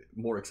be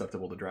more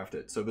acceptable to draft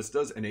it. So this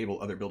does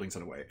enable other buildings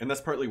in a way. And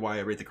that's partly why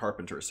I rate the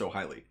carpenter so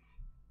highly.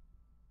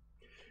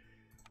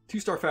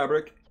 2-star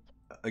fabric,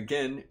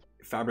 again,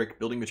 fabric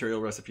building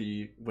material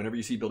recipe. Whenever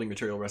you see building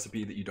material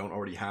recipe that you don't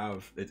already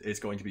have, it's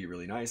going to be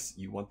really nice.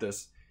 You want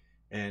this.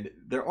 And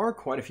there are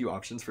quite a few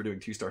options for doing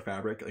 2-star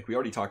fabric. Like we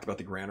already talked about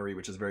the granary,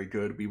 which is very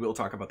good. We will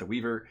talk about the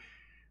weaver,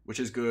 which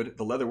is good.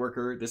 The leather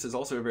worker, this is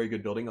also a very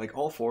good building. Like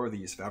all 4 of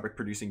these fabric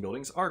producing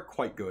buildings are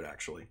quite good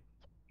actually.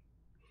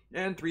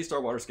 And 3-star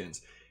water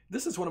skins.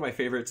 This is one of my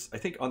favorites. I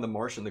think on the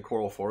marsh and the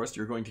coral forest,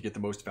 you're going to get the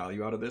most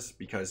value out of this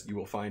because you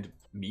will find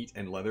meat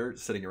and leather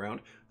sitting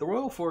around. The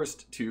royal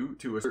forest, too,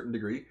 to a certain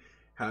degree,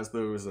 has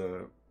those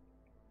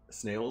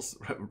snails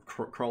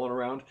crawling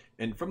around,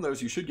 and from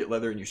those you should get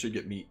leather and you should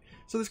get meat.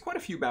 So there's quite a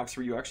few maps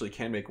where you actually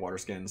can make water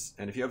skins,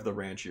 and if you have the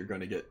ranch, you're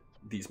going to get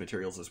these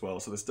materials as well.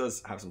 So this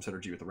does have some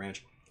synergy with the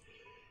ranch.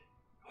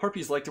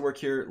 Harpies like to work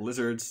here.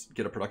 Lizards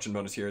get a production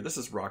bonus here. This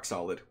is rock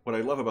solid. What I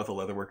love about the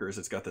leatherworker is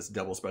it's got this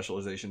double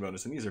specialization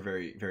bonus, and these are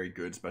very, very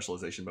good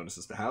specialization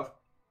bonuses to have.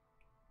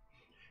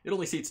 It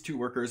only seats 2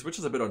 workers, which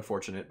is a bit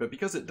unfortunate, but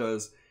because it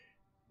does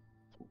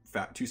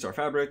 2-star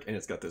fabric, and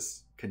it's got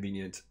this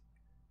convenient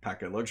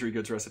pack of luxury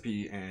goods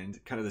recipe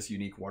and kind of this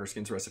unique water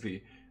skins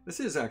recipe,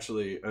 this is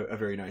actually a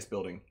very nice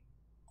building.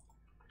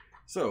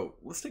 So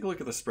let's take a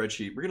look at the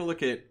spreadsheet. We're going to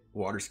look at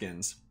water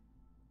skins.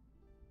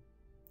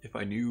 If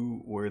I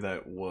knew where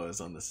that was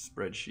on the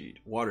spreadsheet.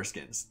 Water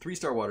skins,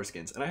 3-star water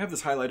skins. And I have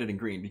this highlighted in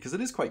green because it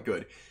is quite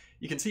good.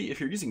 You can see if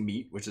you're using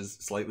meat, which is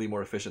slightly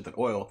more efficient than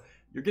oil,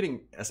 you're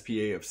getting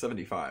SPA of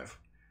 75.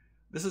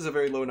 This is a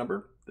very low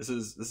number. This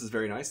is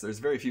very nice. There's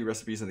very few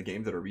recipes in the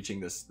game that are reaching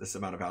this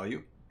amount of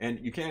value. And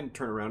you can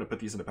turn around and put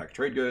these into pack of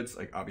trade goods.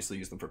 Like obviously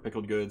use them for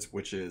pickled goods,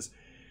 which is,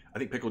 I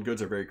think pickled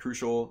goods are very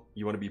crucial.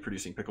 You want to be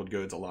producing pickled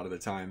goods a lot of the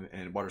time,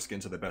 and water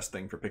skins are the best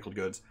thing for pickled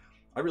goods.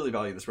 I really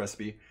value this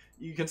recipe.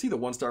 You can see the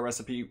 1-star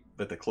recipe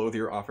that the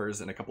Clothier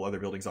offers and a couple other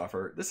buildings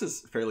offer. This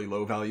is fairly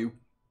low value.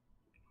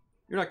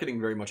 You're not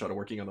getting very much out of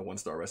working on the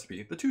 1-star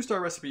recipe. The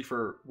 2-star recipe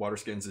for water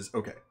skins is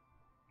okay.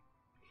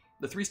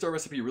 The 3-star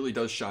recipe really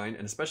does shine,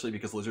 and especially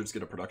because lizards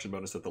get a production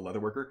bonus with the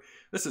leatherworker,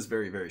 this is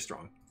very, very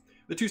strong.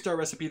 The 2-star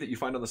recipe that you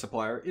find on the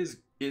supplier is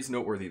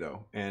noteworthy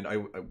though, and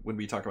when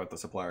we talk about the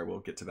supplier, we'll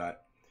get to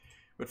that.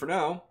 But for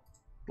now,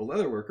 the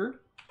leatherworker.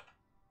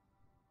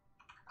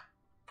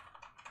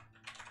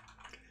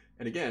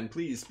 And again,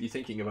 please be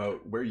thinking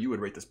about where you would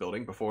rate this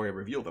building before I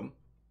reveal them.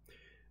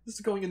 This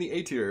is going in the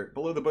A tier,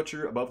 below the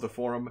butcher, above the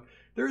forum.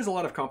 There is a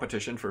lot of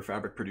competition for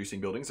fabric producing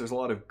buildings. There's a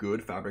lot of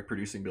good fabric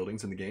producing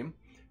buildings in the game.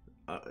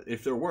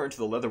 If there weren't,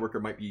 the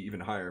leatherworker might be even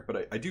higher,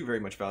 but I do very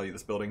much value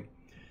this building,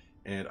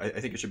 and I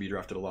think it should be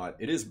drafted a lot.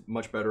 It is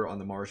much better on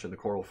the marsh and the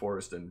coral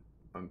forest, and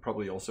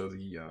probably also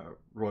the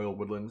royal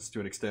woodlands to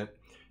an extent.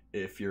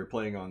 If you're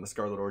playing on the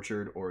Scarlet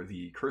Orchard or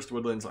the Cursed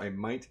Woodlands, I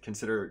might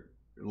consider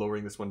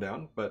lowering this one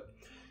down, but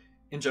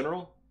in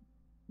general,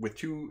 with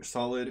 2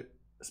 solid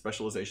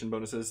specialization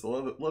bonuses, the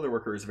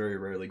leatherworker is very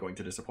rarely going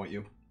to disappoint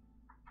you.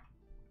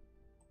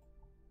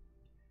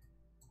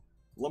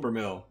 Lumber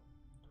mill.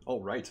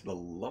 All right, the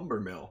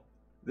lumber mill.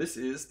 This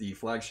is the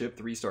flagship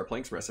 3-star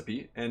planks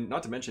recipe, and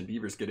not to mention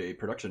beavers get a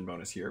production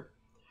bonus here.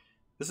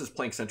 This is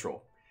plank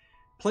central.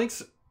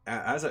 Planks,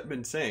 as I've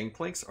been saying,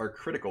 planks are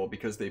critical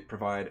because they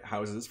provide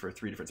houses for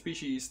 3 different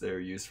species. They're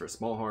used for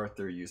small hearth.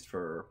 They're used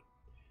for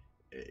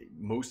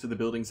most of the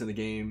buildings in the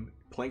game.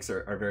 Planks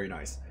are very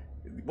nice.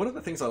 One of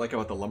the things I like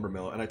about the lumber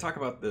mill, and I talk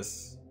about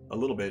this a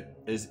little bit,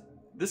 is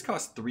this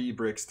costs 3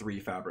 bricks, 3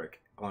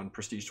 fabric on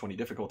Prestige 20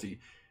 difficulty.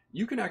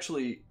 You can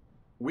actually,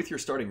 with your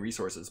starting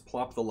resources,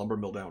 plop the lumber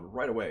mill down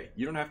right away.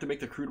 You don't have to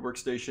make the crude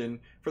workstation.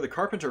 For the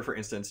carpenter, for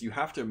instance, you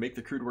have to make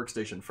the crude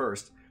workstation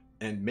first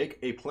and make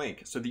a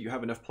plank so that you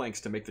have enough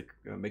planks to make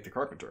the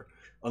carpenter.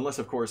 Unless,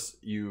 of course,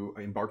 you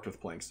embarked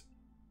with planks,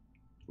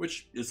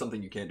 which is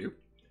something you can do,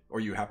 or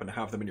you happen to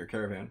have them in your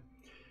caravan.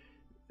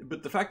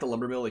 But the fact the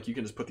lumber mill, like, you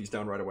can just put these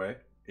down right away,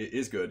 it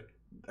is good.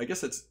 I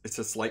guess it's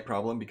a slight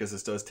problem because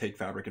this does take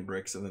fabric and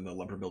bricks, and then the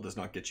lumber mill does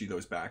not get you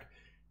those back.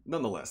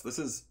 Nonetheless, this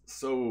is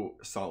so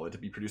solid to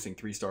be producing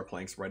 3-star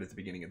planks right at the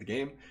beginning of the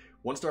game.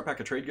 1-star pack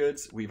of trade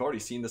goods. We've already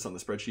seen this on the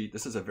spreadsheet.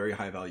 This is a very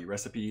high value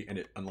recipe, and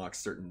it unlocks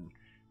certain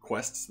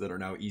quests that are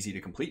now easy to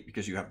complete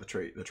because you have the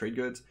trade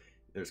goods.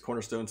 There's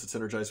cornerstones that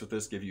synergize with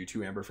this, give you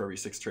 2 amber for every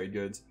 6 trade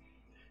goods.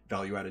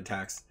 Value added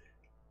tax.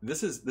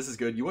 This is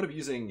good. You want to be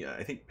using,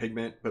 I think,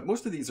 pigment, but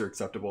most of these are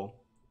acceptable.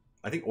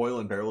 I think oil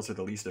and barrels are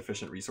the least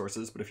efficient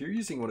resources, but if you're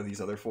using one of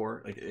these other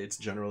 4, like, it's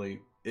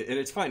generally, and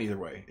it's fine either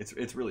way.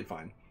 It's really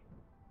fine.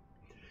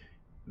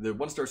 The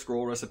 1-star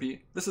scroll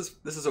recipe, this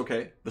is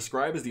okay. The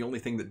scribe is the only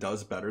thing that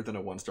does better than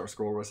a 1-star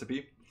scroll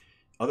recipe.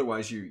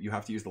 Otherwise, you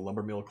have to use the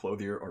lumber mill,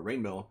 clothier, or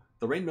rain mill.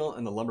 The rain mill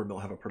and the lumber mill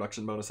have a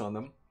production bonus on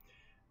them.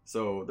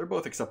 So they're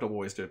both acceptable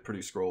ways to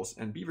produce scrolls,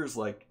 and beavers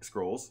like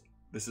scrolls.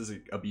 This is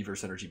a beaver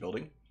synergy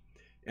building.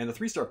 And the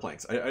 3-star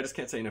planks, I just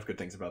can't say enough good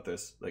things about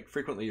this. Like,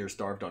 frequently you're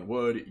starved on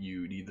wood,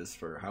 you need this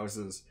for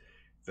houses.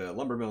 The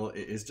lumber mill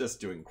is just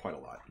doing quite a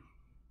lot.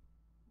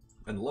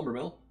 And the lumber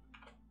mill,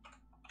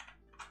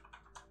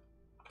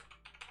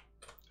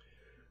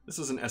 this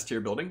is an S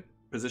tier building,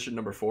 position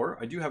number 4.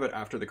 I do have it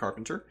after the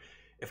carpenter.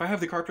 If I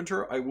have the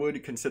carpenter, I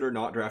would consider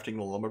not drafting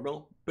the lumber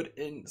mill, but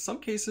in some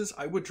cases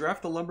I would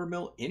draft the lumber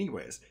mill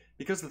anyways,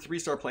 because the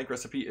 3-star plank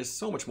recipe is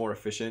so much more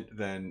efficient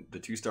than the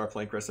 2-star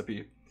plank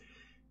recipe.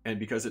 And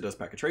because it does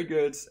pack of trade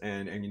goods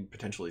and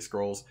potentially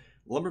scrolls,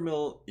 lumber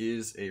mill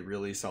is a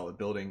really solid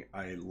building.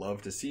 I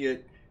love to see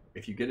it.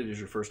 If you get it as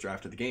your first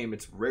draft of the game,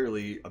 it's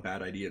rarely a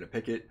bad idea to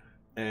pick it.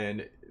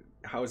 And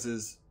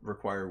houses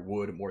require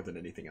wood more than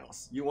anything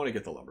else. You want to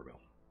get the lumber mill.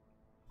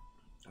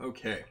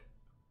 Okay.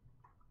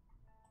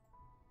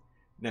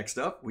 Next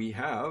up, we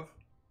have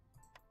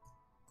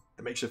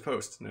the makeshift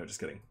post. No, just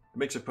kidding. The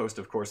makeshift post,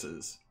 of course,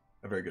 is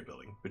a very good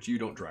building, but you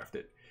don't draft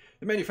it.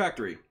 The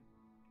manufactory.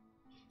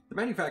 The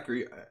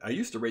manufactory, I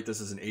used to rate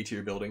this as an A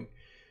tier building.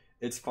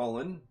 It's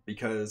fallen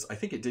because I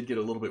think it did get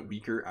a little bit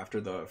weaker after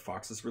the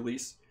Fox's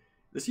release.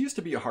 This used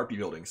to be a Harpy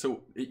building,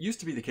 so it used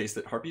to be the case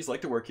that Harpies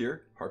like to work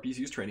here, Harpies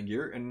use training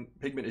gear, and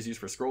Pigment is used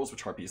for scrolls,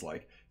 which Harpies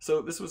like.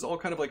 So this was all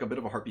kind of like a bit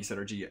of a Harpy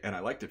synergy, and I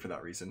liked it for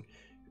that reason.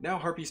 Now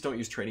Harpies don't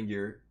use training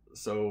gear,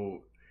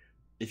 so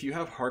if you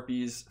have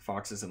Harpies,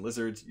 Foxes, and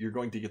Lizards, you're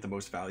going to get the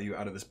most value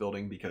out of this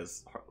building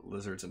because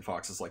Lizards and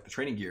Foxes like the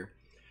training gear.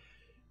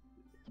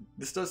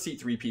 This does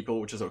seat 3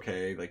 people, which is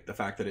okay. Like the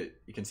fact that it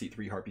can seat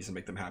 3 Harpies and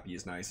make them happy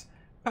is nice.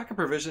 Pack of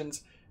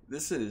provisions.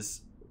 This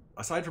is,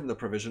 aside from the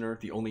provisioner,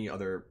 the only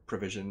other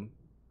provision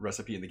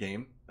recipe in the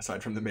game,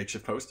 aside from the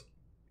makeshift post.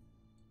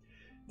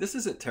 This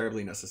isn't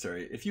terribly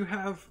necessary. If you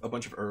have a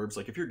bunch of herbs,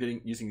 like if you're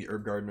using the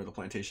herb garden or the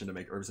plantation to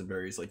make herbs and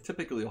berries, like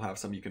typically you'll have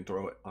some you can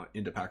throw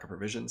into pack of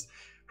provisions.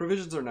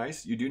 Provisions are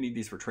nice. You do need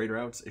these for trade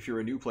routes. If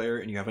you're a new player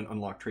and you haven't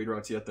unlocked trade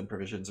routes yet, then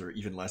provisions are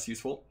even less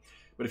useful.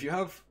 But if you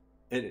have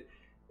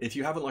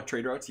unlocked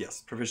trade routes,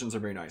 yes, provisions are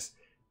very nice.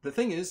 The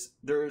thing is,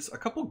 there's a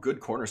couple good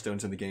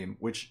cornerstones in the game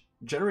which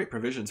generate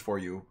provisions for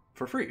you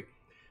for free.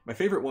 My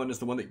favorite one is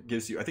the one that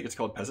gives you, I think it's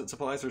called Peasant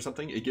Supplies or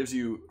something. It gives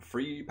you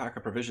free pack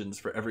of provisions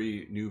for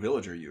every new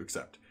villager you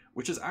accept,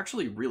 which is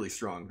actually really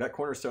strong. That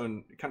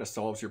cornerstone kind of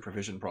solves your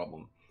provision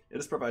problem. It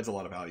just provides a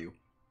lot of value.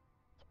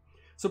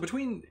 So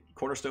between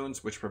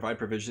cornerstones, which provide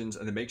provisions,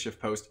 and the makeshift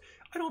post,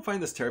 I don't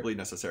find this terribly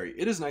necessary.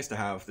 It is nice to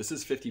have. This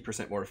is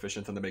 50% more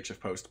efficient than the makeshift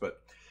post,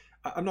 but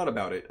I'm not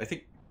about it. I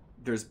think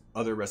there's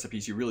other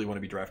recipes you really want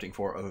to be drafting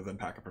for other than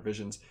pack of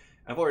provisions.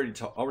 I've already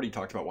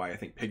talked about why I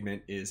think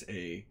Pigment is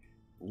a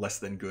less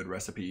than good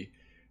recipe.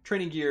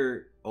 Training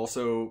gear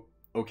also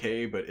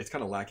okay, but it's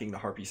kind of lacking the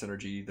Harpy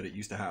synergy that it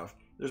used to have.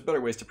 There's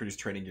better ways to produce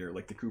training gear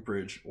like the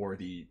Cooperage or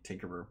the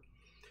Tinkerer.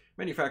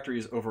 Manufactory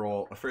is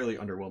overall a fairly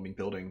underwhelming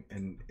building,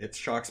 and it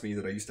shocks me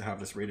that I used to have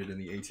this rated in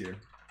the A tier.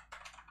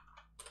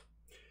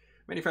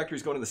 Manufactory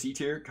is going in the C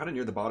tier, kind of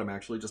near the bottom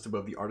actually, just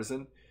above the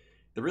Artisan.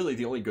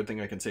 The only good thing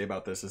I can say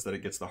about this is that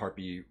it gets the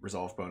Harpy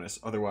resolve bonus.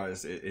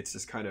 Otherwise, it's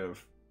just kind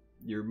of,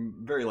 you're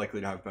very likely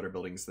to have better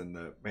buildings than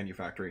the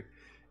manufactory.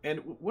 And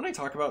when I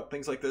talk about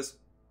things like this,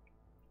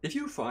 if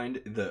you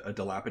find a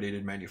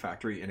dilapidated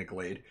manufactory in a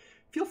glade,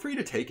 feel free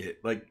to take it.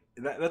 Like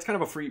that's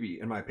kind of a freebie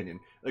in my opinion.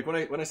 Like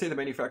when I say the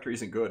manufactory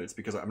isn't good, it's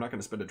because I'm not going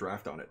to spend a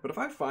draft on it. But if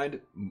I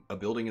find a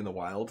building in the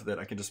wild that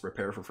I can just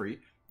repair for free,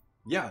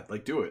 yeah,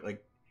 like do it.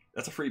 Like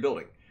that's a free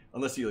building,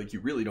 unless you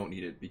really don't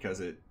need it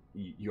because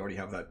you already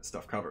have that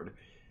stuff covered.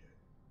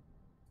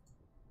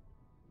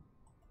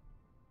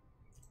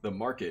 The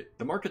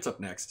market's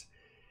up next.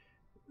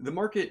 The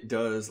market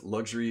does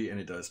luxury and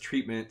it does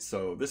treatment,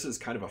 so this is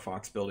kind of a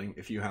fox building.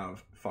 If you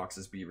have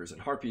foxes, beavers, and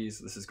harpies,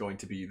 this is going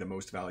to be the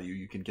most value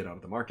you can get out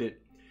of the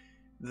market.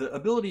 The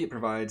ability it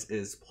provides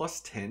is plus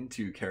 10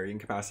 to carrying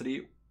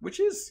capacity, which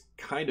is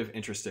kind of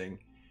interesting.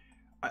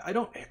 I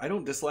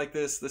don't dislike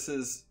this. This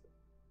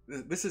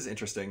is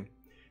interesting,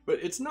 but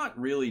it's not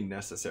really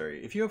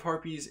necessary. If you have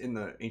harpies in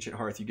the Ancient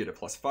Hearth, you get a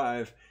plus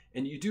 5,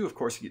 and you do of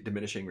course get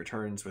diminishing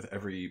returns with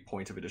every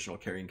point of additional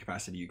carrying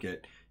capacity you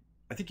get.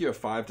 I think you have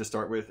 5 to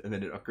start with, and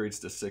then it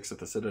upgrades to 6 at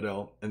the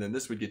Citadel, and then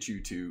this would get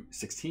you to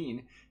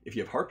 16. If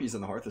you have Harpies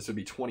in the Hearth, this would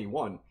be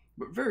 21,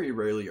 but very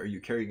rarely are you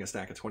carrying a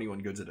stack of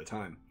 21 goods at a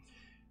time.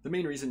 The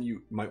main reason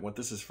you might want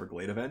this is for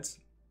Glade events.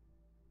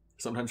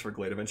 Sometimes for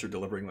Glade events you're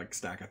delivering like a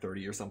stack of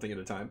 30 or something at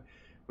a time,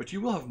 but you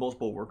will have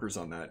multiple workers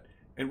on that.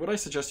 And what I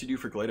suggest you do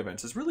for Glade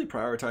events is really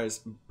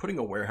prioritize putting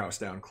a warehouse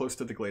down close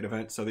to the Glade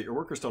event so that your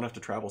workers don't have to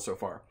travel so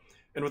far.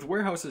 And with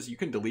warehouses, you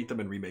can delete them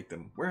and remake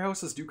them.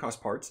 Warehouses do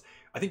cost parts.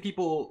 I think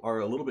people are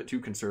a little bit too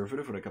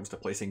conservative when it comes to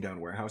placing down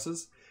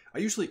warehouses. I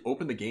usually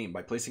open the game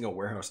by placing a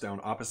warehouse down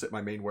opposite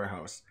my main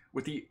warehouse,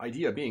 with the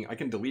idea being I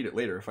can delete it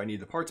later if I need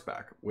the parts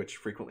back, which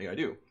frequently I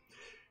do.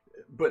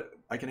 But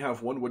I can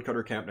have one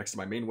woodcutter camp next to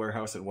my main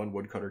warehouse and one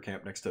woodcutter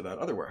camp next to that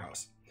other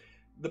warehouse.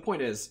 The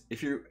point is,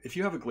 if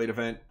you have a Glade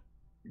event,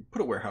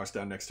 put a warehouse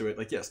down next to it.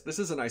 Like, yes, this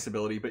is a nice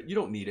ability, but you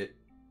don't need it.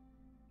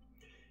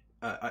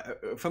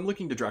 If I'm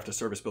looking to draft a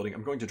service building,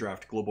 I'm going to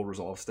draft Global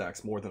Resolve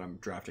stacks more than I'm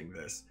drafting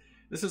this.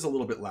 This is a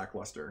little bit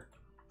lackluster.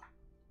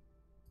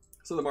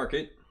 So the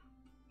market,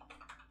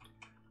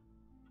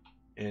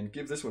 and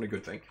give this one a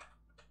good think.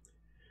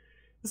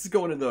 This is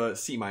going in the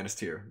C-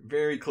 tier,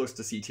 very close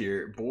to C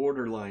tier,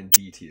 borderline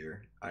D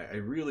tier. I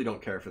really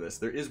don't care for this.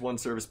 There is one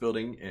service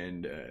building,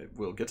 and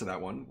we'll get to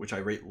that one, which I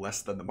rate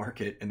less than the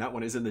market, and that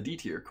one is in the D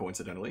tier,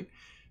 coincidentally.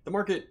 The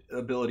market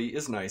ability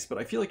is nice, but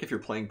I feel like if you're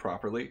playing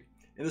properly,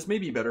 and this may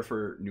be better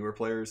for newer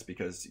players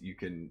because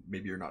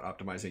maybe you're not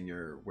optimizing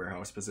your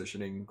warehouse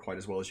positioning quite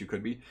as well as you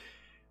could be.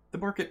 The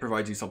market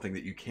provides you something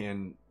that you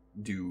can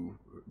do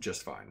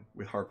just fine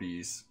with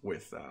harpies,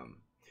 with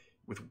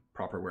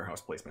proper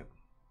warehouse placement.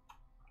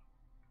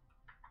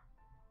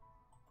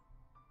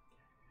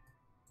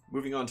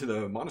 Moving on to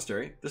the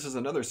monastery. This is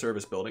another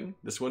service building.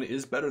 This one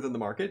is better than the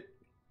market.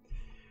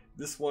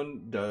 This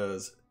one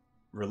does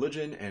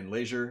religion and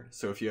leisure.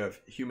 So if you have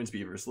humans,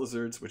 beavers,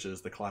 lizards, which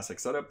is the classic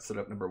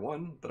setup number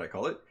 1 that I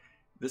call it,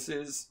 this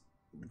is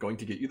going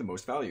to get you the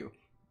most value.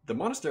 The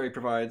monastery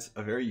provides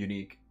a very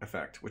unique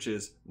effect, which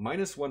is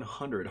minus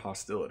 100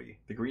 hostility,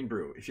 the green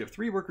brew. If you have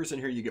 3 workers in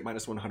here, you get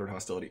minus 100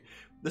 hostility.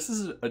 This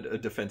is a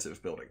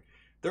defensive building.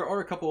 There are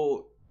a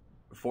couple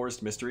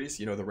forest mysteries,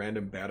 you know, the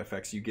random bad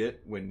effects you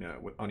get when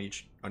on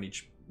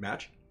each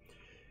match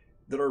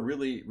that are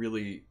really,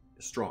 really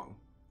strong.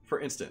 For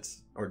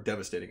instance, or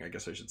devastating, I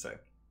guess I should say.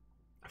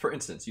 For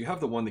instance, you have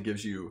the one that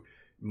gives you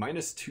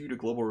 -2 to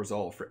global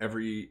resolve for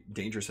every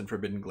dangerous and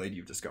forbidden glade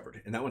you've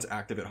discovered, and that one's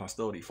active at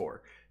hostility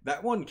 4.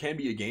 That one can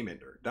be a game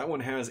ender. That one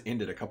has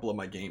ended a couple of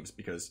my games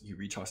because you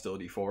reach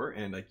hostility 4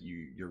 and like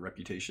your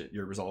reputation,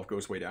 your resolve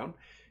goes way down,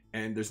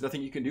 and there's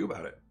nothing you can do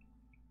about it,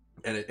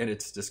 and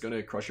it's just going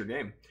to crush your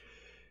game.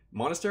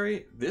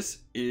 Monastery, this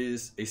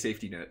is a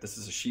safety net. This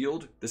is a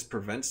shield. This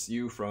prevents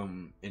you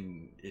from,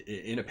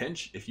 in a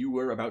pinch, if you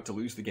were about to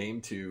lose the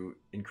game to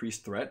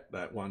increased threat,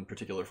 that one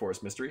particular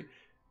forest mystery,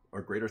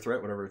 or greater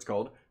threat, whatever it's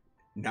called,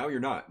 now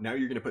you're not. Now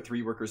you're going to put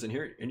 3 workers in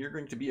here, and you're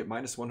going to be at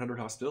minus 100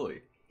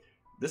 hostility.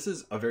 This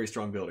is a very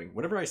strong building.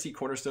 Whenever I see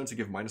cornerstones that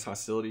give minus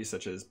hostility,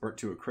 such as Burnt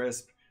to a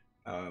Crisp,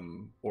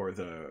 or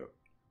the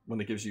one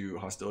that gives you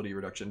hostility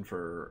reduction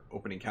for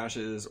opening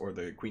caches, or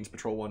the Queen's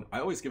Patrol one, I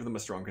always give them a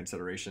strong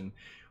consideration.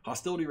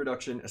 Hostility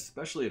reduction,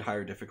 especially at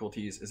higher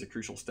difficulties, is a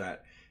crucial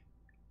stat.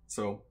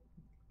 So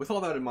with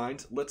all that in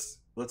mind, let's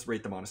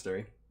rate the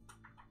monastery.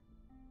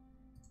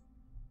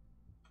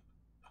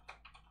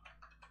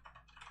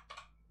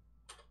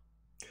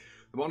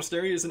 The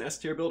monastery is an S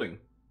tier building.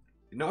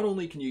 Not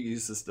only can you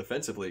use this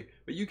defensively,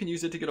 but you can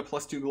use it to get a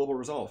 +2 global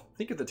resolve.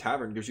 Think of the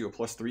tavern gives you a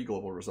 +3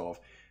 global resolve.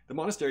 The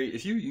monastery,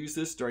 if you use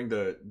this during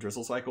the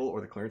drizzle cycle or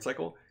the clearance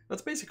cycle,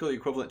 that's basically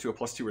equivalent to a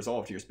 +2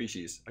 resolve to your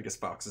species. I guess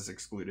Fox is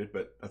excluded,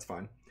 but that's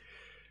fine.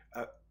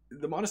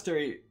 The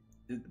monastery,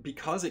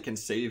 because it can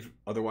save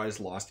otherwise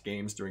lost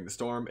games during the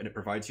storm, and it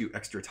provides you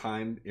extra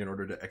time in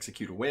order to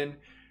execute a win,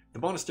 the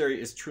monastery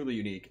is truly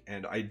unique,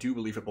 and I do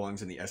believe it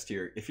belongs in the S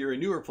tier. If you're a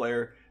newer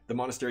player, the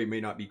monastery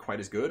may not be quite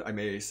as good. I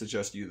may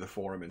suggest you the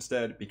forum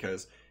instead,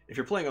 because if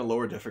you're playing on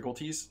lower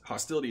difficulties,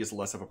 hostility is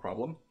less of a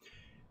problem.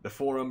 The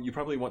forum, you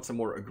probably want some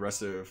more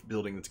aggressive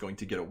building that's going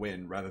to get a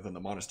win rather than the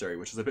monastery,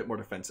 which is a bit more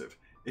defensive.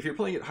 If you're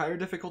playing at higher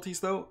difficulties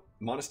though,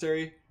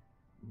 monastery,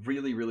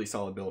 really, really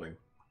solid building.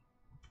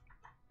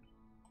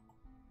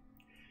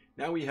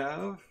 Now we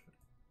have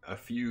a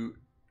few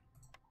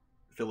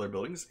filler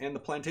buildings and the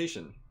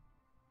plantation.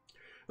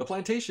 The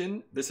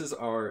plantation, this is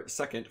our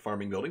second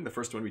farming building. The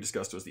first one we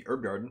discussed was the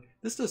herb garden.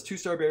 This does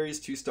 2-star berries,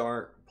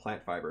 2-star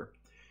plant fiber.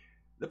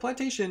 The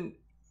plantation,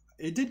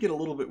 it did get a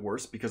little bit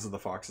worse because of the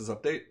Fox's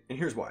update, and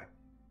here's why.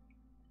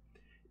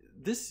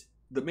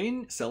 The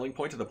main selling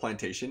point of the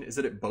plantation is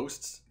that it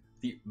boasts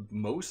the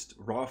most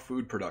raw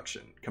food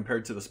production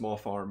compared to the small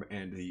farm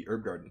and the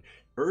herb garden.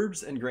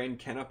 Herbs and grain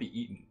cannot be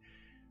eaten.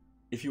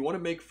 If you want to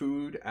make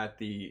food at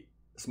the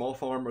small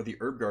farm or the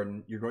herb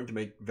garden, you're going to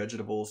make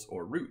vegetables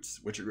or roots,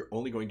 which you're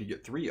only going to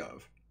get 3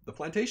 of. The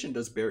plantation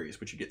does berries,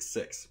 which you get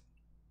 6.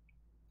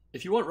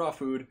 If you want raw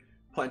food,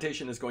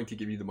 plantation is going to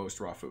give you the most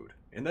raw food.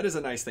 And that is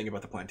a nice thing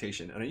about the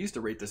plantation. And I used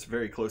to rate this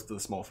very close to the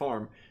small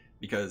farm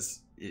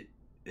because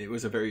it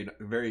was a very,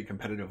 very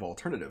competitive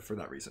alternative for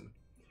that reason.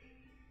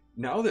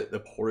 Now that the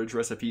porridge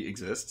recipe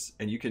exists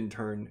and you can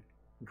turn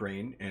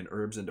grain and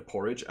herbs into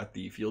porridge at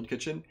the field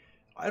kitchen,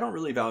 I don't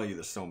really value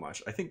this so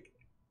much. I think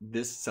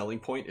this selling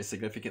point is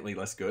significantly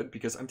less good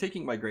because I'm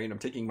taking my grain, I'm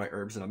taking my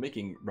herbs, and I'm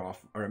making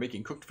I'm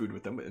making cooked food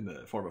with them in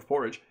the form of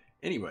porridge.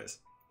 Anyways,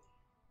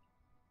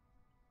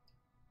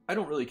 I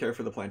don't really care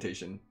for the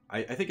plantation.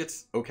 I think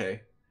it's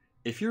okay.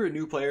 If you're a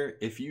new player,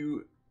 if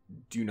you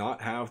do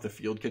not have the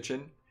field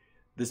kitchen,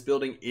 this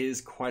building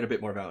is quite a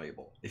bit more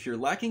valuable. If you're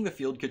lacking the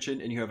field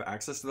kitchen and you have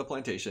access to the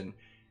plantation,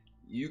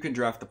 you can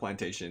draft the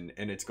plantation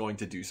and it's going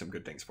to do some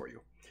good things for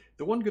you.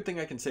 The one good thing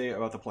I can say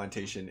about the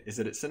plantation is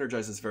that it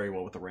synergizes very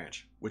well with the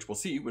ranch, which we'll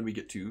see when we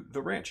get to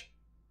the ranch.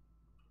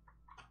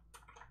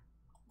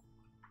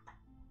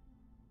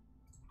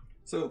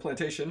 So the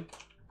plantation,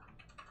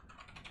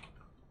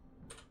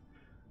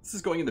 this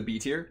is going in the B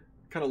tier,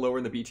 kind of lower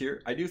in the B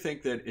tier. I do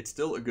think that it's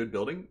still a good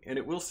building and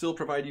it will still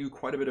provide you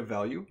quite a bit of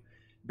value.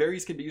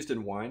 Berries can be used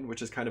in wine,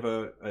 which is kind of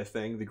a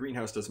thing. The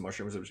greenhouse does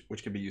mushrooms,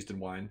 which can be used in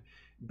wine.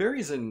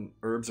 Berries and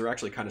herbs are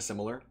actually kind of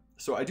similar.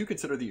 So I do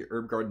consider the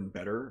herb garden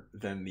better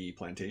than the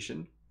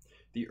plantation.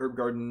 The herb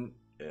garden,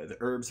 the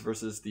herbs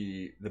versus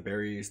the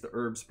berries, the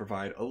herbs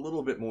provide a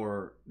little bit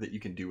more that you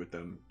can do with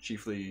them,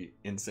 chiefly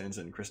incense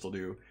and crystal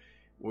dew,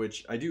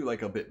 which I do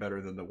like a bit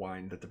better than the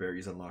wine that the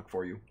berries unlock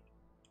for you.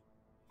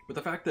 But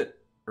the fact that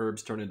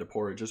herbs turn into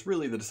porridge is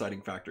really the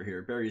deciding factor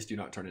here. Berries do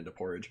not turn into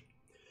porridge.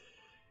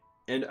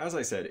 And as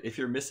I said, if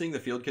you're missing the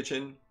field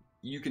kitchen,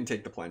 you can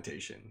take the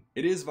plantation.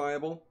 It is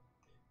viable.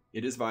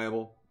 It is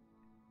viable.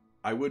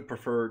 I would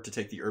prefer to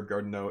take the herb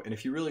garden though, and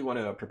if you really want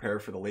to prepare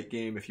for the late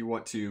game, if you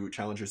want to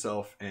challenge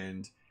yourself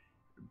and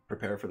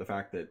prepare for the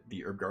fact that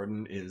the herb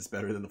garden is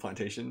better than the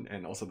plantation,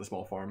 and also the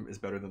small farm is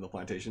better than the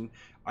plantation,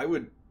 I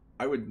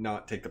would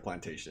not take the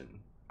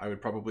plantation. I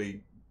would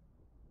probably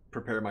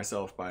prepare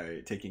myself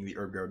by taking the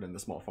herb garden and the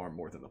small farm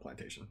more than the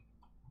plantation.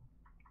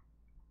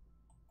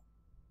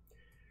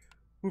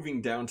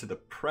 Moving down to the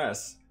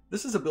press,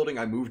 this is a building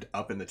I moved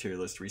up in the tier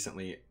list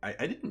recently.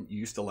 I didn't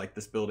used to like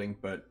this building,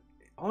 but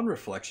on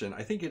reflection,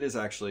 I think it is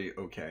actually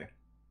okay.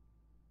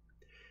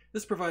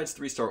 This provides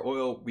 3-star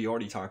oil. We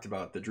already talked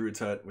about the Druid's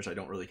Hut, which I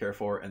don't really care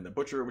for, and the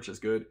Butcher, which is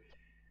good.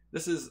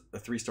 This is a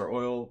 3-star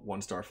oil,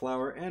 1-star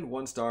flour, and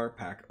 1-star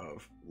pack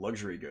of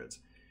luxury goods.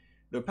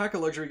 The pack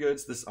of luxury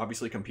goods, this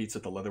obviously competes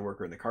with the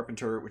leatherworker and the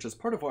carpenter, which is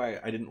part of why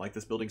I didn't like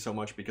this building so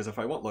much, because if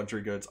I want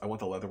luxury goods, I want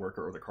the leatherworker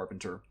or the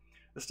carpenter.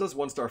 This does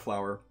 1-star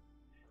flour.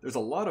 There's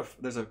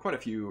quite a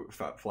few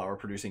flour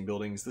producing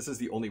buildings. This is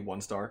the only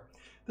 1-star.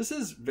 This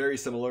is very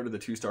similar to the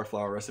 2-star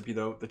flour recipe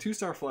though. The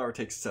 2-star flour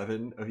takes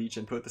 7 of each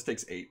input. This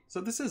takes 8. So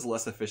this is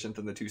less efficient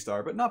than the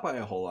 2-star, but not by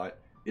a whole lot.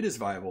 It is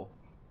viable.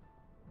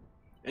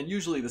 And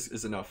usually this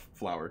is enough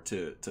flour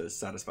to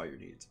satisfy your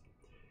needs.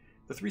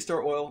 The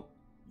 3-star oil,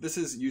 this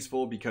is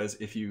useful because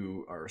if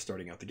you are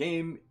starting out the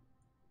game,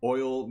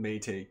 oil may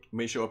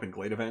show up in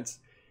glade events.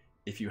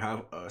 If you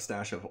have a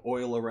stash of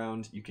oil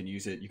around, you can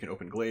use it. You can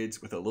open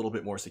glades with a little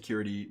bit more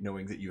security,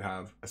 knowing that you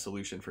have a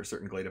solution for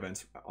certain glade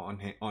events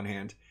on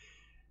hand.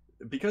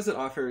 Because it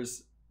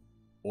offers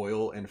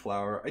oil and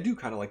flour, I do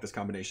kind of like this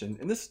combination,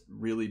 and this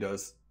really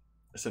does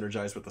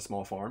synergize with the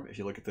small farm. If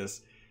you look at this,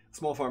 the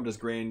small farm does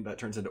grain, that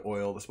turns into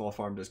oil. The small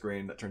farm does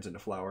grain, that turns into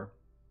flour.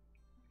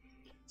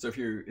 So if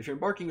you're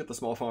embarking with the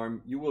small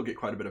farm, you will get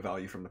quite a bit of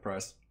value from the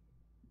press.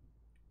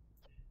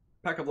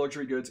 Pack of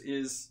luxury goods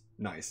is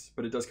nice,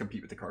 but it does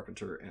compete with the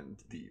carpenter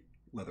and the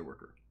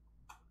leatherworker.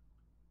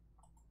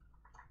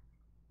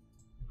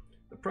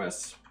 The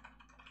press.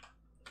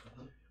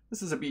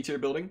 This is a B tier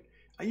building.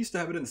 I used to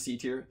have it in the C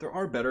tier. There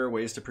are better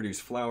ways to produce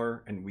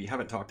flour, and we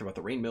haven't talked about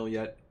the rain mill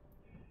yet.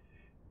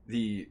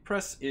 The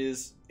press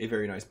is a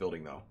very nice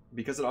building though.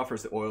 Because it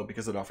offers the oil,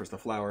 because it offers the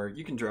flour,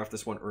 you can draft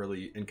this one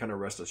early and kind of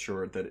rest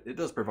assured that it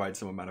does provide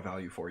some amount of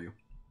value for you.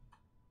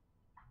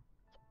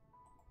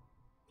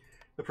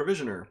 The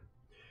Provisioner.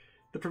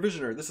 The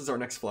Provisioner, this is our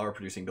next flour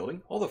producing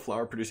building. All the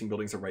flour producing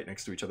buildings are right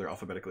next to each other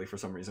alphabetically for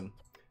some reason.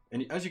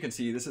 And as you can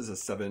see, this is a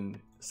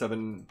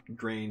 7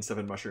 grain,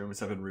 7 mushroom,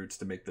 7 roots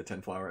to make the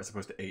 10 flour as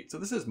opposed to 8. So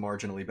this is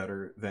marginally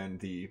better than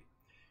the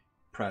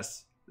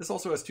press. This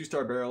also has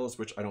 2-star barrels,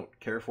 which I don't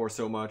care for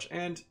so much,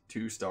 and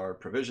 2-star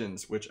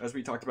provisions, which, as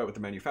we talked about with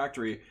the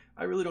manufactory,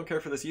 I really don't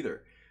care for this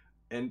either.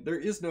 And there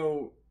is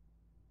no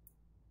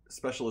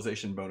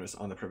specialization bonus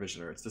on the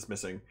Provisioner. It's just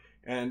missing.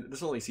 And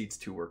this only seats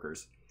 2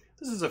 workers.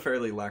 This is a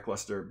fairly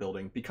lackluster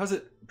building because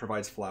it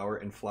provides flour,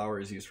 and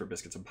flour is used for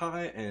biscuits and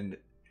pie, and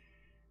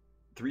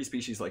 3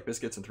 species like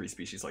biscuits and 3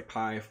 species like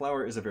pie.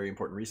 Flour is a very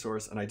important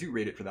resource, and I do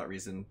rate it for that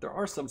reason. There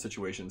are some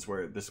situations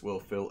where this will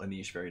fill a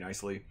niche very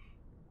nicely,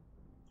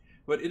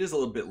 but it is a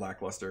little bit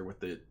lackluster with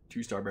the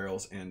 2-star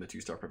barrels and the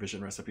 2-star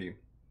provision recipe.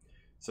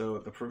 So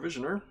the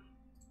Provisioner,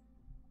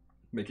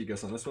 make a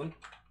guess on this one.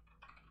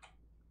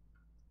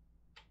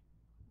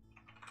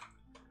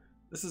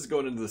 This is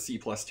going into the C+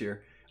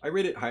 tier. I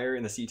rate it higher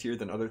in the C tier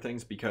than other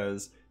things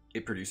because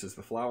it produces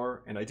the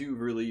flour, and I do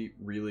really,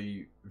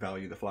 really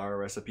value the flour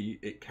recipe.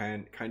 It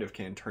can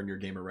turn your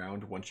game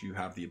around once you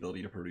have the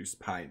ability to produce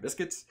pie and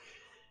biscuits.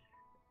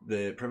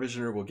 The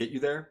Provisioner will get you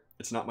there.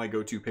 It's not my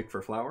go-to pick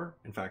for flour.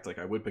 In fact, like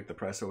I would pick the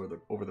press over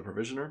the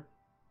Provisioner.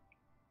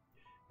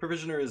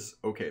 Provisioner is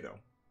okay though.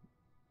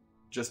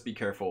 Just be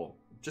careful.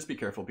 Just be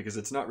careful because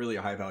it's not really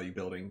a high value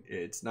building.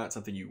 It's not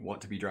something you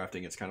want to be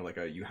drafting. It's kind of like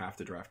a you have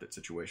to draft it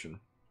situation.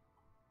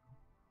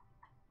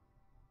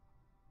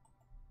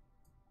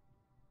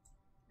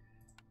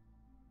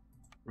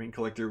 Rain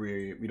Collector,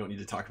 we don't need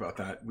to talk about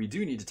that. We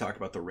do need to talk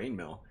about the Rain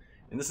Mill.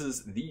 And this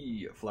is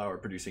the flour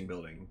producing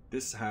building.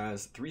 This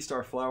has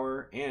 3-star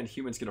flour, and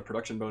humans get a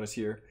production bonus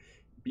here.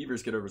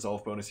 Beavers get a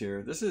resolve bonus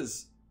here. This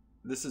is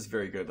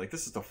very good. Like,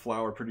 this is the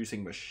flour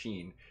producing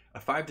machine. A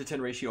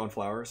 5-to-10 ratio on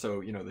flour.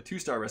 So, you know, the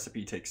 2-star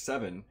recipe takes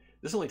 7.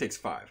 This only takes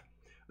 5.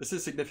 This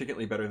is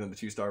significantly better than the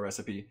 2-star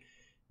recipe.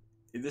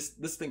 This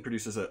thing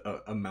produces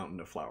a mountain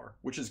of flour,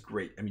 which is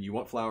great. I mean, you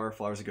want flour.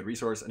 Flour is a good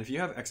resource. And if you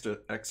have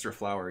extra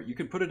flour, you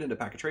can put it into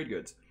pack of trade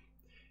goods.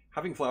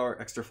 Having flour,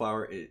 extra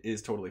flour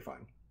is totally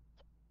fine.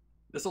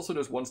 This also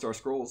does 1-star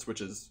scrolls, which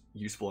is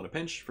useful in a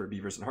pinch for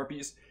beavers and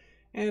harpies,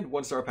 and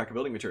 1-star pack of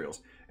building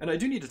materials. And I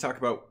do need to talk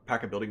about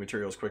pack of building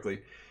materials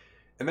quickly.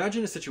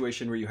 Imagine a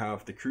situation where you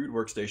have the crude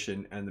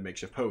workstation and the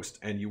makeshift post,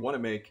 and you want to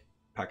make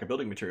pack of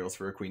building materials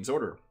for a queen's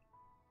order.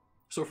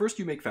 So first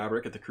you make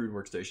fabric at the crude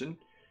workstation,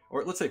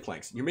 or let's say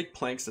planks. You make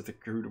planks at the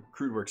crude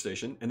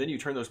workstation, and then you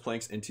turn those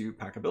planks into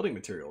pack of building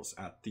materials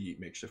at the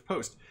makeshift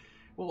post.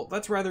 Well,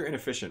 that's rather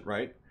inefficient,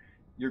 right?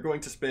 You're going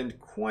to spend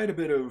quite a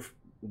bit of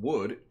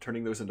wood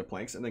turning those into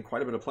planks, and then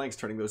quite a bit of planks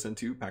turning those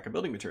into pack of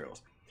building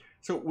materials.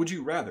 So would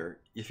you rather,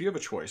 if you have a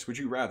choice, would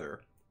you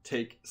rather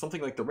take something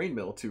like the rain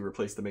mill to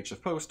replace the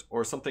makeshift post,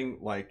 or something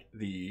like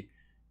the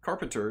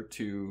carpenter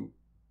to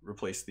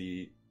replace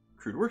the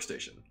crude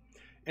workstation?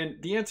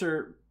 And the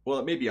answer, well,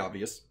 it may be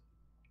obvious.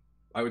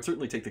 I would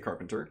certainly take the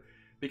carpenter,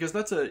 because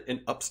that's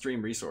an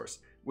upstream resource.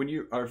 When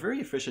you are very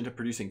efficient at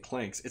producing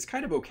planks, it's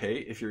kind of okay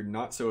if you're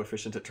not so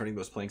efficient at turning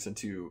those planks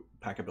into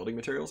pack-a-building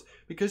materials,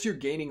 because you're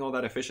gaining all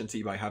that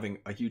efficiency by having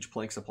a huge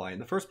plank supply in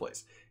the first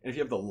place. And if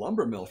you have the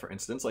lumber mill, for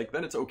instance, like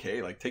then it's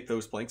okay, like take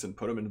those planks and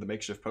put them into the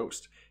makeshift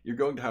post. You're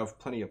going to have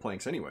plenty of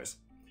planks anyways.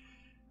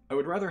 I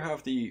would rather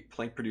have the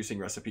plank producing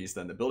recipes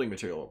than the building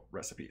material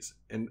recipes.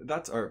 And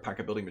that's our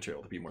pack-a-building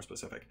material, to be more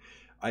specific.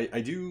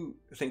 I do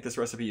think this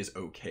recipe is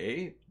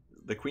okay.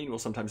 The queen will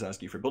sometimes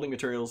ask you for building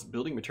materials.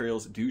 Building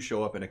materials do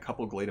show up in a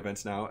couple Glade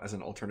events now as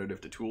an alternative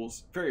to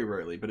tools. Very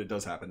rarely, but it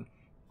does happen.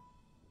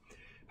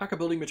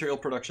 Pack-a-building material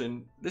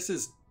production, this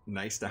is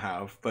nice to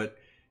have, but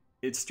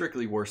it's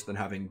strictly worse than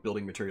having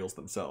building materials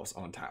themselves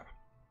on tap.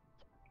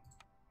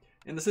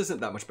 And this isn't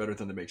that much better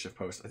than the makeshift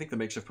post. I think the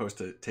makeshift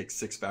post takes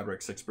 6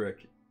 fabric, 6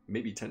 brick,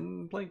 maybe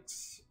 10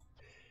 planks.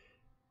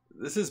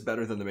 This is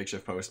better than the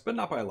makeshift post, but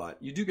not by a lot.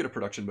 You do get a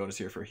production bonus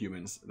here for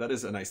humans. That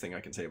is a nice thing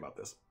I can say about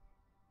this.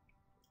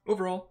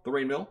 Overall, the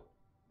rain mill.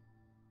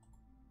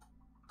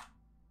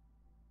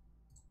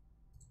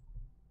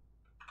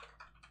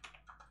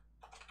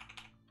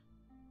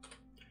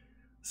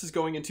 This is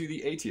going into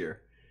the A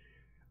tier.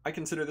 I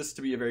consider this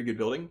to be a very good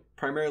building,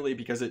 primarily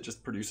because it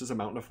just produces a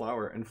mountain of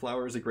flour, and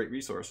flour is a great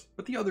resource.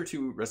 But the other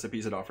 2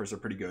 recipes it offers are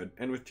pretty good,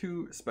 and with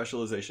 2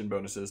 specialization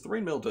bonuses, the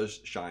rain mill does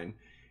shine.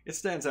 It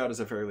stands out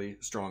as a fairly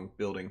strong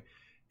building,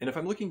 and if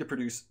I'm looking to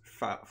produce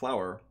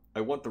flour,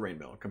 I want the rain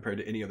mill compared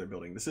to any other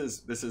building. This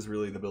is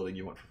really the building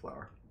you want for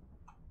flour.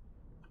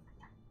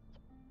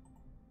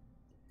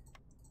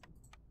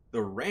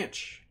 The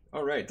ranch.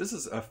 All right, this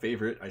is a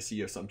favorite I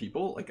see of some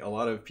people. Like a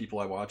lot of people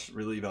I watch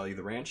really value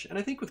the ranch, and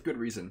I think with good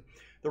reason.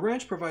 The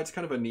ranch provides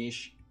kind of a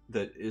niche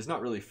that is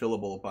not really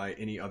fillable by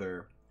any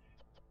other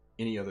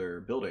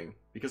building,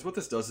 because what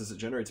this does is it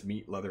generates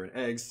meat, leather, and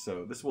eggs.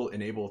 So this will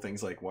enable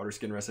things like water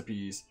skin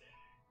recipes.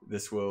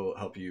 This will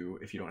help you,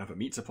 if you don't have a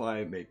meat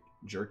supply, make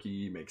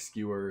jerky, make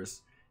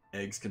skewers.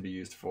 Eggs can be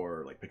used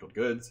for like pickled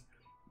goods.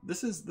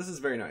 This is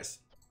very nice.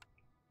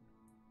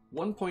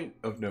 One point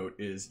of note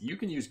is you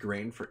can use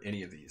grain for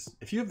any of these.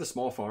 If you have the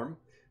small farm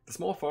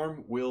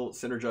will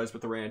synergize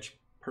with the ranch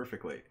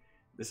perfectly.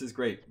 This is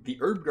great. The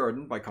herb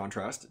garden, by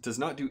contrast, does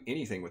not do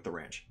anything with the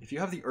ranch. If you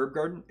have the herb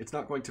garden, it's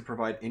not going to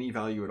provide any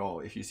value at all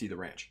if you see the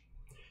ranch.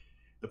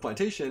 The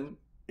plantation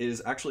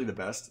is actually the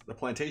best. The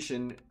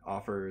plantation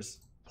offers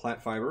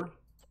plant fiber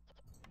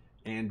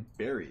and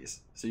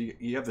berries. So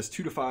you have this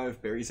 2 to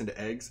 5 berries into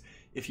eggs.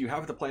 If you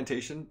have the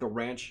plantation, the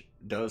ranch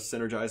does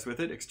synergize with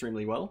it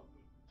extremely well.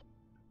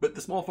 But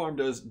the small farm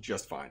does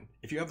just fine.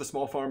 If you have the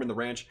small farm and the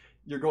ranch,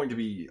 you're going to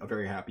be a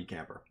very happy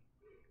camper.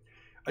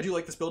 I do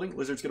like this building.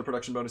 Lizards get a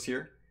production bonus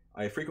here.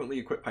 I frequently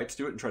equip pipes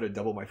to it and try to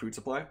double my food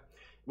supply.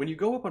 When you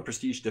go up on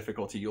prestige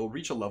difficulty, you'll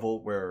reach a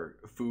level where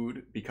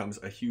food becomes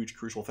a huge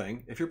crucial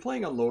thing. If you're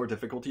playing on lower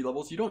difficulty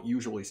levels, you don't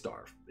usually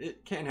starve.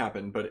 It can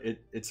happen, but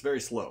it's very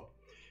slow.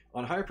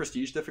 On higher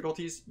prestige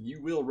difficulties,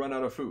 you will run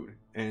out of food.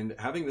 And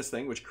having this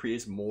thing which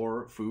creates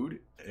more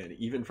food, and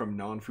even from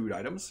non-food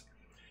items,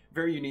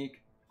 very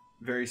unique.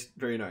 Very,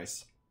 very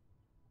nice.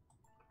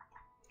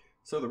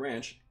 So the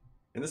ranch,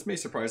 and this may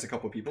surprise a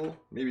couple of people.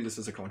 Maybe this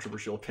is a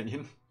controversial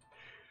opinion.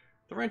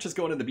 The ranch is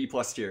going in the B+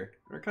 tier.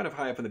 We're kind of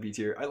high up in the B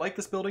tier. I like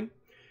this building.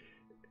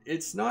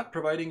 It's not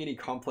providing any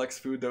complex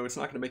food though. It's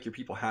not going to make your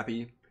people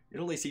happy. It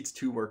only seats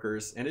 2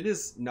 workers, and it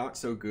is not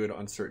so good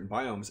on certain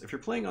biomes. If you're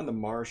playing on the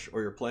marsh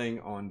or you're playing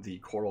on the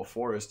coral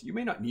forest, you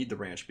may not need the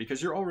ranch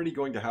because you're already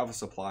going to have a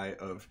supply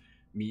of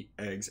meat,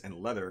 eggs, and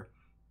leather.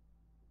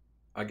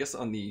 I guess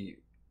on the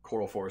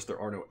coral forest there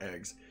are no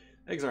eggs.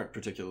 Eggs aren't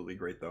particularly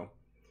great though.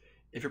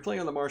 If you're playing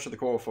on the marsh or the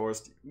coral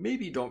forest,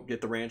 maybe don't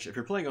get the ranch. If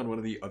you're playing on one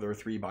of the other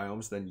 3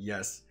 biomes, then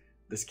yes,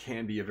 this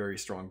can be a very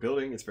strong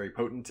building. It's very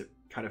potent. It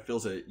kind of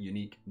fills a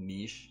unique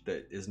niche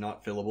that is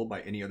not fillable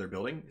by any other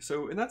building.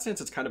 So in that sense,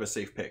 it's kind of a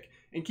safe pick.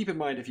 And keep in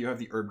mind, if you have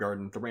the herb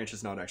garden, the ranch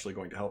is not actually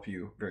going to help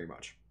you very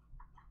much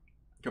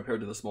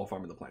compared to the small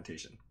farm and the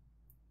plantation.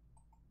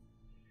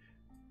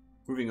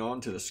 Moving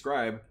on to the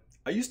scribe.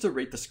 I used to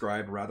rate the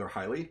scribe rather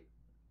highly.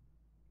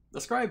 The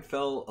scribe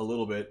fell a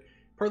little bit,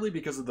 partly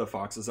because of the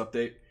Foxes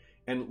update,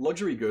 and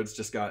luxury goods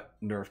just got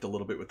nerfed a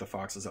little bit with the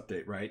Foxes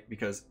update, right?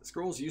 Because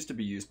scrolls used to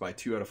be used by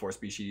 2 out of 4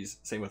 species,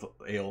 same with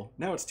ale,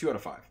 now it's 2 out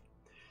of 5.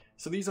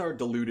 So these are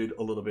diluted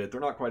a little bit,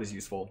 they're not quite as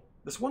useful.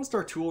 This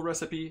 1-star tool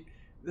recipe,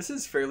 this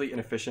is fairly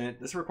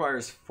inefficient. This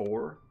requires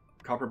 4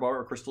 copper bar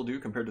or crystal dew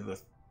compared to the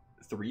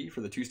 3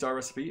 for the 2-star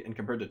recipe, and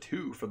compared to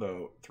 2 for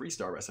the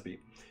 3-star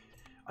recipe.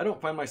 I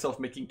don't find myself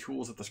making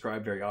tools at the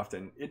scribe very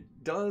often.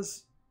 It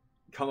does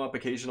come up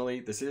occasionally.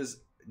 This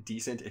is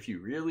decent if you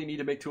really need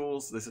to make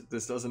tools.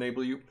 This does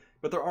enable you,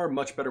 but there are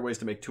much better ways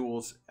to make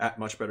tools at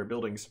much better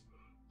buildings.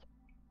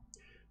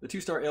 The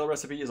 2-star ale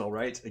recipe is all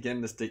right. Again,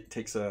 this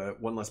takes 1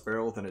 less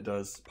barrel than it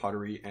does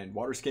pottery and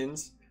water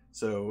skins.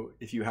 So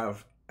if you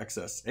have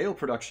excess ale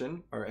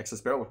production or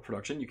excess barrel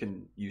production, you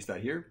can use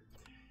that here.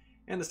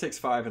 And this takes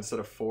 5 instead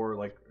of 4,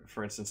 like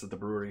for instance at the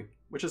brewery,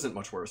 which isn't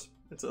much worse.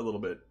 It's a little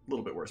bit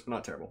worse, but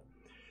not terrible.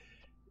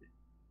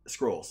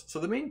 Scrolls. So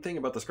the main thing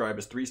about the scribe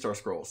is 3-star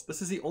scrolls.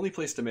 This is the only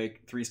place to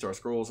make 3-star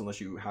scrolls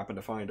unless you happen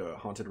to find a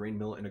haunted rain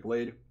mill in a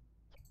glade.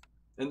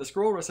 And the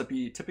scroll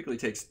recipe typically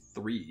takes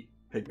 3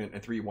 pigment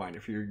and 3 wine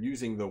if you're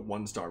using the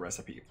 1-star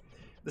recipe.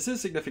 This is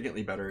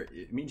significantly better.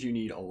 It means you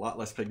need a lot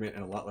less pigment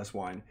and a lot less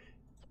wine.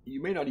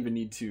 You may not even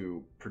need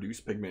to produce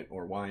pigment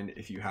or wine.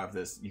 If you have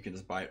this, you can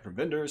just buy it from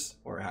vendors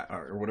or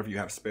whatever you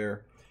have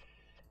spare.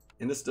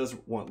 And this does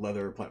want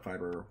leather, plant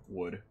fiber,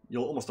 wood.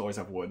 You'll almost always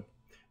have wood.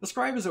 The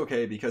scribe is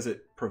okay because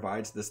it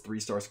provides this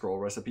 3-star scroll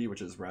recipe,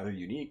 which is rather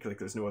unique. Like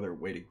there's no other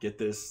way to get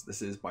this.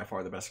 This is by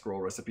far the best scroll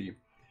recipe.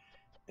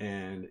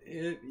 And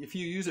if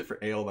you use it for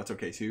ale, that's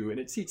okay too. And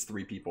it seats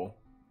 3 people.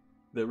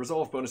 The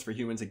resolve bonus for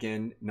humans,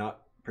 again,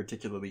 not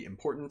particularly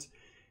important.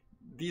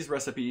 These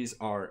recipes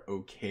are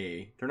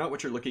okay. They're not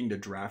what you're looking to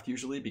draft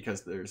usually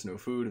because there's no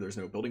food, there's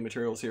no building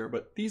materials here,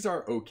 but these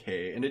are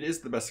okay. And it is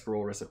the best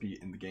scroll recipe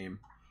in the game.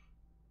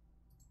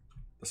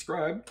 The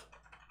scribe.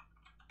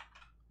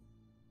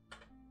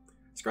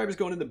 Scribe is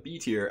going in the B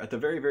tier, at the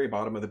very, very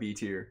bottom of the B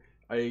tier.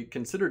 I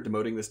considered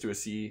demoting this to a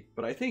C,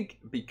 but I think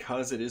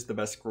because it is the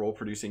best scroll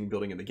producing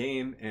building in the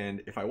game,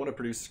 and if I want to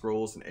produce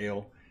scrolls and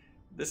ale,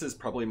 this is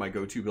probably my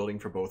go-to building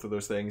for both of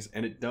those things,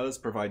 and it does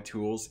provide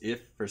tools.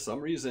 If for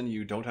some reason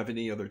you don't have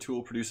any other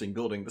tool producing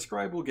building, the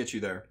scribe will get you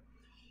there.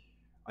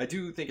 I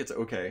do think it's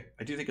okay.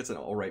 I do think it's an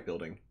alright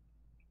building.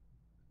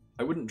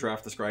 I wouldn't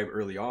draft the scribe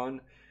early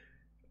on,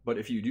 but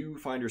if you do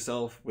find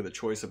yourself with a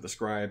choice of the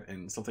scribe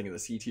and something in the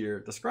C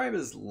tier, the scribe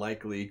is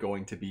likely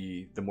going to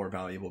be the more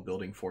valuable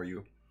building for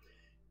you.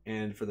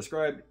 And for the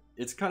scribe,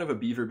 it's kind of a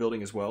beaver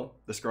building as well.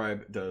 The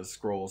scribe does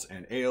scrolls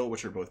and ale,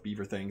 which are both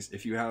beaver things.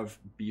 If you have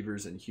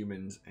beavers and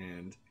humans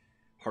and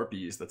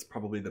harpies, that's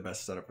probably the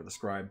best setup for the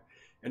scribe.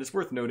 And it's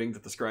worth noting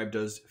that the scribe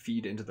does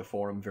feed into the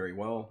forum very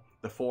well.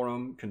 The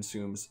forum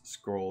consumes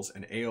scrolls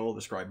and ale.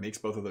 The scribe makes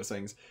both of those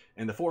things.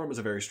 And the forum is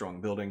a very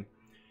strong building.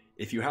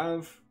 If you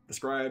have the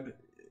scribe,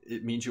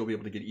 it means you'll be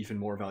able to get even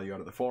more value out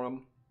of the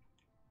forum.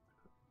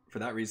 For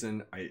that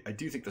reason, I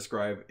do think the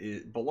scribe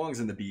belongs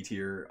in the B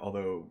tier,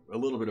 although a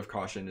little bit of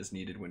caution is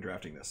needed when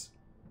drafting this.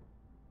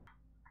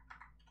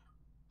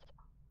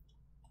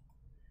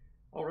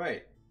 All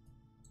right,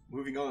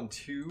 moving on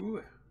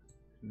to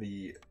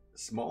the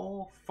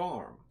small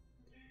farm.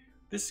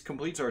 This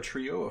completes our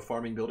trio of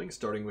farming buildings,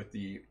 starting with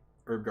the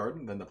herb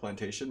garden, then the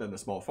plantation, then the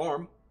small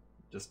farm,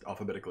 just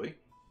alphabetically.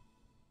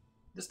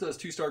 This does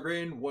 2-star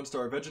grain,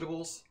 1-star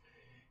vegetables.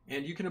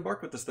 And you can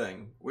embark with this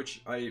thing,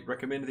 which I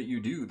recommend that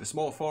you do. The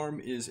small farm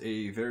is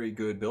a very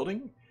good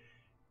building.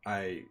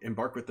 I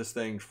embark with this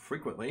thing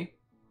frequently.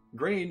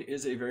 Grain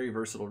is a very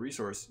versatile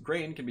resource.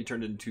 Grain can be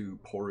turned into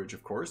porridge,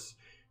 of course.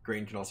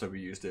 Grain can also be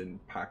used in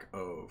pack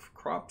of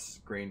crops.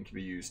 Grain can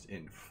be used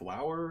in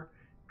flour.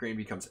 Grain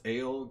becomes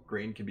ale.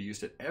 Grain can be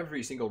used at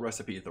every single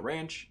recipe at the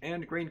ranch.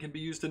 And grain can be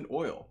used in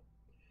oil.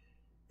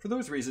 For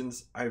those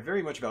reasons, I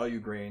very much value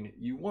grain.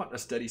 You want a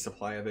steady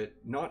supply of it.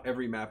 Not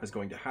every map is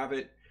going to have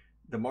it.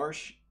 The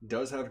marsh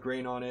does have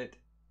grain on it.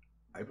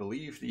 I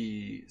believe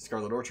the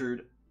Scarlet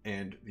Orchard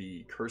and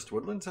the Cursed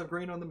Woodlands have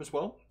grain on them as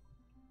well.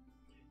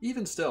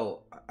 Even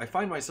still, I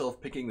find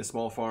myself picking the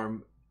small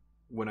farm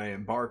when I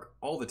embark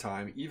all the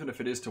time, even if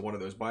it is to one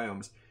of those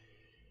biomes.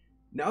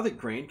 Now that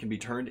grain can be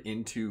turned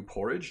into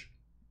porridge,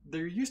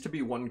 there used to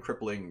be one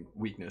crippling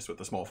weakness with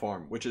the small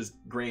farm, which is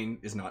grain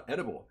is not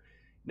edible.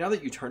 Now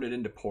that you turn it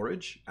into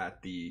porridge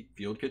at the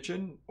field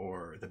kitchen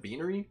or the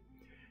beanery,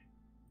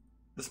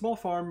 the small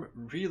farm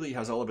really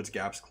has all of its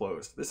gaps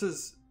closed. This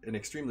is an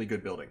extremely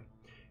good building.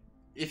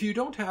 If you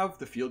don't have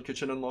the field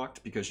kitchen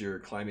unlocked because you're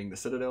climbing the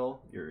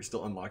citadel, you're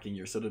still unlocking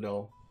your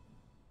citadel,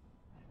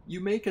 you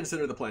may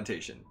consider the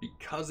plantation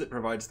because it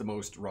provides the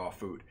most raw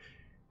food.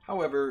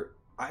 However,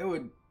 I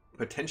would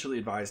potentially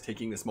advise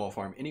taking the small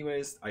farm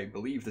anyways. I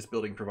believe this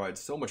building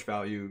provides so much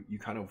value, you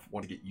kind of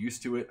want to get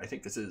used to it. I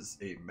think this is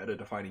a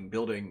meta-defining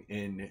building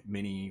in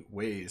many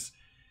ways.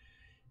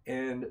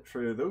 And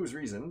for those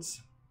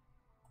reasons,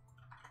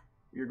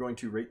 we're going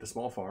to rate the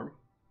small farm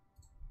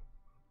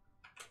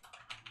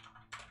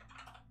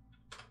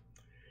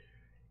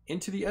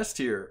into the S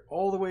tier,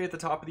 all the way at the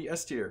top of the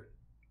S tier.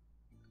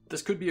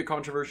 This could be a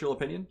controversial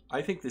opinion.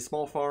 I think the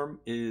small farm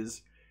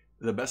is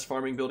the best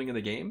farming building in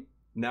the game.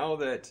 Now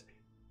that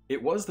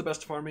it was the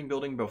best farming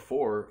building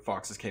before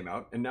Foxes came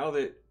out, and now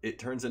that it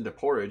turns into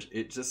porridge,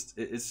 it's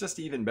just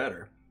even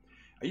better.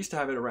 I used to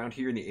have it around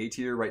here in the A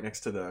tier, right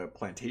next to the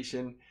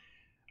plantation.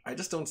 I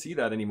just don't see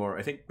that anymore.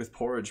 I think with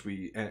porridge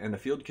and the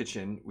field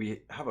kitchen,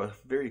 we have a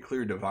very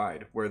clear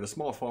divide where the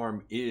small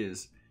farm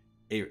is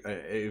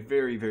a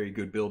very, very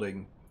good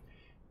building.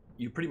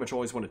 You pretty much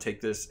always want to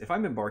take this. If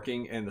I'm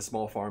embarking and the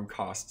small farm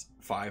costs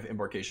 5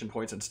 embarkation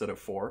points instead of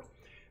 4,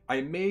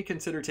 I may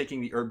consider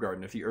taking the herb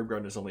garden if the herb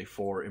garden is only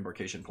 4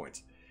 embarkation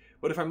points.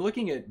 But if I'm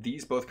looking at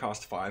these both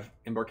cost 5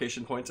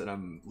 embarkation points and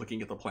I'm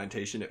looking at the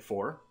plantation at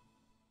 4,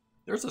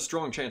 there's a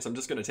strong chance I'm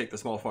just going to take the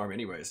small farm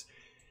anyways,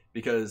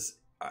 because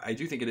I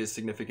do think it is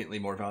significantly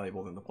more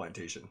valuable than the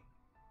plantation.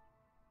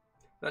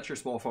 That's your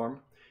small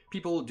farm.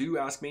 People do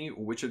ask me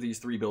which of these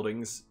 3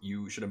 buildings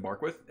you should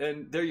embark with,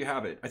 and there you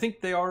have it. I think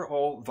they are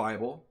all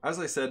viable. As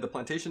I said, the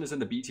plantation is in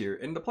the B tier,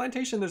 and the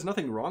plantation, there's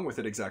nothing wrong with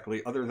it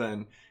exactly, other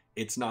than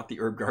it's not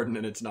the herb garden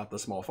and it's not the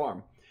small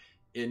farm.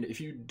 And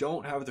if you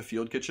don't have the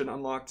field kitchen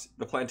unlocked,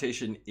 the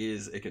plantation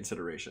is a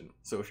consideration.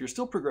 So if you're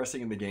still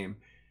progressing in the game,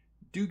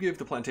 do give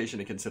the plantation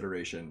a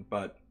consideration,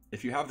 but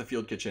if you have the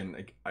field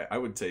kitchen, I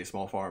would say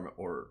small farm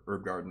or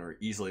herb garden are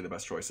easily the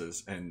best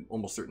choices, and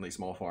almost certainly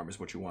small farm is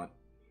what you want.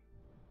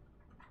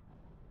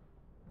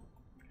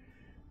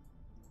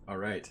 All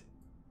right,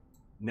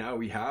 now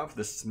we have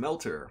the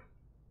smelter.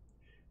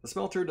 The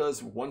smelter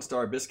does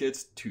 1-star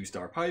biscuits,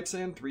 2-star pipes,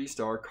 and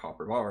 3-star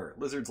copper bar.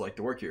 Lizards like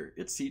to work here.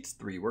 It seats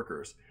 3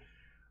 workers.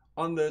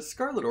 On the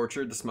Scarlet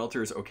Orchard, the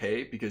smelter is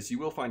okay because you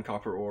will find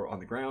copper ore on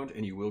the ground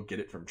and you will get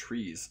it from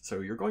trees.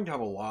 So you're going to have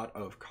a lot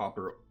of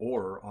copper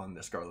ore on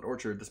the Scarlet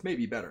Orchard. This may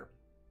be better.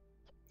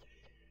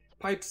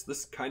 Pipes,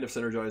 this kind of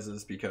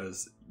synergizes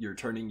because you're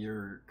turning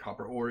your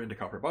copper ore into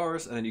copper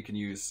bars, and then you can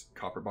use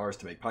copper bars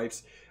to make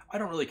pipes. I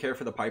don't really care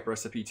for the pipe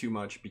recipe too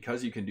much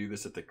because you can do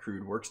this at the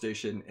crude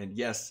workstation, and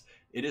yes,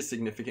 it is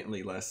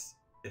significantly less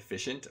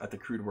efficient at the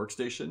crude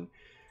workstation,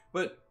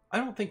 but I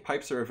don't think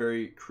pipes are a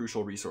very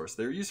crucial resource.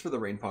 They're used for the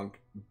rain punk,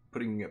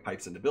 putting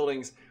pipes into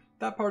buildings.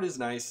 That part is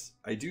nice.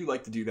 I do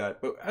like to do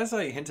that, but as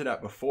I hinted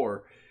at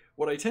before,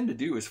 what I tend to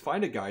do is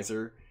find a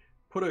geyser,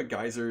 put a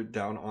geyser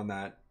down on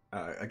that,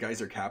 a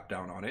geyser cap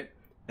down on it,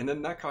 and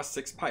then that costs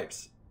 6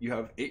 pipes. You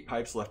have 8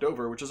 pipes left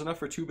over, which is enough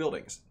for 2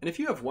 buildings. And if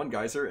you have 1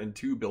 geyser and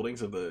 2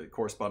 buildings of the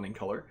corresponding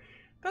color,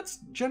 that's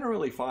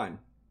generally fine.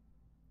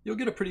 You'll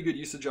get a pretty good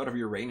usage out of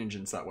your rain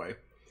engines that way.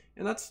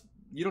 And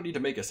you don't need to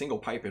make a single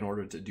pipe in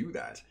order to do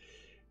that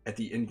at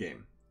the end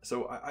game.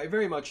 So I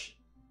very much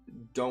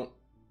don't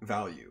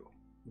value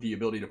the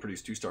ability to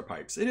produce 2-star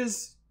pipes. It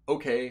is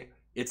okay.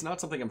 It's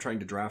not something I'm trying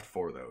to draft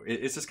for, though.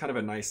 It's just kind of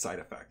a nice side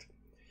effect.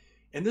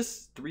 And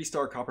this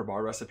 3-star copper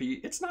bar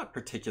recipe, it's not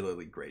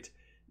particularly great.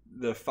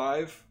 The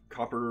 5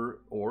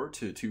 copper ore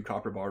to 2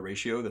 copper bar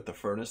ratio that the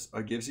furnace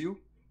gives you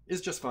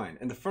is just fine.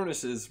 And the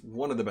furnace is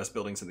one of the best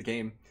buildings in the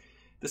game.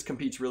 This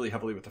competes really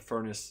heavily with the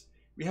furnace.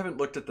 We haven't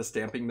looked at the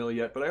stamping mill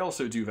yet, but I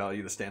also do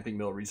value the stamping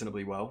mill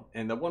reasonably well.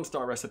 And the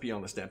 1-star recipe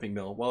on the stamping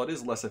mill, while it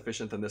is less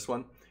efficient than this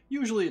one,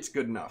 usually it's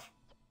good enough.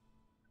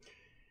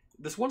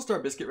 This 1-star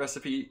biscuit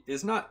recipe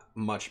is not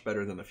much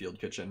better than the field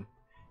kitchen.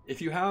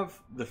 If you have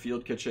the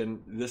field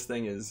kitchen, this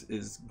thing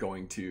is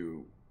going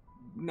to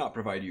not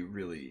provide you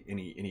really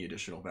any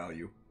additional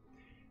value.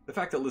 The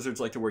fact that lizards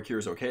like to work here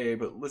is okay,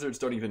 but lizards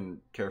don't even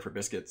care for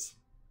biscuits.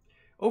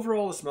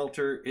 Overall, the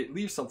smelter, it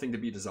leaves something to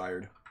be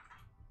desired.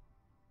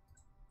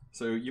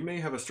 So you may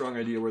have a strong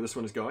idea where this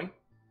one is going.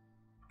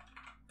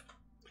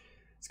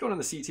 It's going on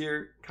the C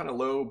tier, kind of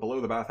low, below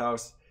the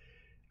bathhouse.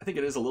 I think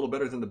it is a little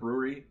better than the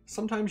brewery.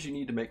 Sometimes you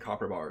need to make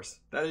copper bars.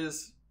 That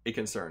is a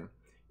concern.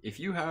 If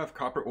you have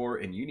copper ore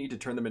and you need to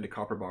turn them into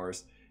copper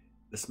bars,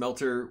 the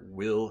smelter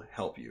will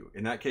help you.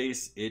 In that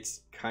case,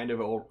 it's kind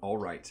of all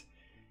right.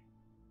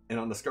 And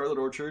on the Scarlet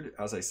Orchard,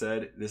 as I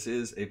said, this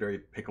is a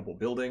very pickable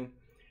building.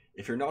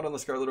 If you're not on the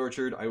Scarlet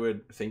Orchard, I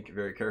would think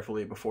very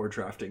carefully before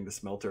drafting the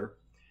smelter.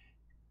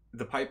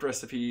 The pipe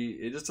recipe,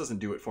 it just doesn't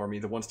do it for me.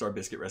 The 1-star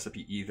biscuit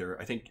recipe either.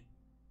 I think,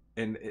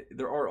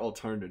 there are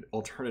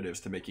alternatives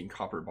to making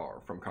copper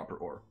bar from copper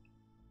ore.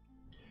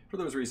 For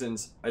those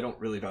reasons, I don't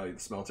really value the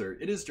smelter.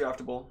 It is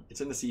draftable.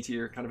 It's in the C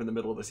tier, kind of in the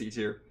middle of the C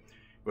tier,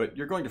 but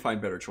you're going to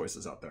find better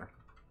choices out there.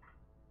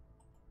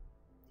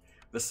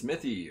 The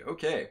smithy,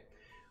 okay.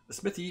 The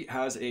smithy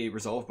has a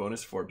resolve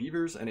bonus for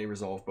beavers and a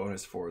resolve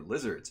bonus for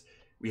lizards.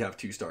 We have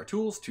 2-star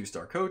tools,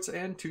 2-star coats,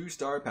 and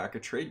 2-star pack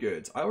of trade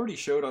goods. I already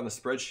showed on the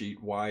spreadsheet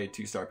why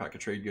 2-star pack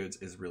of trade goods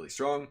is really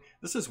strong.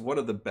 This is one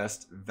of the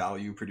best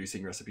value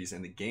producing recipes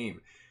in the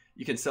game.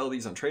 You can sell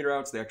these on trade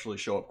routes. They actually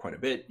show up quite a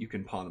bit. You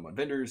can pawn them on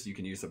vendors. You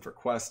can use them for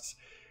quests.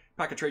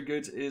 Pack of trade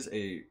goods is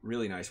a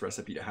really nice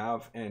recipe to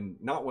have, and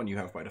not one you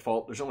have by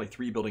default. There's only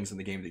 3 buildings in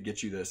the game that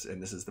get you this, and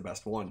this is the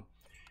best one.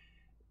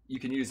 You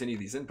can use any of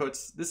these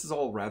inputs. This is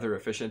all rather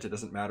efficient. It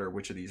doesn't matter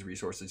which of these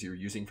resources you're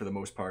using for the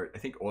most part. I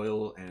think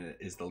oil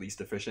is the least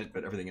efficient,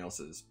 but everything else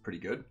is pretty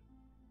good.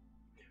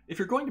 If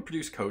you're going to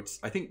produce coats,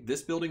 I think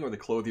this building or the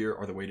clothier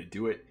are the way to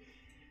do it.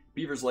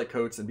 Beavers like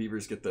coats, and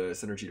beavers get the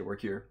synergy to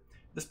work here.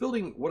 This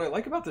building, what I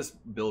like about this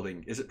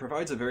building is it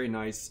provides a very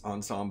nice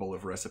ensemble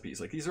of recipes.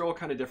 Like, these are all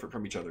kind of different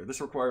from each other.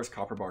 This requires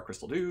copper bar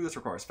crystal dew, this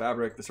requires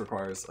fabric, this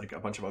requires like a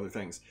bunch of other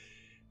things.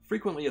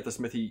 Frequently at the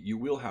smithy, you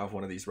will have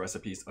one of these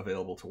recipes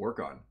available to work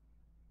on.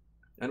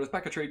 And with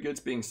pack of trade goods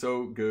being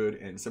so good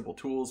and simple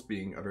tools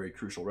being a very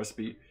crucial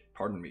recipe,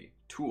 pardon me,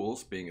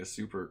 tools being a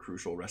super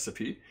crucial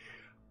recipe,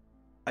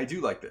 I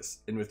do like this.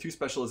 And with 2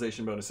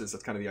 specialization bonuses,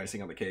 that's kind of the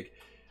icing on the cake.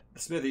 The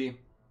smithy,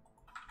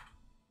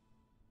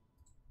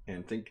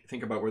 and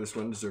think about where this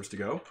one deserves to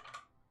go.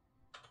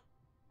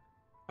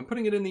 I'm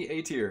putting it in the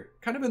A tier,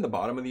 kind of in the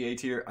bottom of the A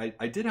tier.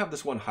 I did have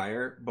this one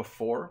higher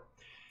before.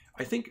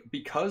 I think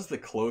because the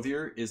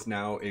clothier is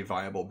now a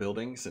viable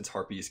building, since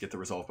harpies get the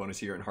resolve bonus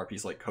here and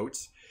harpies like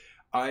coats,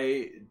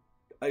 I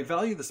I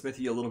value the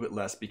smithy a little bit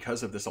less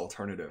because of this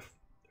alternative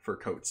for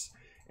coats.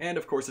 And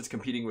of course it's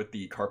competing with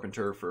the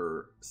carpenter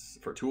for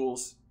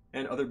tools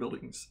and other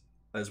buildings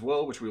as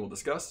well, which we will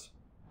discuss.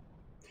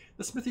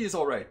 The smithy is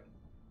alright.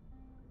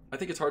 I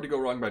think it's hard to go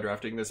wrong by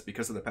drafting this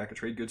because of the pack of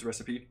trade goods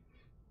recipe.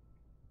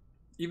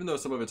 Even though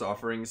some of its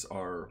offerings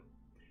are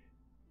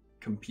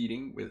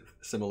competing with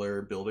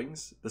similar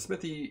buildings, the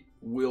smithy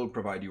will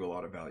provide you a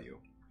lot of value.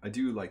 I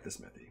do like the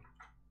smithy.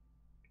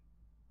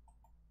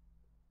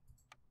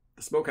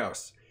 The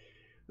smokehouse.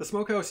 The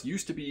smokehouse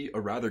used to be a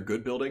rather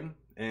good building,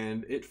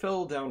 and it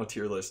fell down a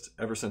tier list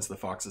ever since the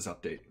Foxes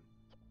update.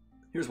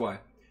 Here's why.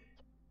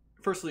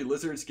 Firstly,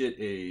 lizards get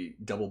a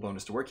double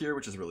bonus to work here,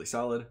 which is really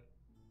solid.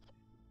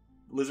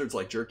 Lizards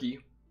like jerky,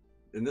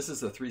 and this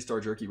is the 3-star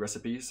jerky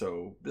recipe,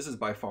 so this is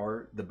by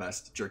far the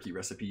best jerky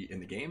recipe in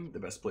the game, the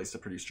best place to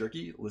produce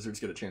jerky. Lizards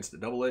get a chance to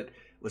double it.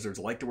 Lizards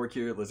like to work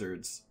here.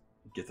 Lizards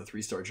get the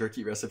 3-star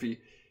jerky recipe.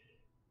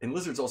 And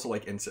lizards also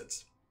like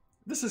insects.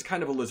 This is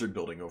kind of a lizard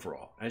building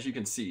overall. As you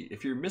can see,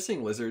 if you're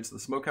missing lizards, the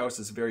smokehouse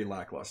is very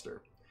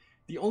lackluster.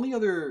 The only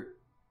other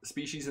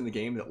species in the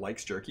game that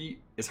likes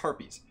jerky is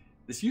harpies.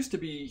 This used to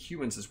be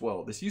humans as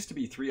well. This used to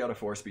be 3 out of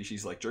 4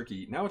 species like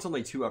jerky. Now it's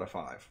only 2 out of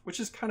 5, which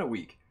is kind of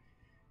weak.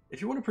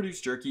 If you want to produce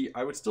jerky,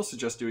 I would still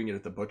suggest doing it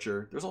at the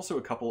butcher. There's also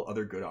a couple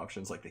other good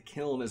options, like the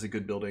kiln is a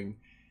good building.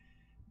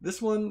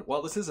 This one,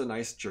 while this is a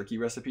nice jerky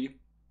recipe,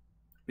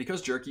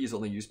 because jerky is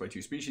only used by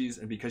 2 species,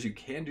 and because you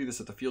can do this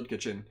at the field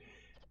kitchen,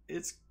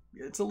 it's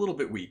a little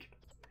bit weak.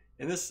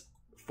 And this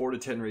 4 to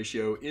 10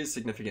 ratio is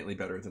significantly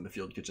better than the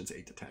field kitchen's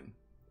 8 to 10.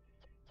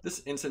 This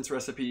incense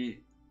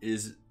recipe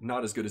is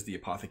not as good as the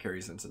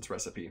apothecary's incense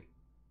recipe.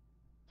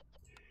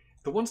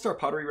 The 1-star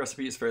pottery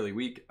recipe is fairly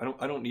weak.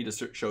 I don't need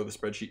to show the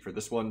spreadsheet for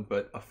this one,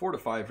 but a 4 to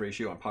 5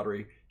 ratio on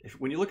pottery.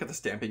 When you look at the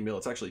stamping mill,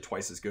 it's actually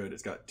twice as good.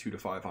 It's got 2 to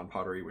 5 on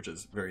pottery, which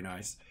is very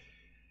nice.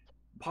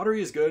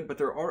 Pottery is good, but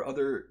there are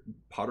other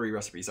pottery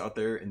recipes out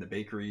there in the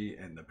bakery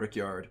and the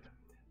brickyard.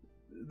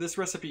 This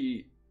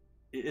recipe,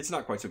 it's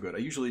not quite so good. I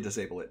usually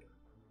disable it.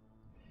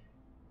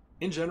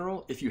 In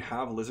general, if you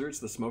have lizards,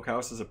 the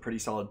smokehouse is a pretty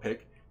solid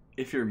pick.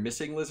 If you're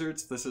missing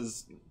lizards, this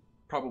is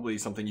probably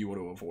something you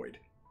want to avoid.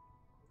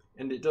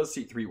 And it does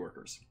seat 3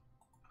 workers.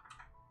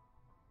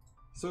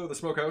 So the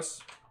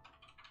smokehouse.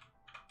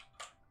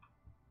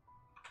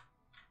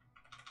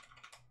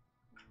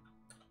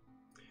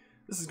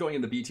 This is going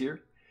in the B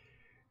tier.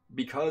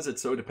 Because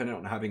it's so dependent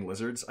on having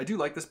lizards, I do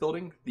like this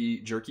building. The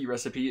jerky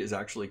recipe is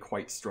actually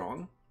quite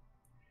strong.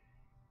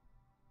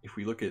 If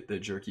we look at the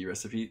jerky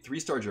recipe,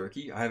 3-star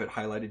jerky, I have it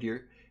highlighted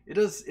here. It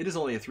is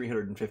only a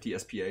 350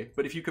 SPA,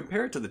 but if you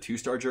compare it to the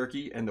 2-star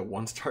jerky and the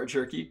 1-star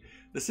jerky,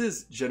 this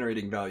is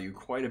generating value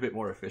quite a bit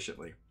more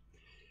efficiently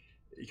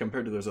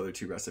compared to those other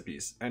 2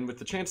 recipes. And with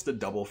the chance to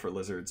double for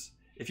lizards,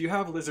 if you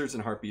have lizards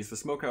and harpies, the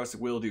smokehouse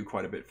will do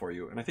quite a bit for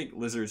you. And I think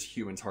lizards,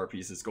 humans,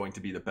 harpies is going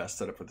to be the best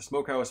setup for the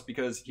smokehouse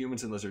because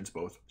humans and lizards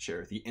both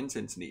share the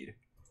incense need.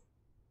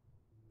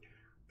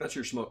 That's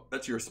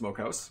your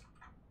smokehouse.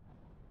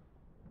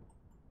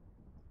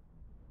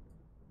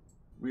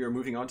 We are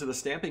moving on to the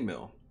stamping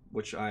mill,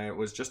 which I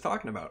was just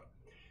talking about.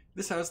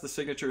 This has the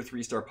signature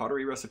 3-star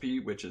pottery recipe,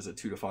 which is a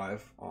 2 to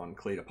 5 on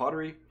clay to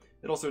pottery.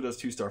 It also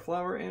does 2-star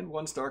flour and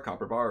 1-star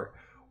copper bar.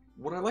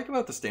 What I like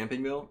about the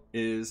stamping mill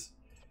is,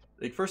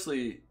 like,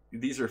 firstly,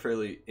 these are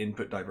fairly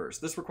input diverse.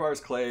 This requires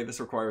clay, this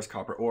requires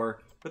copper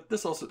ore, but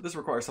this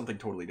requires something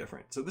totally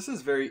different. So this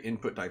is very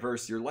input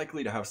diverse. You're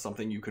likely to have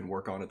something you can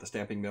work on at the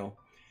stamping mill.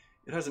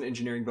 It has an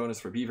engineering bonus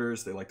for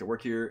beavers. They like to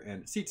work here,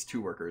 and it seats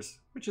 2 workers,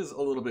 which is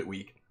a little bit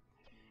weak.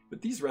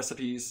 But these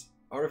recipes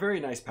are a very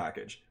nice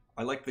package.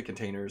 I like the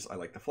containers, I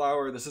like the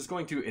flour. This is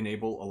going to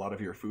enable a lot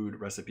of your food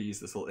recipes.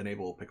 This will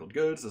enable pickled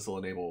goods, this will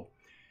enable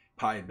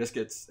pie and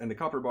biscuits, and the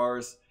copper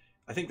bars.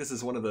 I think this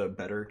is one of the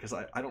better because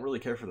I don't really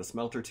care for the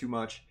smelter too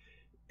much,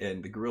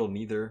 and the grill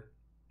neither.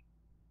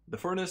 The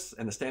furnace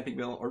and the stamping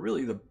mill are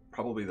really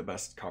probably the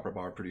best copper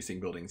bar producing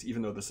buildings,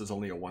 even though this is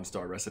only a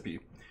 1-star recipe.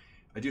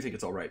 I do think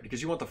it's alright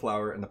because you want the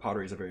flour, and the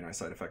pottery is a very nice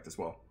side effect as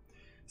well.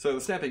 So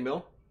the stamping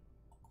mill.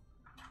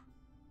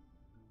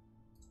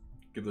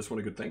 Give this one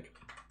a good think.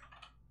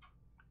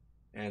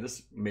 And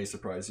this may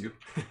surprise you.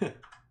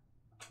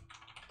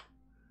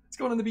 It's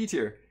going in the B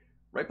tier,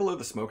 right below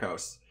the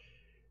smokehouse.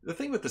 The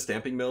thing with the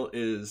stamping mill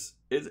is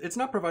it's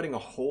not providing a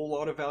whole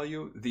lot of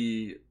value.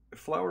 The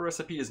flour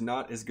recipe is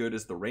not as good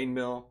as the rain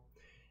mill.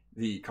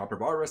 The copper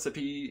bar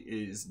recipe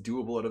is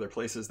doable at other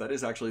places. That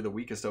is actually the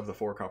weakest of the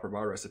 4 copper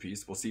bar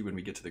recipes. We'll see when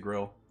we get to the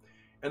grill.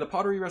 And the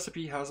pottery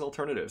recipe has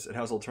alternatives. It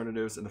has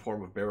alternatives in the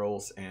form of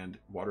barrels and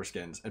water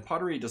skins. And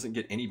pottery doesn't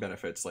get any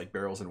benefits like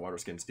barrels and water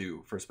skins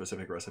do for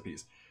specific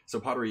recipes. So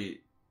pottery,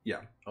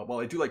 yeah, while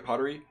I do like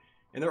pottery,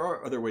 and there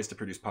are other ways to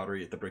produce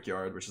pottery at the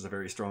brickyard, which is a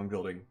very strong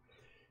building,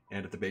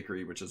 and at the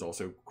bakery, which is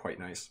also quite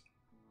nice.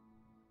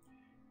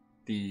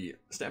 The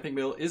stamping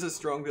mill is a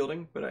strong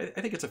building, but I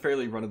think it's a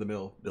fairly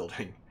run-of-the-mill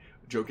building.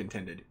 Joke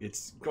intended.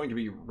 It's going to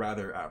be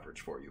rather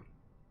average for you.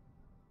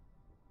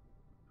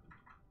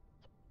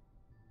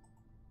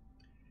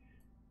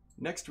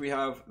 Next we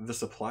have the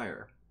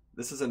supplier.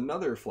 This is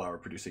another flower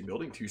producing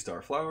building,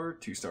 2-star flower,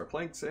 2-star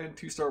planks, and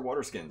 2-star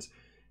water skins.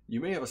 You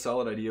may have a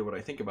solid idea what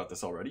I think about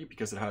this already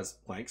because it has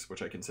planks,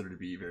 which I consider to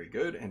be very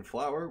good, and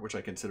flour, which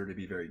I consider to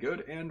be very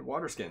good, and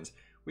water skins.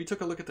 We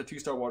took a look at the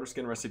 2-star water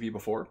skin recipe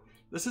before.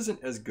 This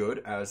isn't as good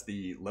as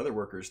the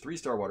Leatherworkers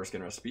 3-star water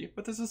skin recipe,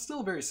 but this is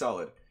still very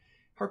solid.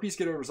 Harpies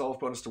get a resolve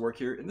bonus to work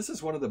here, and this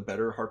is one of the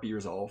better Harpy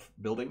resolve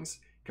buildings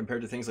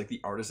compared to things like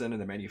the Artisan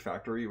and the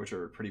Manufactory, which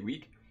are pretty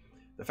weak.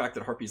 The fact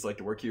that Harpies like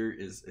to work here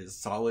is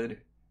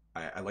solid.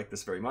 I like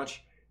this very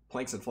much.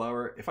 Planks and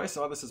flour. If I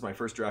saw this as my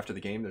first draft of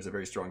the game, there's a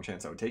very strong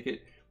chance I would take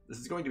it. This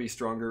is going to be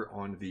stronger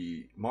on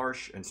the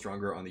marsh and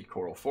stronger on the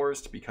coral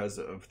forest because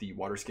of the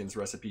water skins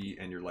recipe,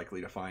 and you're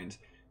likely to find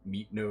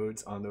meat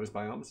nodes on those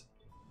biomes.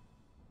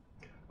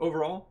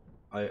 Overall,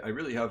 I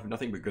really have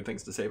nothing but good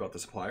things to say about the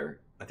supplier.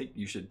 I think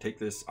you should take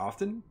this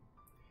often.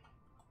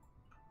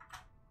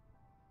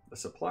 The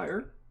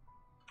supplier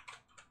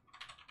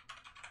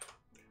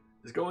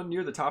is going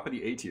near the top of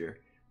the A tier.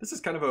 This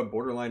is kind of a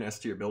borderline S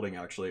tier building,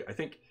 actually. I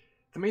think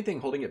the main thing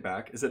holding it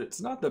back is that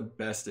it's not the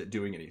best at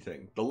doing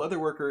anything. The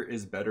Leatherworker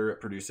is better at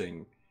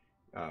producing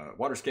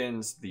water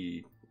skins.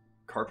 The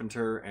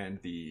Carpenter and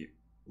the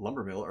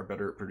Lumber Mill are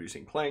better at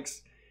producing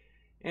planks.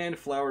 And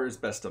flour is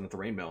best done at the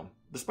Rain Mill.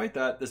 Despite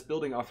that, this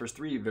building offers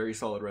 3 very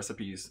solid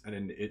recipes,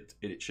 and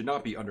it should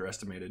not be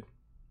underestimated.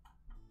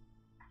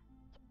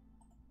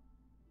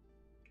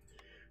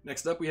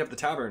 Next up, we have the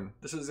Tavern.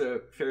 This is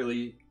a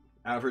fairly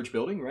average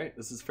building, right?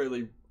 This is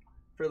fairly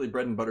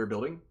bread and butter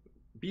building.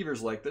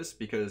 Beavers like this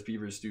because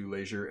beavers do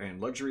leisure and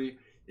luxury.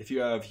 If you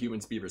have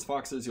humans, beavers,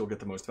 foxes, you'll get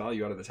the most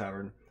value out of the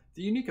Tavern.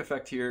 The unique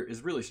effect here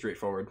is really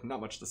straightforward. Not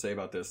much to say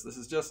about this. This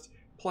is just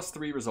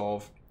 +3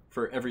 resolve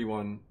for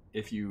everyone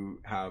if you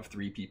have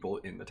 3 people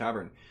in the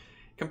Tavern.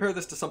 Compare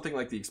this to something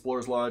like the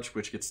Explorer's Lodge,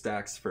 which gets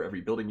stacks for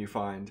every building you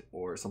find,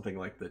 or something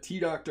like the Tea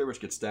Doctor, which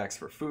gets stacks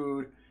for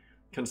food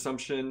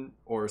consumption,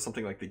 or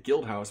something like the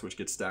Guild House, which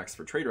gets stacks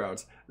for trade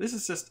routes. This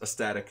is just a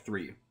static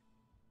 3,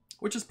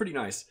 which is pretty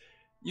nice.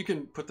 You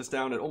can put this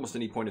down at almost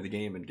any point of the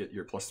game and get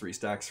your +3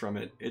 stacks from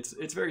it.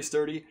 It's very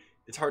sturdy.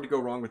 It's hard to go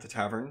wrong with the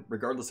Tavern.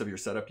 Regardless of your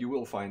setup, you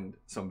will find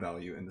some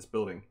value in this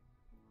building.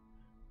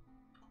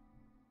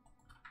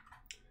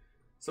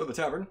 So the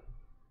Tavern.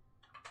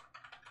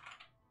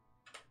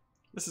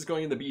 This is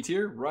going in the B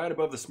tier, right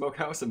above the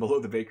smokehouse and below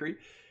the bakery.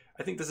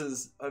 I think this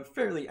is a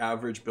fairly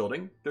average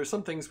building. There's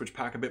some things which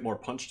pack a bit more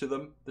punch to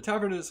them. The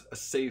Tavern is a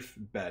safe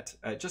bet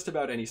at just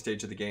about any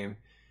stage of the game.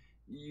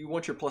 You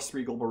want your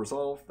 +3 global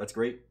resolve, that's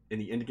great. In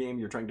the end game,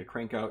 you're trying to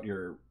crank out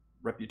your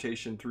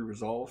reputation through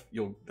resolve.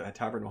 The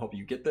Tavern will help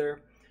you get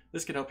there.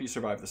 This can help you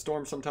survive the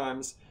storm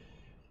sometimes.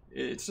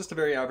 It's just a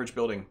very average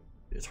building.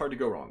 It's hard to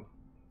go wrong.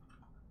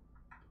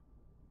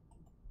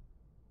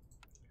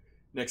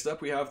 Next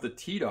up, we have the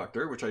Tea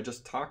Doctor, which I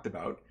just talked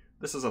about.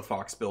 This is a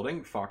fox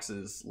building.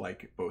 Foxes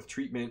like both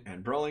treatment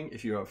and brawling.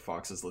 If you have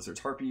foxes,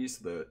 lizards, harpies,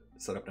 the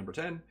setup number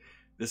 10,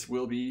 this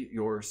will be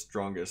your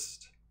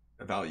strongest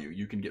value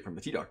you can get from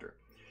the Tea Doctor.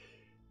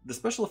 The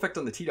special effect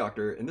on the Tea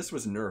Doctor, and this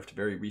was nerfed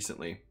very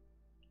recently,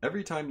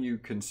 every time you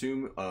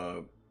consume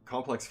a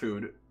complex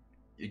food,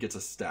 it gets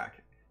a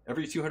stack.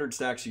 Every 200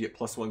 stacks, you get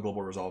 +1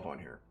 global resolve on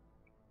here.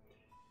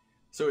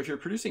 So if you're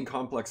producing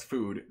complex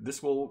food,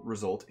 this will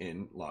result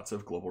in lots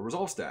of global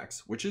resolve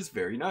stacks, which is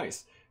very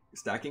nice.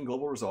 Stacking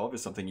global resolve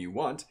is something you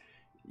want.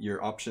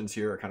 Your options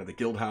here are kind of the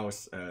Guild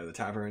House, the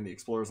Tavern, the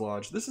Explorer's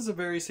Lodge. This is a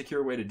very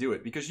secure way to do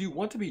it because you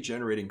want to be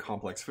generating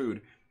complex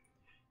food.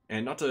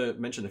 And not to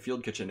mention the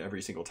field kitchen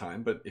every single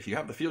time, but if you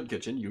have the field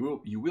kitchen,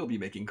 you will be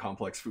making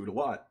complex food a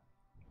lot.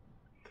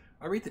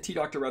 I rate the Tea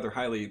Doctor rather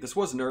highly. This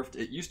was nerfed.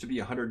 It used to be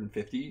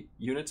 150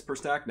 units per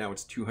stack. Now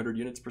it's 200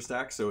 units per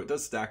stack, so it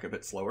does stack a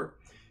bit slower.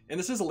 And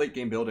this is a late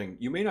game building.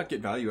 You may not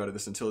get value out of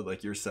this until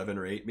like year 7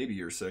 or 8, maybe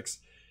year 6.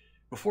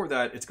 Before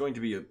that, it's going to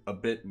be a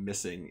bit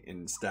missing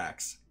in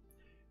stacks.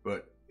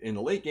 But in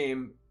the late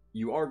game,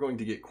 you are going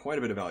to get quite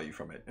a bit of value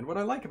from it. And what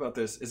I like about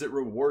this is it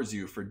rewards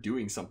you for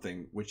doing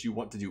something which you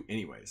want to do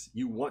anyways.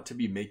 You want to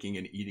be making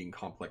and eating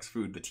complex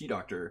food. The Tea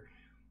Doctor,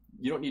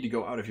 you don't need to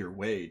go out of your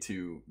way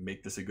to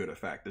make this a good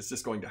effect. It's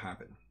just going to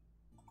happen.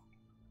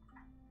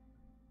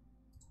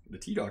 The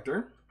Tea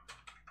Doctor.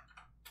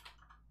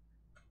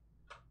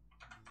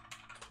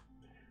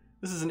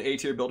 This is an A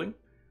tier building.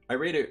 I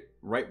rate it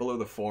right below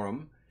the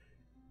Forum.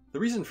 The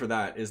reason for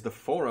that is the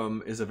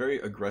Forum is a very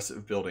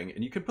aggressive building,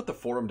 and you can put the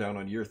Forum down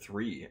on year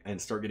 3 and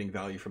start getting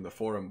value from the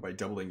Forum by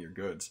doubling your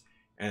goods.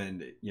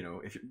 And you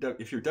know,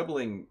 if you're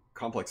doubling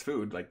complex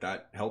food, like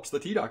that helps the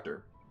Tea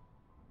Doctor.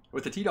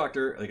 With the Tea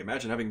Doctor, like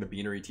imagine having the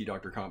Beanery Tea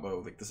Doctor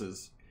combo. Like this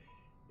is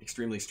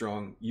extremely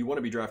strong. You want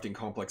to be drafting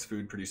complex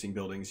food producing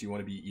buildings. You want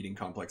to be eating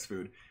complex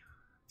food.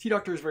 Tea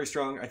Doctor is very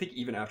strong. I think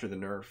even after the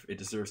nerf, it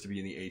deserves to be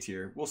in the A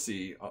tier. We'll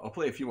see. I'll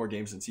play a few more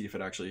games and see if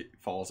it actually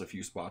falls a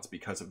few spots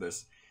because of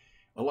this.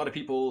 A lot of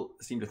people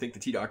seem to think the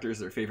Tea Doctor is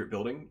their favorite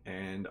building,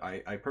 and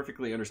I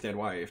perfectly understand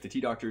why. If the Tea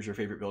Doctor is your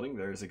favorite building,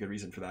 there's a good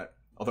reason for that.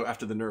 Although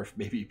after the nerf,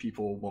 maybe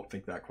people won't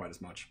think that quite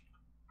as much.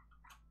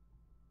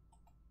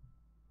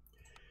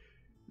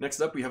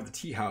 Next up, we have the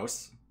Tea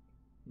House.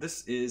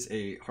 This is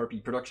a Harpy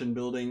production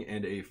building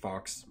and a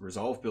Fox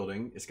resolve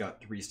building. It's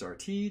got 3-star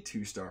tea,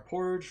 2-star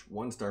porridge,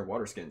 1-star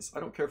water skins. I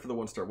don't care for the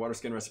 1-star water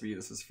skin recipe.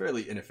 This is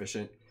fairly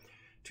inefficient.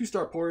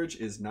 2-star porridge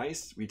is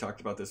nice. We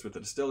talked about this with the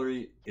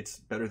distillery. It's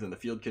better than the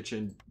field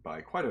kitchen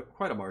by quite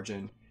a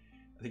margin.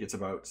 I think it's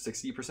about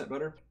 60%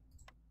 better.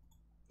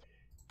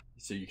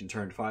 So you can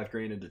turn 5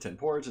 grain into 10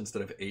 porridge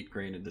instead of 8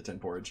 grain into 10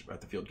 porridge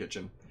at the field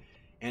kitchen.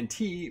 And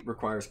tea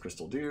requires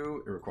crystal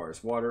dew, it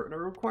requires water, and it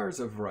requires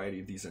a variety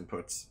of these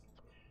inputs.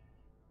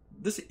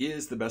 This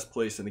is the best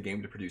place in the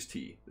game to produce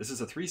tea. This is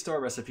a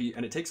 3-star recipe,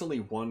 and it takes only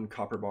 1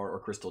 copper bar or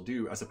crystal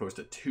dew as opposed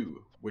to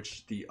 2,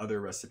 which the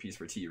other recipes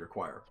for tea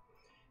require.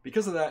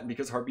 Because of that, and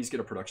because harpies get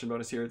a production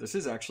bonus here, this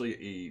is actually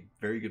a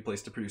very good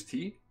place to produce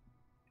tea.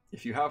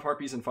 If you have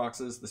harpies and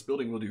foxes, this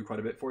building will do quite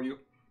a bit for you.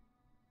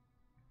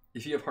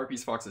 If you have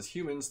harpies, foxes,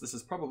 humans, this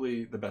is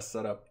probably the best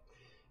setup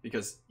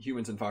because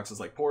humans and foxes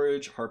like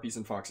porridge, harpies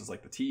and foxes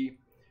like the tea.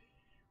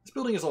 This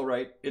building is all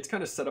right. It's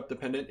kind of setup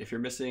dependent. If you're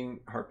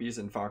missing harpies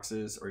and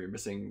foxes, or you're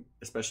missing,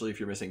 especially if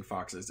you're missing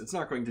foxes, it's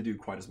not going to do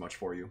quite as much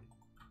for you.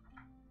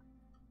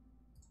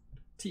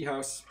 Tea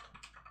house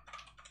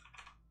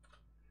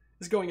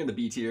is going in the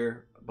B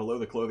tier, below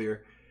the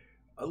clothier,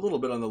 a little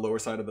bit on the lower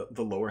side of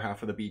the lower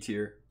half of the B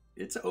tier.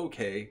 It's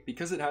okay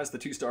because it has the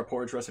 2-star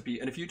porridge recipe,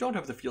 and if you don't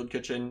have the field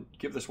kitchen,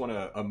 give this one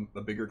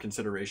a bigger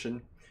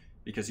consideration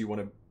because you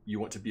want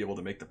to be able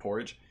to make the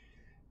porridge.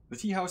 The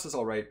tea house is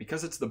all right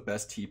because it's the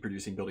best tea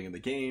producing building in the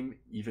game,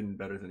 even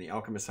better than the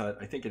alchemist hut.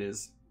 I think it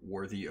is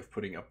worthy of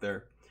putting up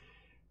there,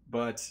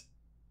 but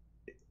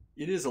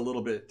it is a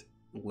little bit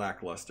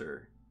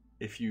lackluster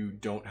if you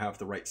don't have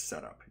the right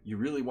setup. You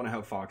really want to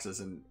have foxes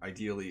and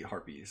ideally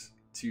harpies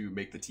to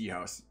make the tea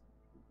house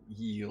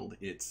yield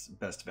its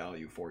best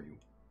value for you.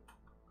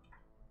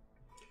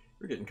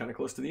 We're getting kind of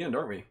close to the end,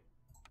 aren't we?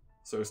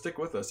 So stick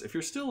with us. If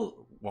you're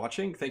still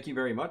watching, thank you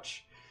very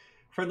much.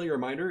 Friendly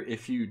reminder,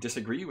 if you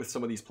disagree with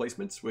some of these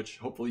placements, which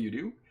hopefully you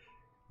do,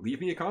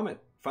 leave me a comment.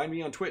 Find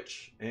me on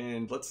Twitch,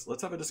 and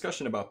let's have a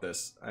discussion about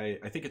this. I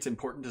think it's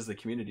important as the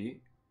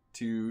community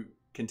to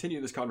continue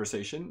this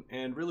conversation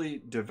and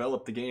really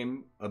develop the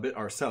game a bit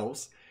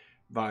ourselves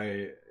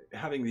by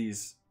having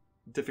these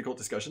difficult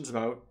discussions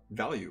about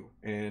value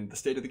and the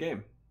state of the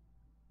game.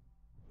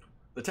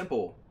 The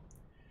temple.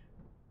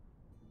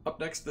 Up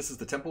next, this is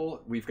the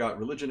temple. We've got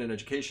religion and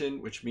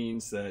education, which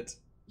means that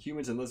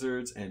humans and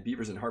lizards and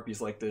beavers and harpies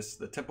like this,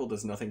 the temple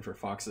does nothing for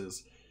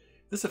foxes.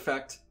 This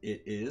effect,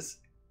 it is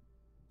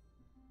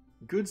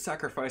goods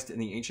sacrificed in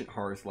the ancient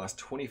hearth last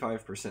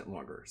 25%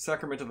 longer.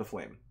 Sacrament of the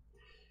Flame.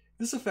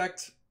 This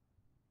effect,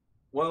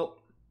 well,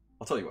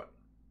 I'll tell you what.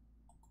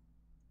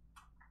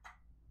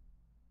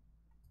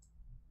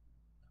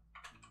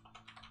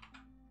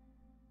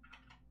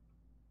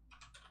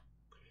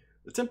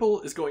 The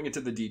temple is going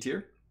into the D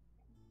tier.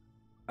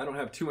 I don't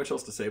have too much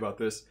else to say about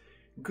this.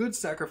 Goods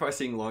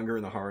sacrificing longer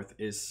in the hearth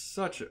is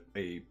such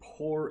a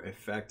poor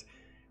effect.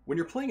 When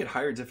you're playing at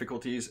higher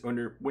difficulties,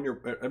 and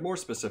more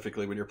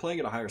specifically, when you're playing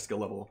at a higher skill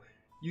level,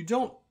 you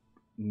don't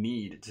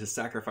need to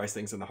sacrifice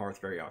things in the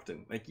hearth very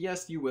often. Like,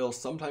 yes, you will.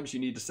 Sometimes you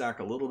need to sack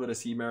a little bit of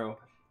sea marrow.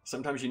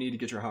 Sometimes you need to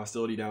get your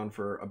hostility down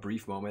for a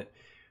brief moment.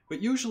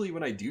 But usually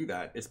when I do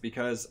that, it's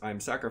because I'm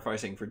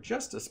sacrificing for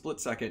just a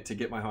split second to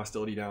get my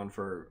hostility down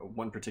for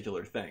one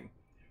particular thing.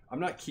 I'm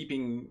not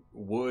keeping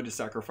wood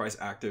sacrifice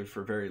active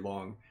for very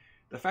long.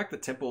 The fact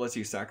that Temple lets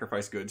you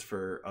sacrifice goods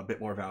for a bit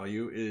more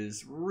value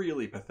is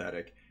really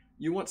pathetic.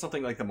 You want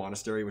something like the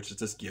Monastery, which is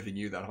just giving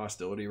you that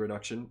hostility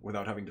reduction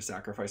without having to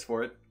sacrifice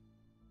for it.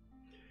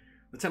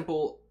 The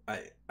Temple,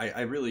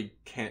 I really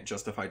can't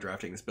justify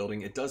drafting this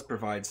building. It does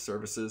provide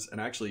services,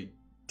 and I actually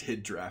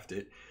did draft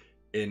it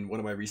in one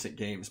of my recent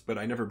games, but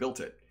I never built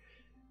it.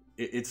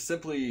 It's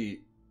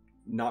simply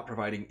not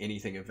providing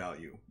anything of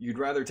value. You'd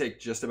rather take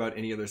just about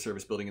any other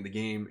service building in the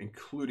game,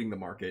 including the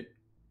market,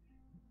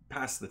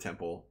 past the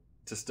Temple.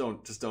 Just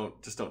don't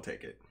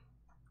take it.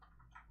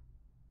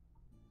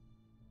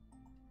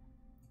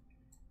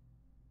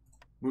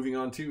 Moving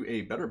on to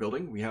a better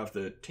building, we have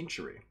the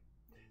Tinctuary.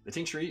 The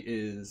Tinctuary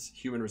is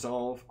human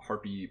resolve,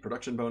 harpy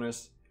production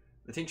bonus.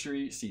 The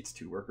Tinctuary seats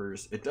 2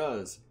 workers. It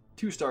does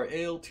 2-star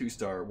ale,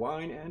 2-star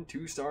wine, and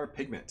 2-star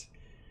pigment.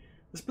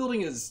 This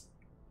building is,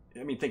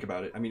 I mean, think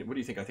about it. I mean, what do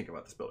you think I think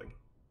about this building?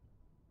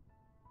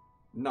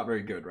 Not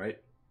very good, right?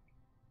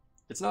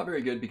 It's not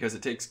very good because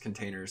it takes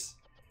containers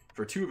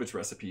for 2 of its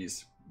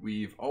recipes.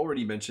 We've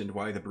already mentioned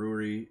why the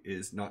brewery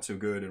is not so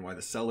good and why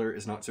the cellar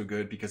is not so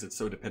good because it's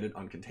so dependent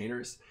on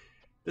containers.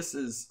 This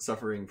is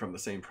suffering from the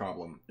same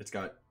problem. It's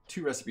got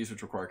 2 recipes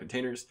which require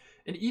containers,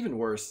 and even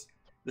worse,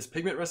 this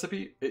pigment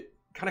recipe, it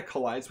kind of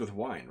collides with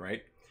wine,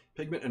 right?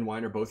 Pigment and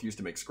wine are both used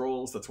to make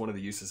scrolls. That's one of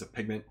the uses of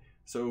pigment.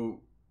 So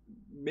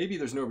maybe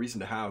there's no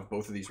reason to have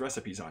both of these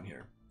recipes on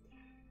here.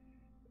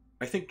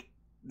 I think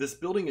this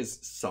building is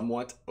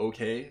somewhat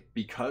okay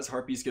because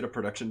harpies get a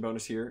production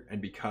bonus here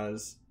and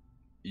because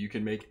you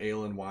can make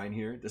ale and wine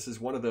here. This is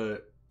one of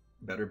the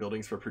better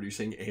buildings for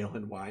producing ale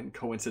and wine,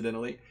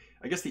 coincidentally.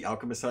 I guess the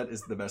alchemist hut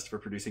is the best for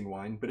producing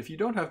wine, but if you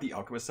don't have the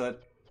alchemist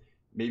hut,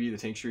 maybe the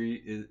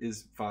Tinctuary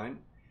is fine.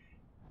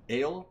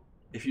 Ale,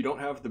 if you don't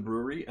have the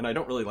brewery, and I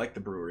don't really like the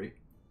brewery,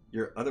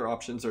 your other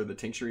options are the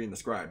tinctuary and the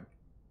scribe.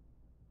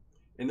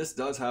 And this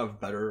does have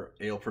better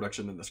ale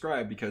production than the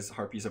scribe because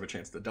harpies have a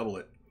chance to double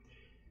it.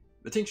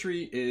 The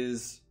tinctuary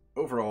is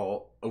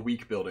overall a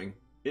weak building.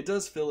 It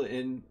does fill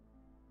in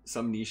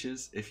some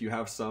niches. If you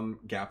have some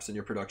gaps in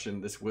your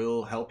production, this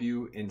will help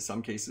you in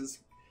some cases.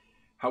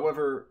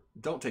 However,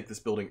 don't take this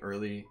building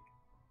early.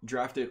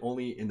 Draft it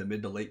only in the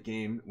mid to late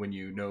game when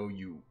you know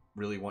you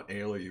really want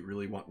ale or you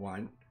really want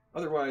wine.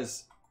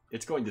 Otherwise,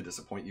 it's going to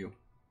disappoint you.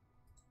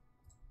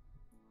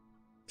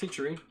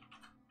 Tinctuary.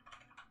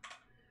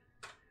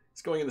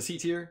 It's going in the C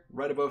tier,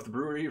 right above the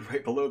brewery,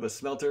 right below the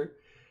smelter.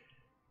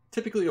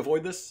 Typically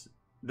avoid this.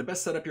 The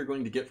best setup you're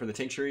going to get for the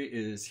tinctuary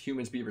is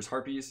humans, beavers,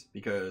 harpies,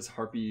 because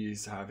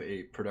harpies have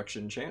a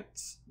production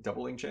chance,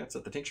 doubling chance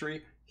at the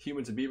tinctuary.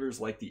 Humans and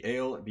beavers like the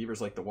ale, and beavers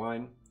like the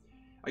wine.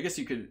 I guess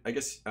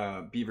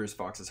beavers,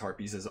 foxes,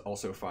 harpies is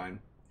also fine.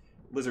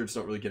 Lizards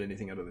don't really get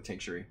anything out of the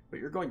tinctuary,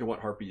 but you're going to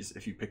want harpies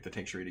if you pick the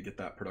tinctuary to get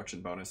that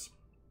production bonus.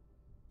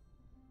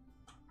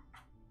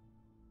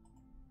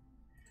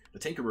 The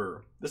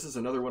Tinkerer. This is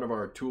another one of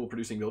our tool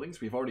producing buildings.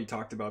 We've already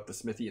talked about the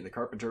Smithy and the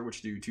Carpenter,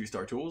 which do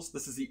 2-star tools.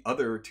 This is the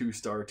other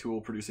 2-star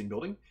tool producing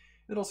building.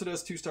 It also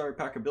does 2-star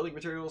pack of building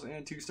materials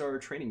and 2-star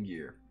training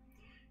gear.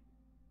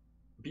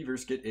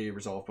 Beavers get a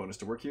resolve bonus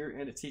to work here,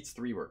 and it seats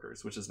 3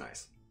 workers, which is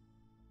nice.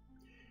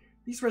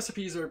 These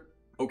recipes are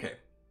okay.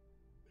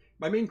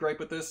 My main gripe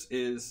with this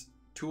is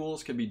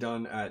tools can be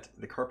done at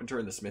the Carpenter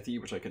and the Smithy,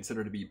 which I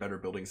consider to be better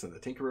buildings than the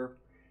Tinkerer.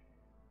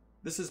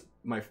 This is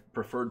my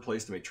preferred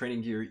place to make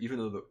training gear, even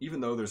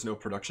though there's no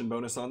production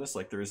bonus on this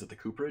like there is at the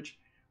Cooperage.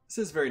 This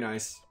is very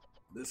nice.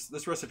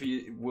 This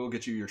recipe will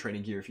get you your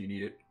training gear if you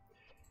need it.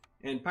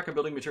 And pack of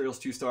building materials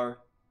 2-star.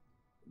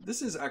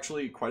 This is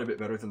actually quite a bit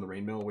better than the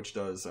Rain Mill, which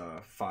does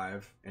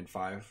 5 and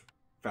 5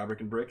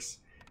 fabric and bricks.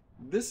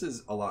 This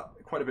is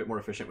quite a bit more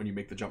efficient when you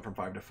make the jump from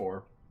 5 to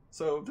 4.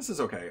 So this is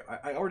okay.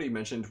 I already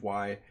mentioned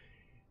why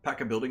pack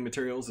of building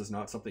materials is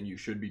not something you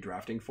should be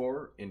drafting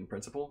for in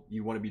principle.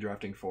 You want to be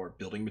drafting for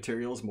building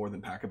materials more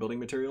than pack of building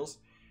materials.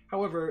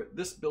 However,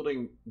 this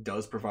building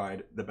does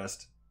provide the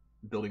best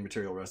building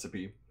material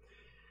recipe.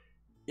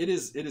 It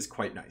is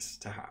quite nice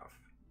to have.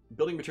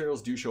 Building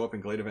materials do show up in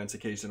Glade events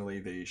occasionally.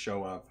 They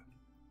show up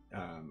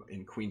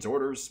in Queen's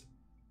Orders.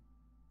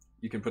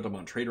 You can put them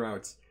on trade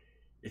routes.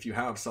 If you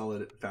have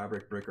solid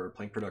fabric, brick, or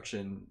plank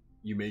production,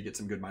 you may get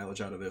some good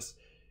mileage out of this.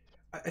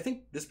 I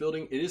think this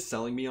building, it is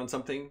selling me on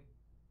something.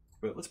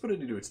 But let's put it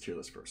into its tier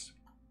list first.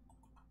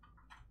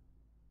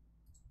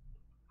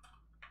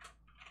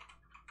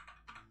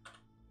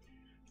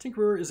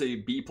 Tinkerer is a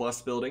B+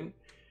 building.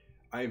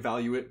 I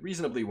value it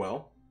reasonably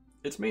well.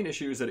 Its main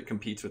issue is that it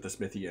competes with the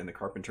Smithy and the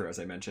Carpenter, as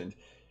I mentioned.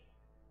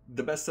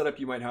 The best setup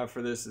you might have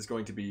for this is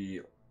going to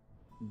be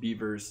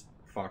beavers,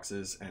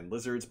 foxes, and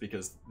lizards,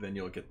 because then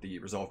you'll get the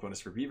resolve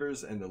bonus for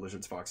beavers, and the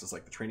lizards, foxes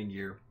like the training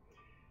gear.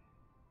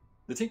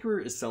 The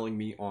Tinkerer is selling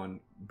me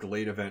on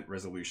Glade event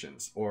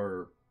resolutions,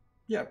 or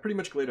yeah, pretty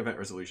much Glade event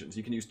resolutions.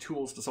 You can use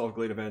tools to solve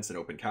Glade events and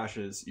open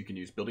caches. You can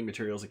use building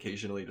materials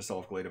occasionally to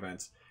solve Glade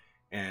events.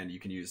 And you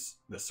can use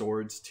the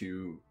swords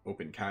to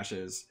open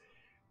caches.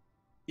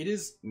 It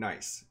is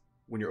nice.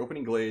 When you're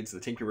opening Glades, the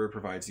Tinkerer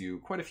provides you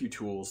quite a few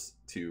tools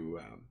to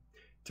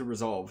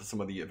resolve some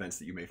of the events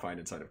that you may find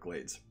inside of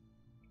Glades.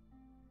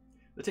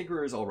 The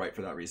Tinkerer is alright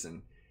for that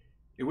reason.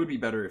 It would be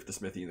better if the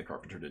Smithy and the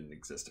Carpenter didn't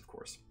exist, of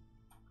course.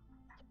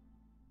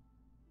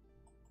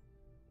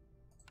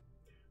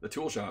 The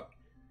Tool Shop.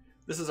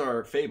 This is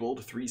our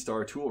fabled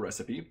 3-star tool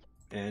recipe,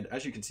 and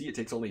as you can see, it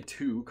takes only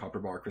 2 copper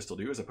bar crystal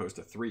dew as opposed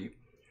to 3,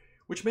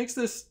 which makes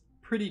this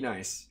pretty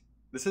nice.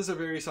 This is a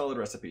very solid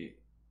recipe.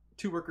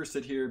 2 workers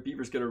sit here,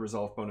 beavers get a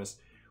resolve bonus.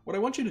 What I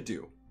want you to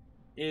do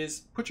is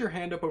put your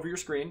hand up over your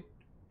screen,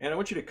 and I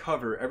want you to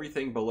cover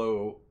everything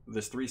below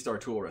this 3-star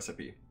tool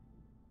recipe.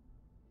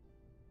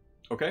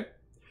 Okay?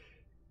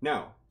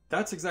 Now,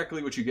 that's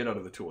exactly what you get out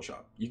of the tool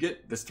shop. You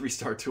get this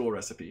 3-star tool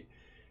recipe.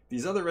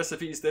 These other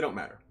recipes, they don't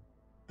matter.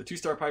 The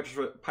 2-star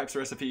pipes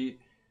recipe,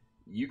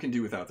 you can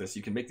do without this.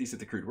 You can make these at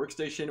the crude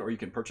workstation, or you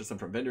can purchase them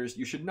from vendors.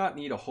 You should not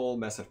need a whole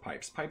mess of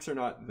pipes. Pipes are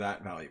not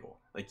that valuable.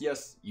 Like,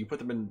 yes, you put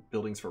them in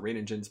buildings for rain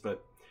engines,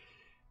 but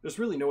there's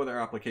really no other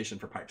application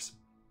for pipes.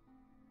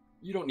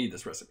 You don't need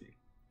this recipe.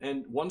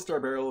 And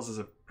 1-star barrels is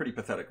a pretty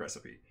pathetic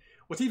recipe.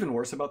 What's even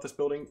worse about this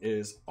building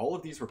is all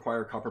of these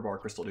require copper bar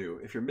crystal dew.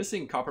 If you're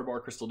missing copper bar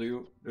crystal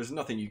dew, there's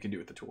nothing you can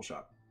do at the tool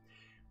shop.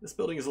 This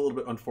building is a little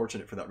bit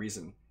unfortunate for that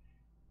reason.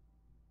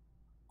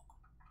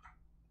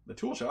 The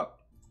tool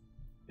shop,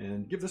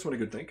 and give this one a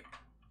good think.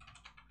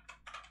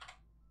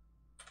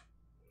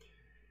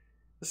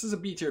 This is a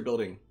B tier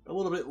building, a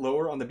little bit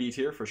lower on the B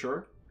tier for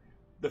sure.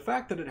 The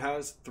fact that it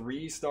has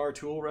 3-star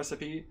tool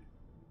recipe,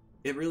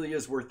 it really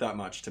is worth that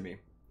much to me.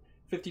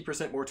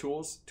 50% more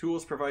tools.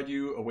 Tools provide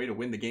you a way to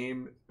win the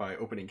game by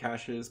opening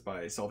caches,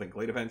 by solving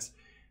Glade events.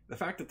 The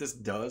fact that this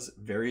does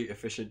very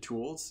efficient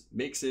tools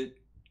makes it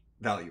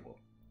valuable.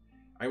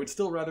 I would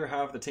still rather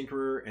have the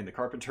Tinkerer and the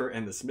Carpenter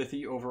and the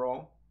Smithy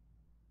overall.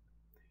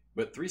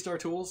 But 3-star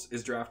tools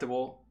is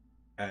draftable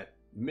at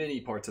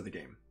many parts of the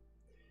game.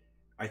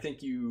 I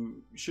think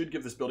you should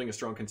give this building a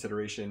strong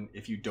consideration.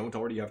 If you don't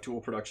already have tool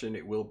production,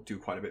 it will do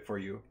quite a bit for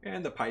you.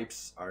 And the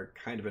pipes are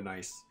kind of a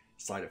nice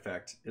side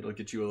effect. It'll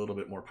get you a little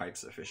bit more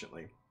pipes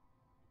efficiently.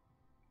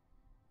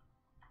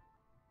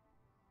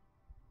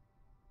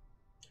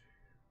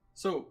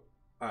 So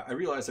I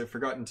realized I've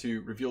forgotten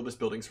to reveal this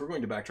building, so we're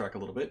going to backtrack a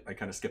little bit. I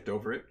kind of skipped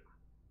over it.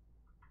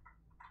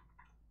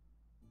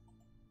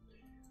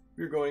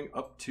 We're going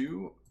up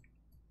to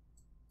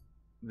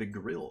the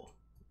grill,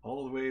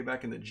 all the way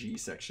back in the G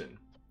section.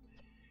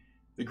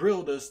 The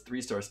grill does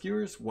 3-star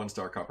skewers,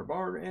 1-star copper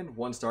bar, and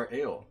 1-star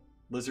ale.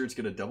 Lizards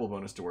get a double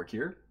bonus to work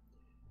here.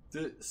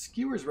 The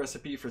skewers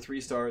recipe for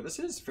 3-star, this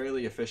is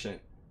fairly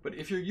efficient, but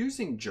if you're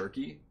using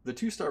jerky, the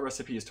 2-star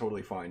recipe is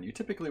totally fine. You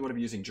typically want to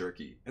be using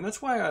jerky, and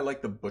that's why I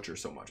like the butcher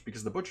so much,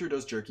 because the butcher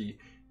does jerky.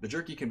 The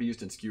jerky can be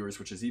used in skewers,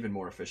 which is even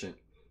more efficient.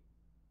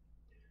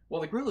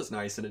 While the grill is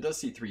nice and it does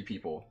seat 3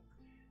 people,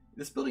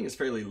 this building is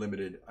fairly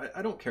limited.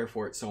 I don't care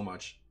for it so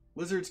much.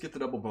 Lizards get the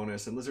double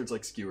bonus, and lizards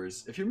like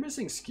skewers. If you're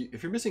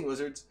missing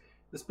lizards,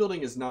 this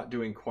building is not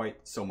doing quite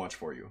so much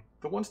for you.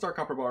 The 1-star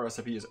copper bar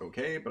recipe is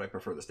okay, but I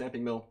prefer the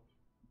stamping mill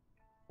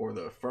or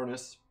the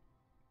furnace.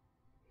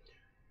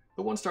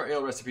 The 1-star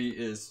ale recipe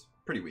is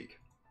pretty weak.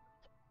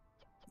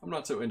 I'm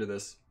not so into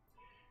this.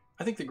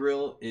 I think the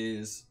grill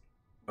is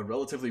a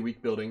relatively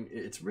weak building.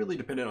 It's really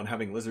dependent on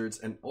having lizards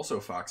and also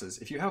foxes.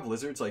 If you have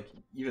lizards, like,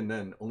 even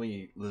then,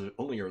 only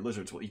your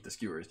lizards will eat the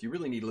skewers. You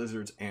really need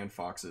lizards and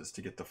foxes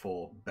to get the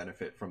full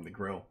benefit from the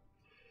grill.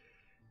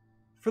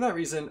 For that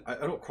reason, I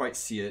don't quite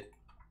see it.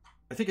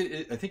 I think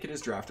it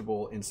is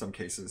draftable in some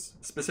cases,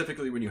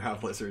 specifically when you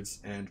have lizards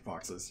and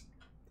foxes.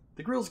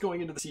 The grill's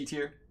going into the C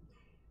tier.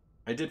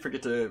 I did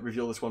forget to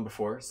reveal this one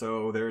before,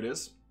 so there it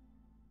is.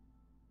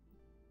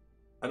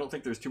 I don't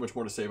think there's too much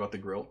more to say about the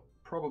grill.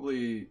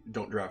 Probably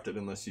don't draft it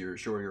unless you're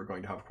sure you're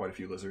going to have quite a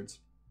few lizards.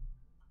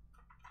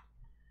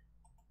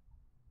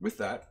 With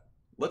that,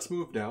 let's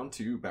move down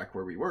to back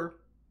where we were.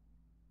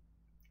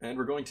 And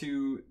we're going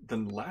to the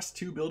last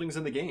 2 buildings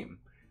in the game,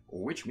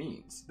 which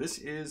means this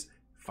is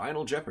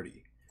Final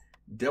Jeopardy.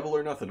 Double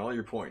or nothing, all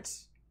your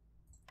points.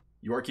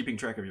 You are keeping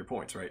track of your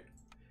points, right?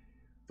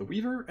 The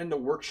Weaver and the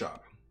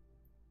Workshop.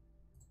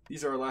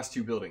 These are our last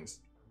 2 buildings.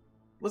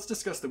 Let's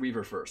discuss the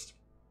Weaver first.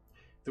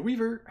 The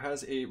Weaver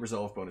has a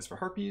resolve bonus for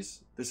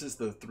harpies. This is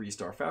the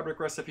 3-star fabric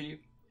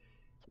recipe,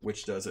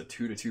 which does a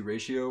 2-to-2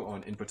 ratio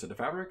on inputs into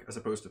fabric as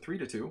opposed to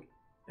 3-to-2,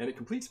 and it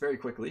completes very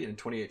quickly in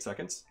 28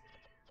 seconds.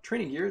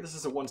 Training gear, this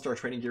is a 1-star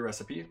training gear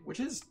recipe, which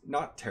is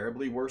not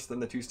terribly worse than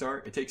the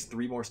 2-star. It takes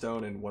 3 more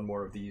stone and 1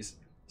 more of these,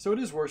 so it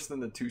is worse than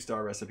the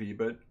 2-star recipe,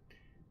 but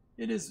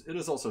it is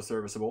also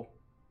serviceable.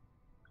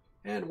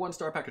 And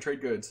 1-star pack of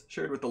trade goods,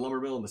 shared with the lumber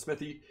mill and the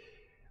smithy.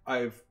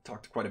 I've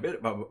talked quite a bit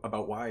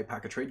about why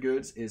pack of trade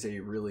goods is a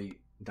really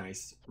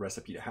nice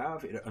recipe to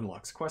have. It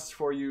unlocks quests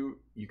for you.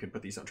 You can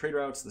put these on trade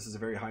routes. This is a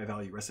very high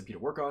value recipe to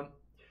work on.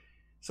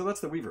 So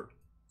that's the Weaver.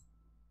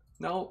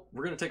 Now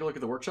we're going to take a look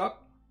at the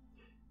Workshop.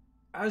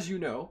 As you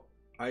know,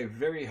 I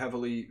very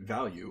heavily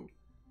value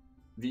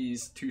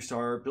these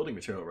 2-star building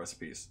material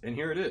recipes. And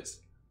here it is.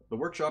 The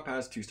Workshop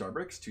has 2-star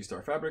bricks,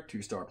 2-star fabric,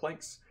 2-star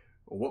planks.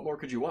 Well, what more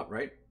could you want,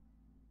 right?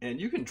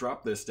 And you can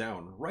drop this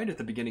down right at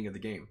the beginning of the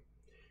game.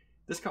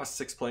 This costs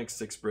 6 planks,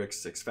 6 bricks,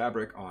 6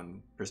 fabric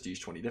on Prestige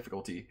 20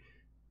 difficulty.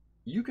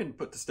 You can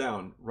put this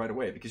down right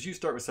away because you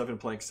start with 7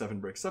 planks, 7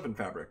 bricks, 7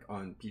 fabric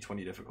on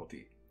P20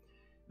 difficulty.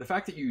 The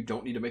fact that you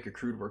don't need to make a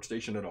crude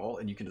workstation at all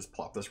and you can just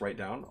plop this right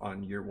down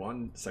on year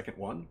 1, second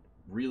 1,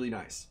 really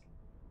nice.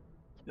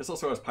 This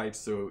also has pipes,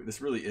 so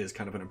this really is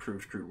kind of an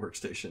improved crude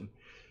workstation.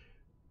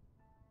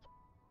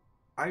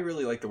 I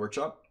really like the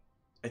Workshop.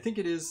 I think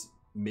it is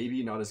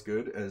maybe not as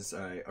good as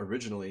I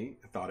originally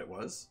thought it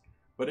was,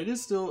 but it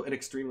is still an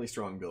extremely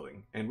strong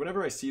building. And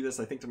whenever I see this,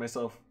 I think to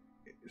myself,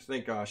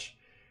 thank gosh,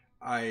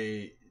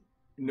 I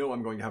know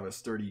I'm going to have a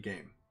sturdy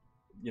game.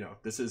 You know,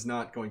 this is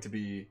not going to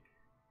be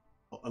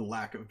a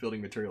lack of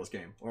building materials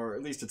game, or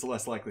at least it's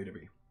less likely to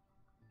be.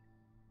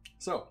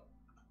 So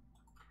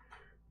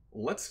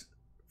let's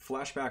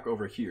flash back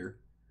over here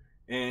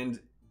and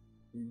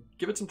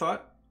give it some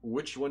thought.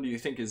 Which one do you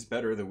think is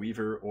better, the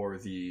Weaver or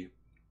the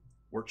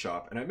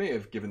Workshop? And I may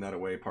have given that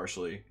away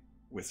partially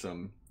with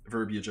some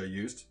verbiage I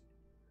used,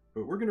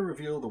 but we're going to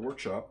reveal the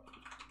Workshop.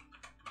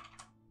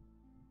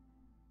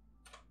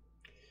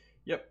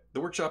 Yep, the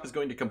Workshop is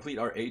going to complete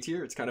our A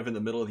tier. It's kind of in the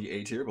middle of the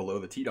A tier, below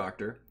the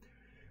T-Doctor.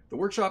 The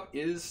Workshop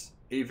is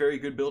a very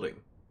good building.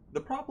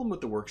 The problem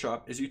with the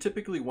Workshop is you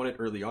typically want it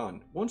early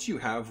on. Once you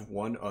have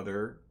one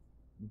other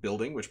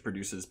building which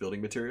produces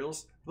building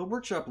materials, the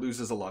Workshop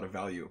loses a lot of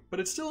value,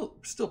 but it's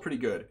still pretty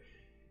good.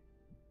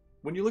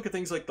 When you look at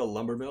things like the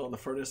lumber mill and the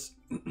furnace,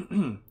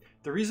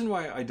 the reason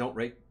why I don't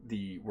rate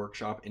the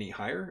Workshop any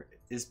higher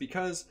is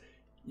because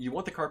you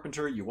want the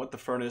carpenter, you want the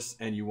furnace,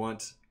 and you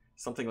want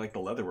something like the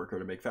leatherworker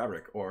to make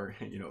fabric, or,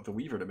 you know, the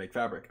weaver to make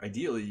fabric.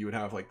 Ideally, you would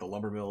have like the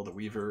lumber mill, the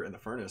weaver, and the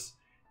furnace,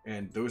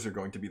 and those are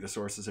going to be the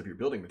sources of your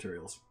building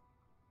materials.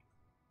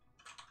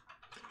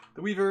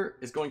 The Weaver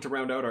is going to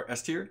round out our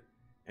S tier,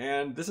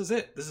 and this is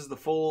it. This is the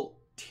full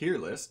tier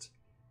list.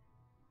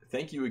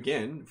 Thank you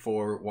again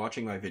for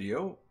watching my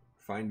video.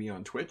 Find me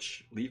on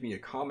Twitch. Leave me a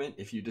comment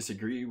if you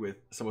disagree with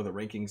some of the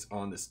rankings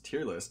on this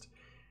tier list.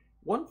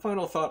 One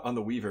final thought on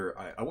the Weaver.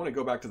 I want to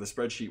go back to the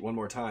spreadsheet one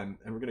more time,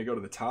 and we're going to go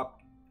to the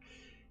top.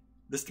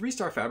 This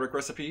 3-star fabric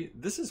recipe,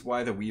 this is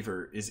why the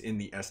Weaver is in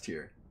the S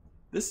tier.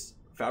 This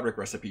fabric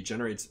recipe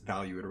generates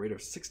value at a rate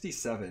of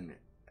 67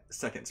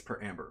 seconds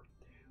per amber,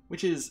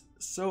 which is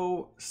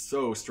so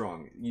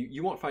strong.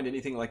 You won't find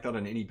anything like that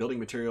on any building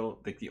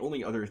material. Like, the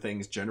only other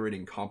things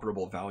generating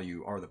comparable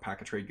value are the pack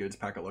of trade goods,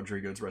 pack of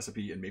luxury goods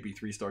recipe, and maybe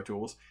 3-star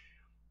tools.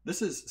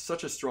 This is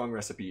such a strong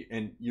recipe,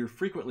 and you're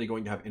frequently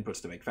going to have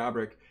inputs to make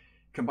fabric.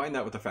 Combine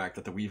that with the fact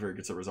that the Weaver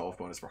gets a resolve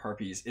bonus for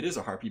harpies. It is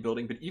a harpy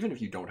building, but even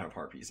if you don't have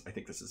harpies, I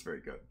think this is very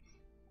good.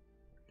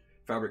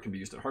 Fabric can be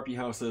used in harpy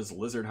houses,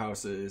 lizard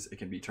houses. It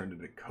can be turned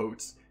into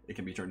coats. It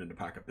can be turned into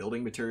pack of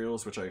building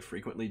materials, which I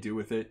frequently do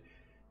with it.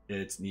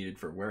 It's needed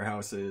for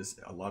warehouses.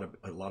 A lot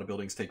of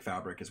buildings take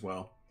fabric as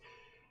well.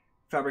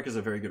 Fabric is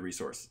a very good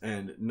resource,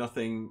 and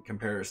nothing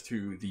compares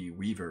to the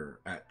Weaver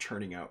at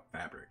churning out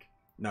fabric.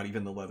 Not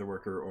even the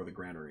leatherworker or the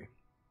granary.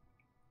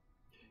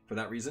 For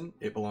that reason,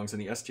 it belongs in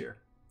the S tier.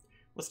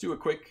 Let's do a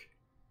quick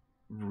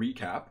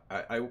recap.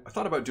 I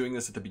thought about doing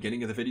this at the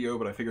beginning of the video,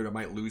 but I figured I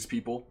might lose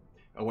people.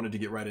 I wanted to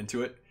get right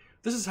into it.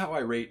 This is how I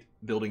rate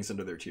buildings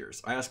under their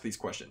tiers. I ask these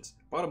questions.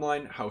 Bottom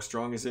line, how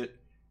strong is it?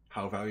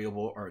 How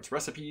valuable are its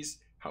recipes?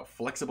 How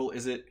flexible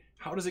is it?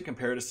 How does it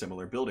compare to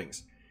similar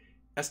buildings?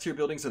 S tier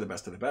buildings are the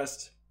best of the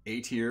best.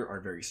 A tier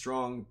are very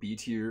strong. B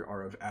tier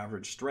are of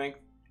average strength.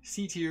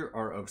 C tier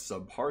are of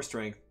subpar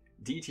strength.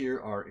 D tier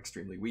are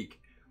extremely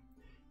weak.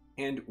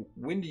 And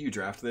when do you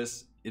draft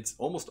this? It's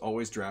almost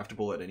always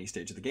draftable at any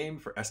stage of the game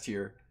for S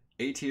tier.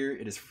 A tier,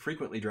 it is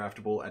frequently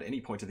draftable at any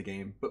point of the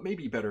game, but may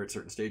be better at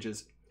certain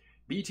stages.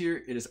 B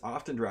tier, it is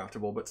often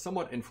draftable, but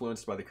somewhat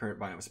influenced by the current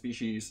biome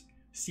species.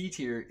 C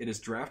tier, it is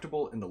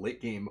draftable in the late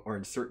game or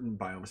in certain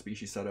biome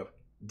species setup.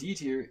 D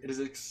tier, it is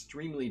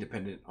extremely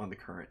dependent on the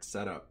current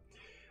setup.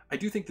 I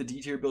do think the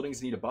D tier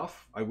buildings need a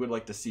buff. I would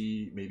like to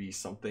see maybe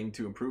something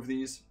to improve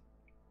these.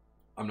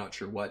 I'm not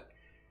sure what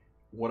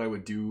I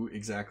would do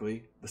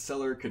exactly. The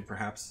cellar could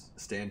perhaps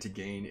stand to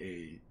gain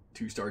a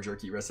 2-star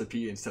jerky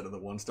recipe instead of the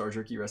 1-star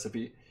jerky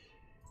recipe.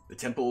 The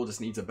temple just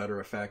needs a better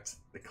effect.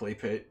 The clay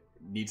pit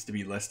needs to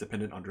be less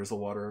dependent on drizzle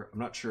water. I'm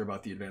not sure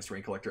about the advanced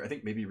rain collector. I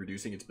think maybe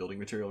reducing its building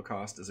material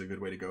cost is a good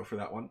way to go for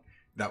that one.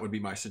 That would be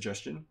my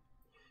suggestion.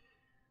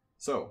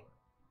 So,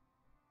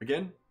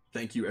 again,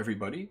 thank you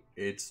everybody.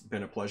 It's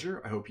been a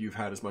pleasure. I hope you've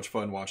had as much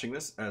fun watching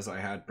this as I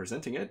had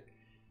presenting it.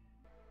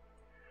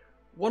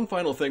 One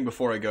final thing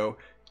before I go.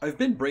 I've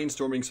been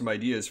brainstorming some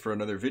ideas for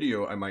another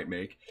video I might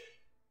make.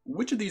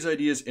 Which of these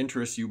ideas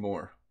interests you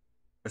more?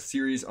 A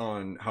series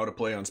on how to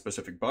play on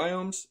specific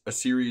biomes, a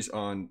series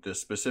on the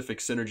specific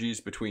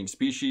synergies between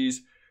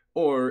species,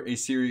 or a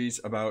series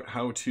about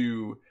how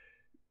to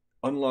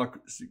unlock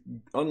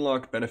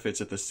benefits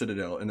at the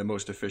Citadel in the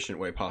most efficient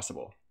way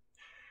possible?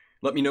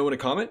 Let me know in a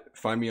comment,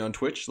 find me on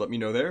Twitch, let me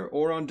know there,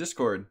 or on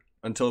Discord.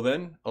 Until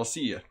then, I'll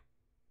see you.